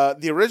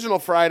 The original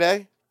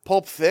Friday,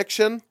 Pulp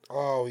Fiction,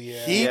 Oh,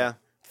 yeah. Heat, Yeah.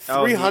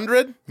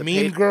 300,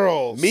 Mean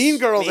Girls. Mean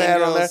Girls I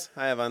had on there,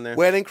 I have on there.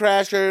 Wedding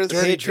Crashers,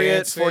 Dirty Patriot,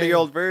 Dancing.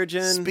 40-Year-Old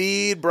Virgin.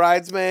 Speed,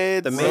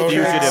 Bridesmaids, The Roadhouse.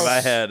 Fugitive.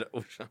 I had.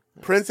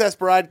 Princess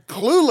Bride,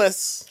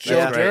 Clueless, Joe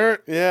Yeah.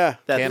 Dirt. yeah,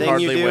 That Can't thing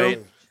hardly you do. wait.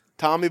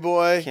 Tommy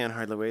Boy. Can't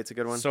hardly wait. It's a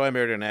good one. So I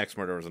Married an Axe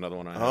Murderer was another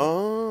one I had.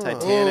 Oh,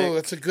 Titanic. Oh,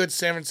 that's a good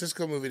San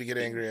Francisco movie to get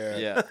angry at.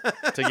 Yeah,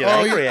 to get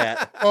Oh, angry you-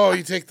 at. Oh,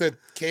 you take the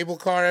cable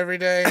car every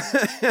day?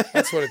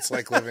 That's what it's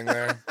like living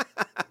there.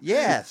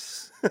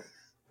 Yes.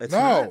 It's No,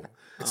 not.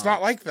 it's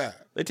not like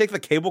that. They take the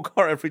cable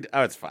car every day.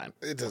 Oh, it's fine.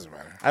 It doesn't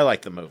matter. I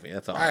like the movie.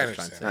 That's all I I was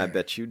trying to say. understand. I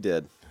bet you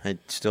did. I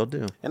still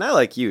do. And I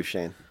like you,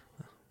 Shane.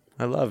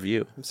 I love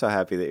you. I'm so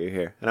happy that you're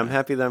here. And I'm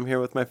happy that I'm here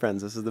with my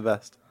friends. This is the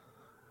best.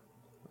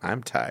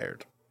 I'm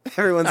tired.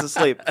 Everyone's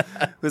asleep.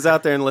 Who's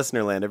out there in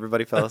listener land?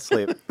 Everybody fell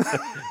asleep.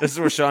 This is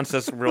where Sean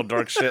says some real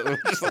dark shit.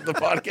 Just let the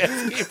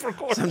podcast keep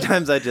recording.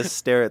 Sometimes I just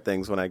stare at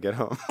things when I get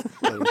home.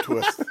 let him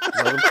twist.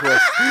 Let him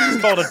twist.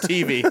 It's called a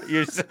TV.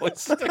 You're so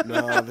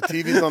No, the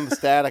TV's on the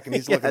static, and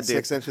he's Yeah, looking dude.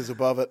 6 inches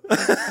above it.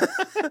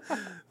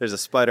 There's a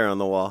spider on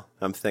the wall.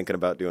 I'm thinking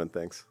about doing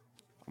things.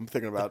 I'm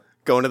thinking about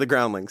Going to the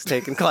groundlings,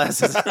 taking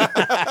classes.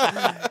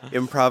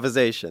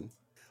 Improvisation.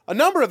 a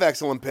number of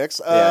excellent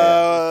picks.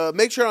 Yeah.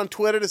 Make sure on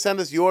Twitter to send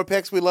us your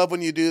picks. We love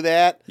when you do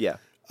that. Yeah.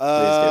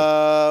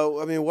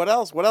 I mean, what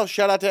else? What else?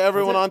 Shout out to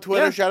everyone on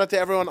Twitter. Yeah. Shout out to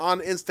everyone on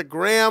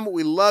Instagram.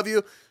 We love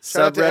you.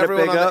 Shout out to Subreddit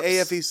everyone big on ups. the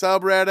AFE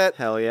subreddit.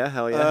 Hell yeah,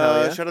 hell yeah,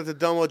 hell yeah. Shout out to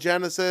Domo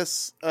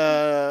Genesis.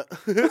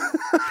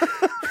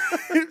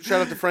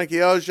 Shout out to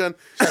Frankie Ocean.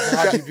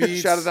 Haji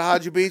Beats. Shout out to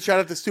Haji Beats. Shout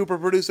out to super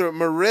producer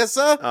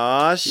Marissa.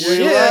 Aw, shit.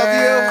 We love you.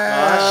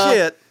 Aw,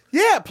 shit.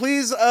 Yeah,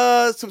 please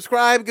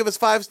subscribe, give us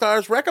 5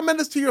 stars,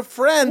 recommend us to your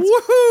friends.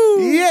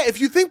 Woohoo! Yeah,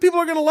 if you think people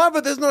are going to love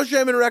it, there's no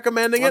shame in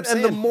recommending it.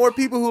 And the more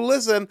people who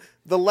listen,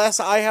 the less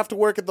I have to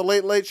work at the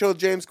Late Late Show with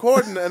James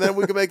Corden, and then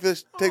we can take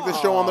this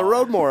show on the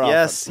road more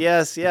often.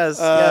 Yes.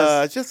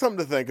 Just something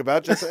to think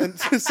about. Just something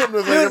to think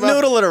about.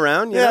 Noodle it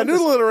around.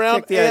 Noodle it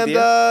around. Kick the And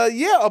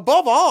idea.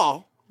 above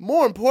all,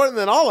 more important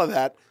than all of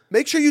that,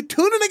 make sure you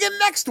tune in again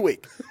next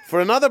week for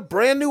another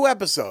brand new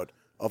episode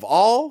of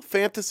All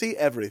Fantasy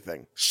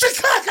Everything.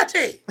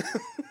 Shikakati!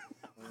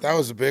 That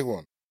was a big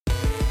one.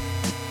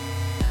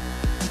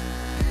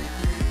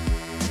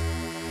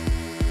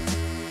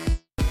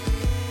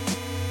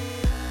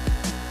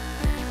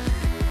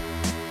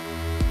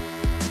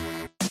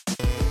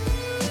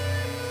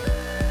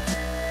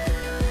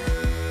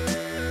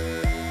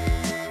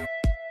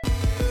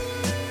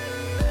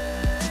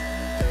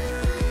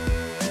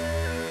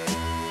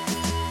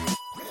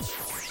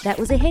 That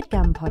was a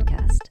HeadGum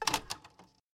podcast.